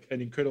been like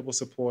an incredible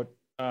support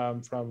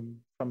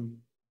from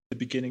the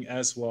beginning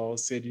as well,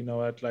 said, you know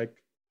what, like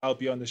I'll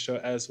be on the show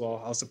as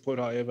well. I'll support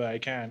however I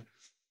can.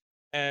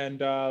 And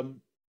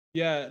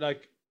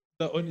like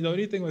the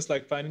only thing was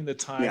like finding the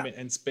time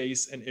and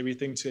space and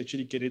everything to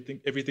actually get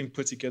everything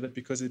put together,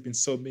 because there's been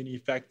so many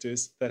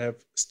factors that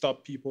have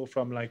stopped people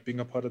from like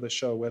being a part of the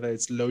show, whether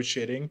it's load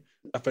shedding,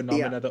 a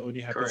phenomenon that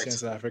only happens here in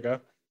South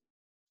Africa.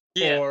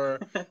 Yeah. Or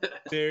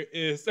there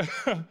is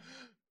third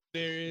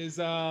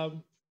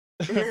world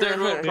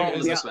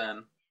problems,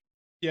 man.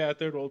 Yeah,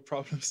 third world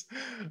problems.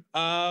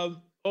 Or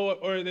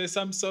there's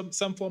some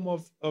form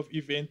of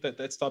event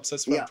that stops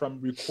us from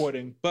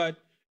recording, but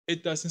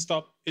it doesn't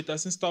stop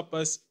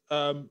us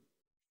from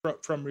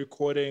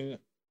recording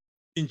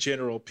in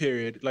general,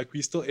 period. Like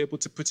we're still able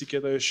to put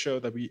together a show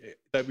that we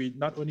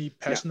not only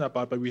passionate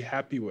about, but we're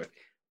happy with.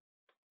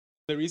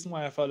 The reason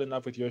why I fell in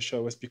love with your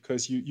show was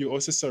because you're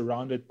also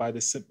surrounded by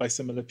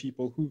similar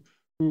people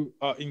who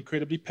are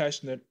incredibly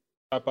passionate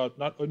about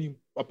not only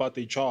about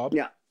their job,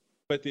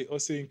 but they're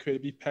also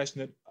incredibly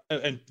passionate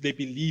and they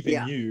believe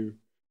in you.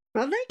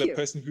 Well, thank you. The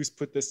person who's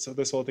put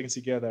this whole thing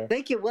together.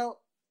 Thank you.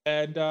 Well,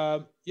 and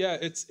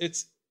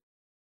it's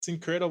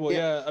incredible.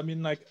 Yeah, I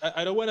mean, like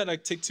I don't want to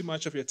like take too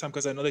much of your time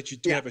because I know that you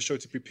do have a show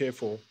to prepare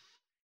for.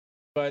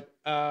 But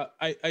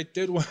I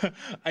did want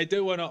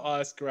to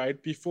ask,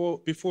 right,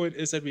 before it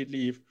is that we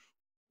leave,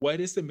 what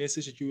is the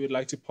message that you would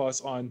like to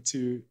pass on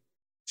to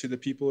the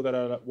people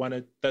that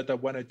want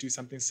to do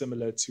something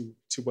similar to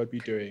what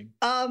we're doing?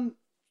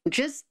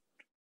 Just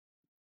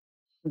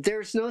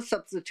there's no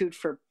substitute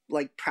for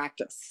like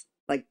practice.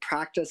 Like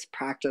practice.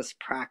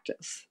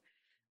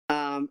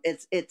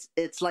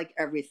 It's like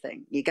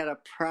everything. You gotta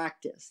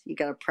practice.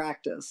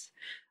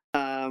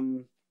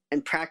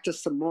 And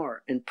practice some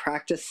more, and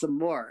practice some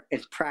more,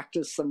 and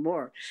practice some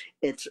more.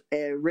 It's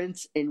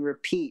rinse and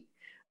repeat.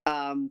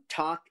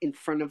 Talk in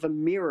front of a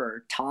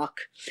mirror.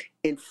 Talk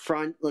in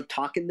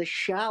the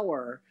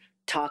shower.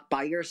 Talk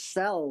by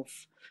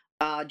yourself.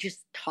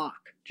 Just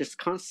talk. Just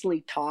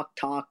constantly talk.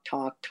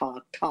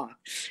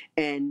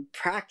 And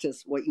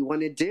practice what you want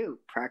to do.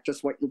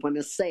 Practice what you want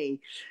to say.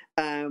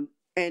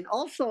 And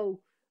also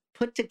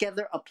put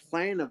together a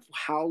plan of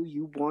how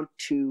you want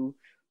to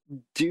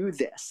do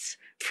this.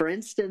 For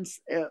instance,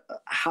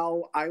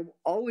 how I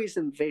always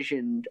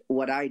envisioned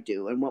what I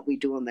do and what we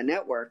do on the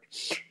network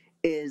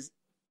is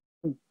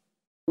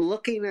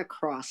looking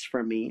across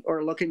from me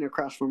or looking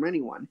across from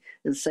anyone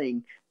and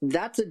saying,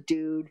 that's a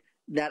dude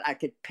that I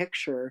could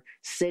picture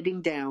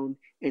sitting down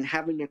and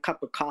having a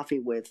cup of coffee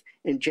with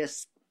and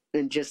just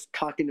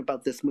talking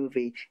about this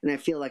movie. And I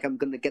feel like I'm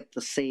going to get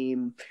the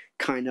same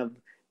kind of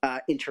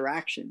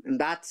interaction. And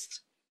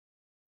that's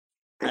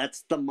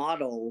the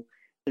model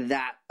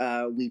that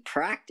we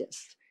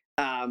practice.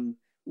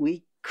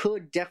 We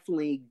could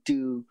definitely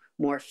do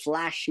more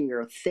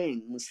flashier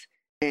things,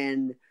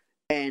 and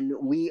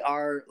we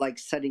are like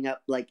setting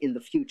up like in the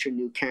future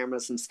new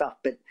cameras and stuff,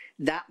 but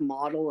that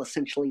model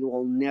essentially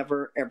will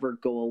never ever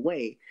go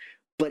away.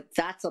 But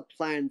that's a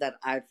plan that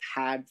I've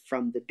had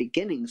from the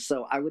beginning.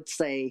 So I would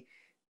say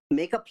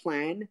make a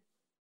plan,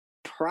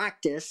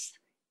 practice,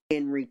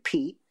 and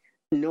repeat.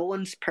 No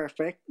one's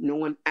perfect. No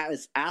one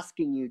is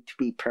asking you to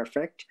be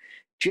perfect.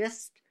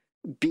 Just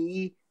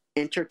be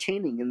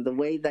entertaining. And the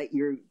way that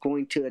you're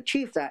going to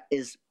achieve that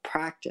is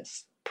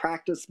practice.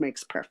 Practice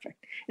makes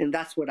perfect. And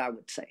that's what I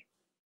would say.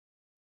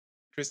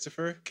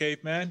 Christopher,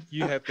 Caveman,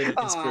 you have been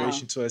an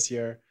inspiration to us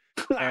here.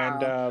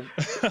 And that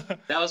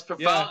was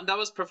profound. Yeah. That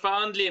was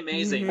profoundly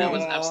amazing. That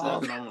was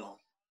absolutely phenomenal.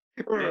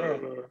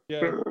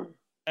 Yeah.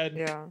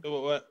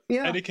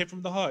 And it came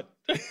from the heart.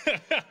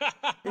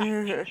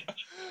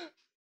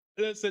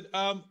 Listen,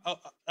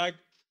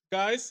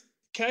 guys,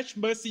 catch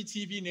Mercy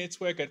TV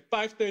Network at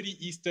 5:30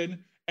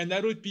 Eastern, and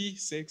that would be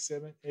 6,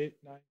 7, 8,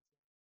 9,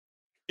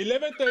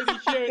 11:30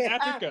 here in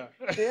Africa.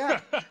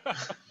 Yeah,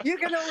 you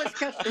can always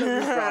catch the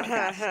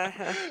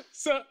rebroadcast.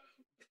 So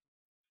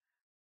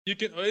you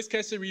can always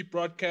catch the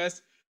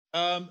rebroadcast.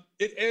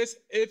 It is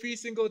every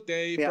single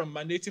day from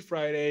Monday to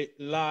Friday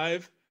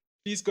live.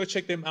 Please go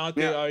check them out.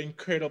 They are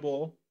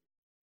incredible.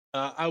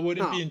 I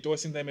wouldn't be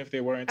endorsing them if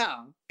they weren't.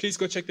 Please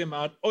go check them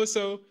out.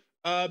 Also,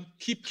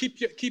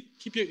 keep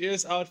your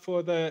ears out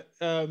for the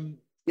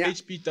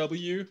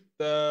HBW,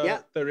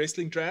 the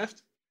wrestling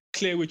draft.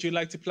 Claire, would you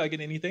like to plug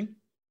in anything?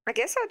 I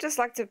guess I'd just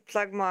like to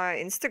plug my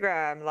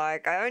Instagram.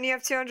 Like, I only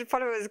have 200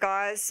 followers,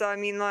 guys. So, I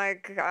mean,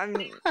 like, I'm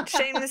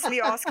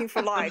shamelessly asking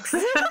for likes.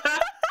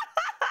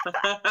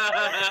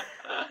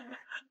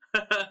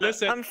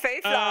 Listen, I'm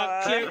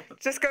Fayflower. Claire,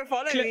 just go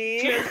follow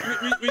me. Claire,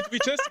 we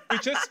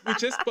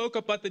just spoke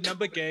about the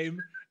number game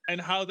and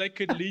how that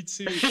could lead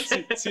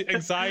to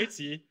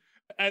anxiety.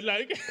 And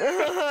like,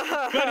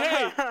 but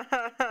hey,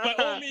 by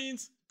all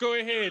means, go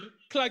ahead,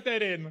 plug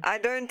that in. I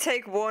don't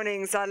take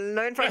warnings. I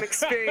learn from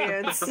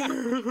experience.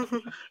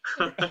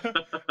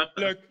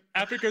 Look,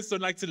 Africans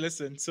don't like to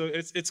listen, so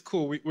it's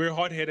cool. We're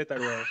hard-headed that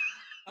way.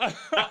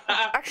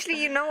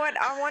 Actually, you know what?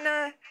 I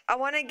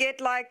wanna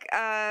get like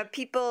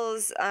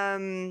people's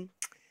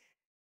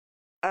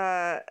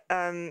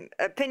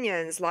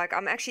opinions. Like,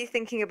 I'm actually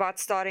thinking about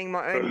starting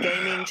my own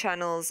gaming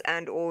channels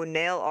and or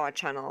nail art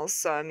channels.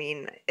 So I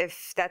mean,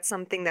 if that's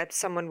something that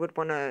someone would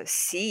want to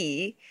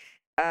see,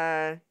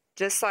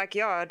 just like,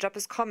 yeah, drop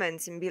us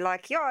comments and be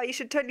like, yeah, you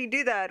should totally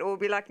do that, or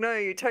be like, no,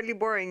 you're totally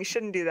boring, you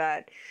shouldn't do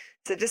that.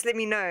 So just let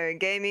me know,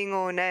 gaming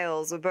or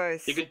nails or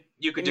both.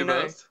 You could do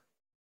both.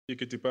 You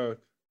could do both.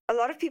 A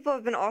lot of people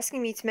have been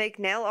asking me to make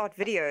nail art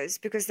videos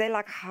because they're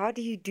like, how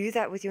do you do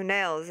that with your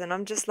nails? And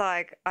I'm just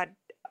like,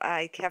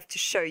 I have to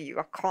show you.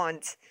 I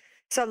can't.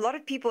 So a lot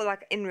of people,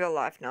 like in real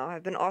life now,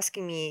 have been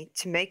asking me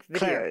to make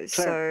videos.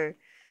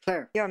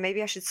 Claire. Yeah,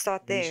 maybe I should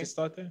start there. You should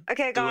start there.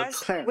 Okay,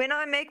 guys. When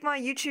I make my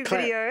YouTube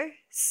videos,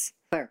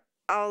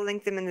 I'll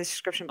link them in the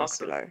description box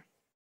below.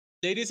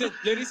 Ladies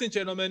and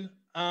gentlemen,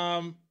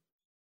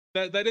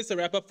 that is a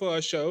wrap up for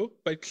our show.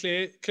 But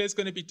Claire's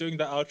going to be doing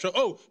the outro.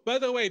 Oh, by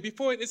the way,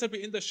 before it is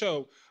in the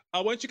show,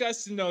 I want you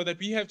guys to know that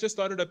we have just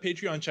started a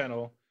Patreon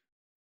channel.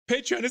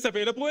 Patreon is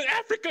available in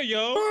Africa,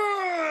 yo.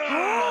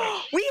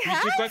 We've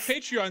got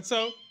Patreon,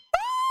 so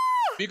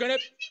we're gonna.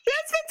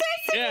 That's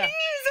fantastic news!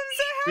 I'm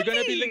so happy. We're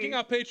gonna be linking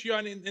our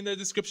Patreon in the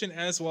description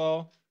as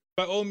well.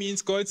 By all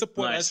means, go and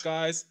support us,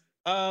 guys.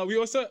 We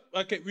also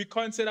we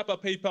can't set up a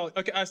PayPal.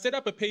 Okay, I set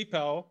up a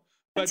PayPal,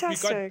 but we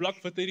got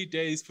blocked for 30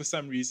 days for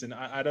some reason.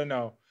 I don't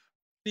know.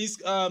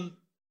 Please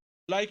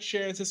like,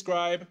 share, and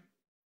subscribe.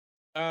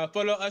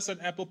 Follow us on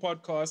Apple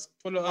Podcasts.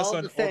 Follow us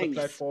on all the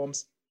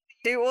platforms.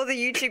 Do all the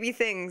YouTubey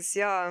things,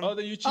 yeah. All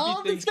the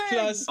YouTubey things,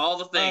 plus all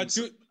the things.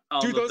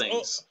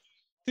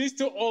 Please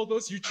do all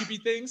those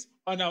YouTubey things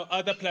on our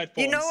other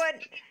platforms. You know what?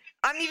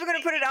 I'm even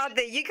gonna put it out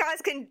there. You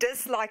guys can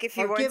dislike if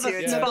you want to.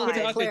 It's fine. Put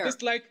it out there.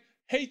 Dislike,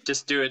 hate.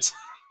 Just do it.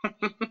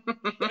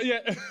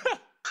 Yeah.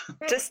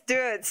 Just do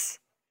it.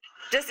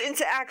 Just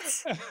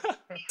interact.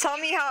 Tell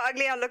me how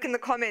ugly I look in the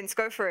comments.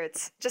 Go for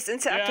it. Just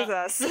interact with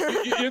us.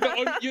 You're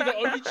the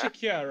only chick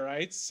here,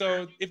 right?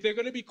 So if they're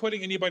gonna be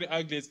calling anybody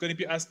ugly, it's gonna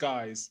be us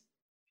guys.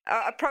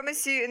 I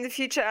promise you, in the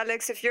future,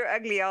 Alex, if you're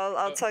ugly,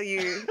 I'll tell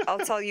you. I'll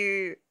tell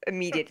you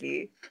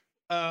immediately.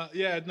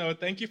 Yeah, no,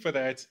 thank you for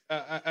that.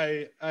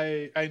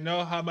 I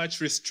know how much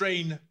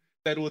restraint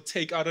that will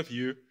take out of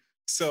you.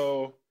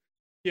 So,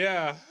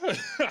 yeah.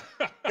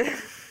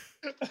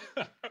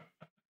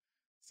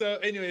 So,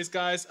 anyways,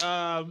 guys,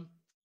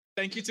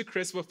 thank you to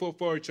Chris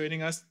for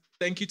joining us.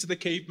 Thank you to the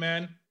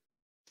Caveman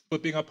for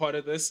being a part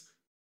of this.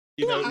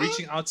 You know,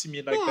 reaching out to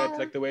me like that,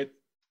 like the way.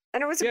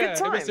 And it was a good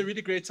time. It was a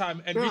really great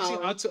time. And reaching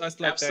out to us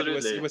like that,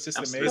 it was just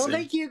amazing. Well,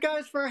 thank you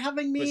guys for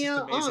having me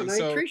on. I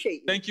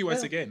appreciate you. Thank you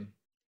once again.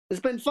 It's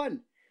been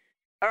fun.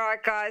 All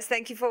right, guys.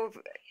 Thank you for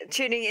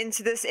tuning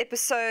into this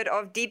episode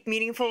of Deep,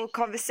 Meaningful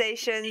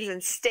Conversations.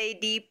 And stay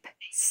deep,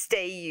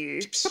 stay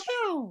you.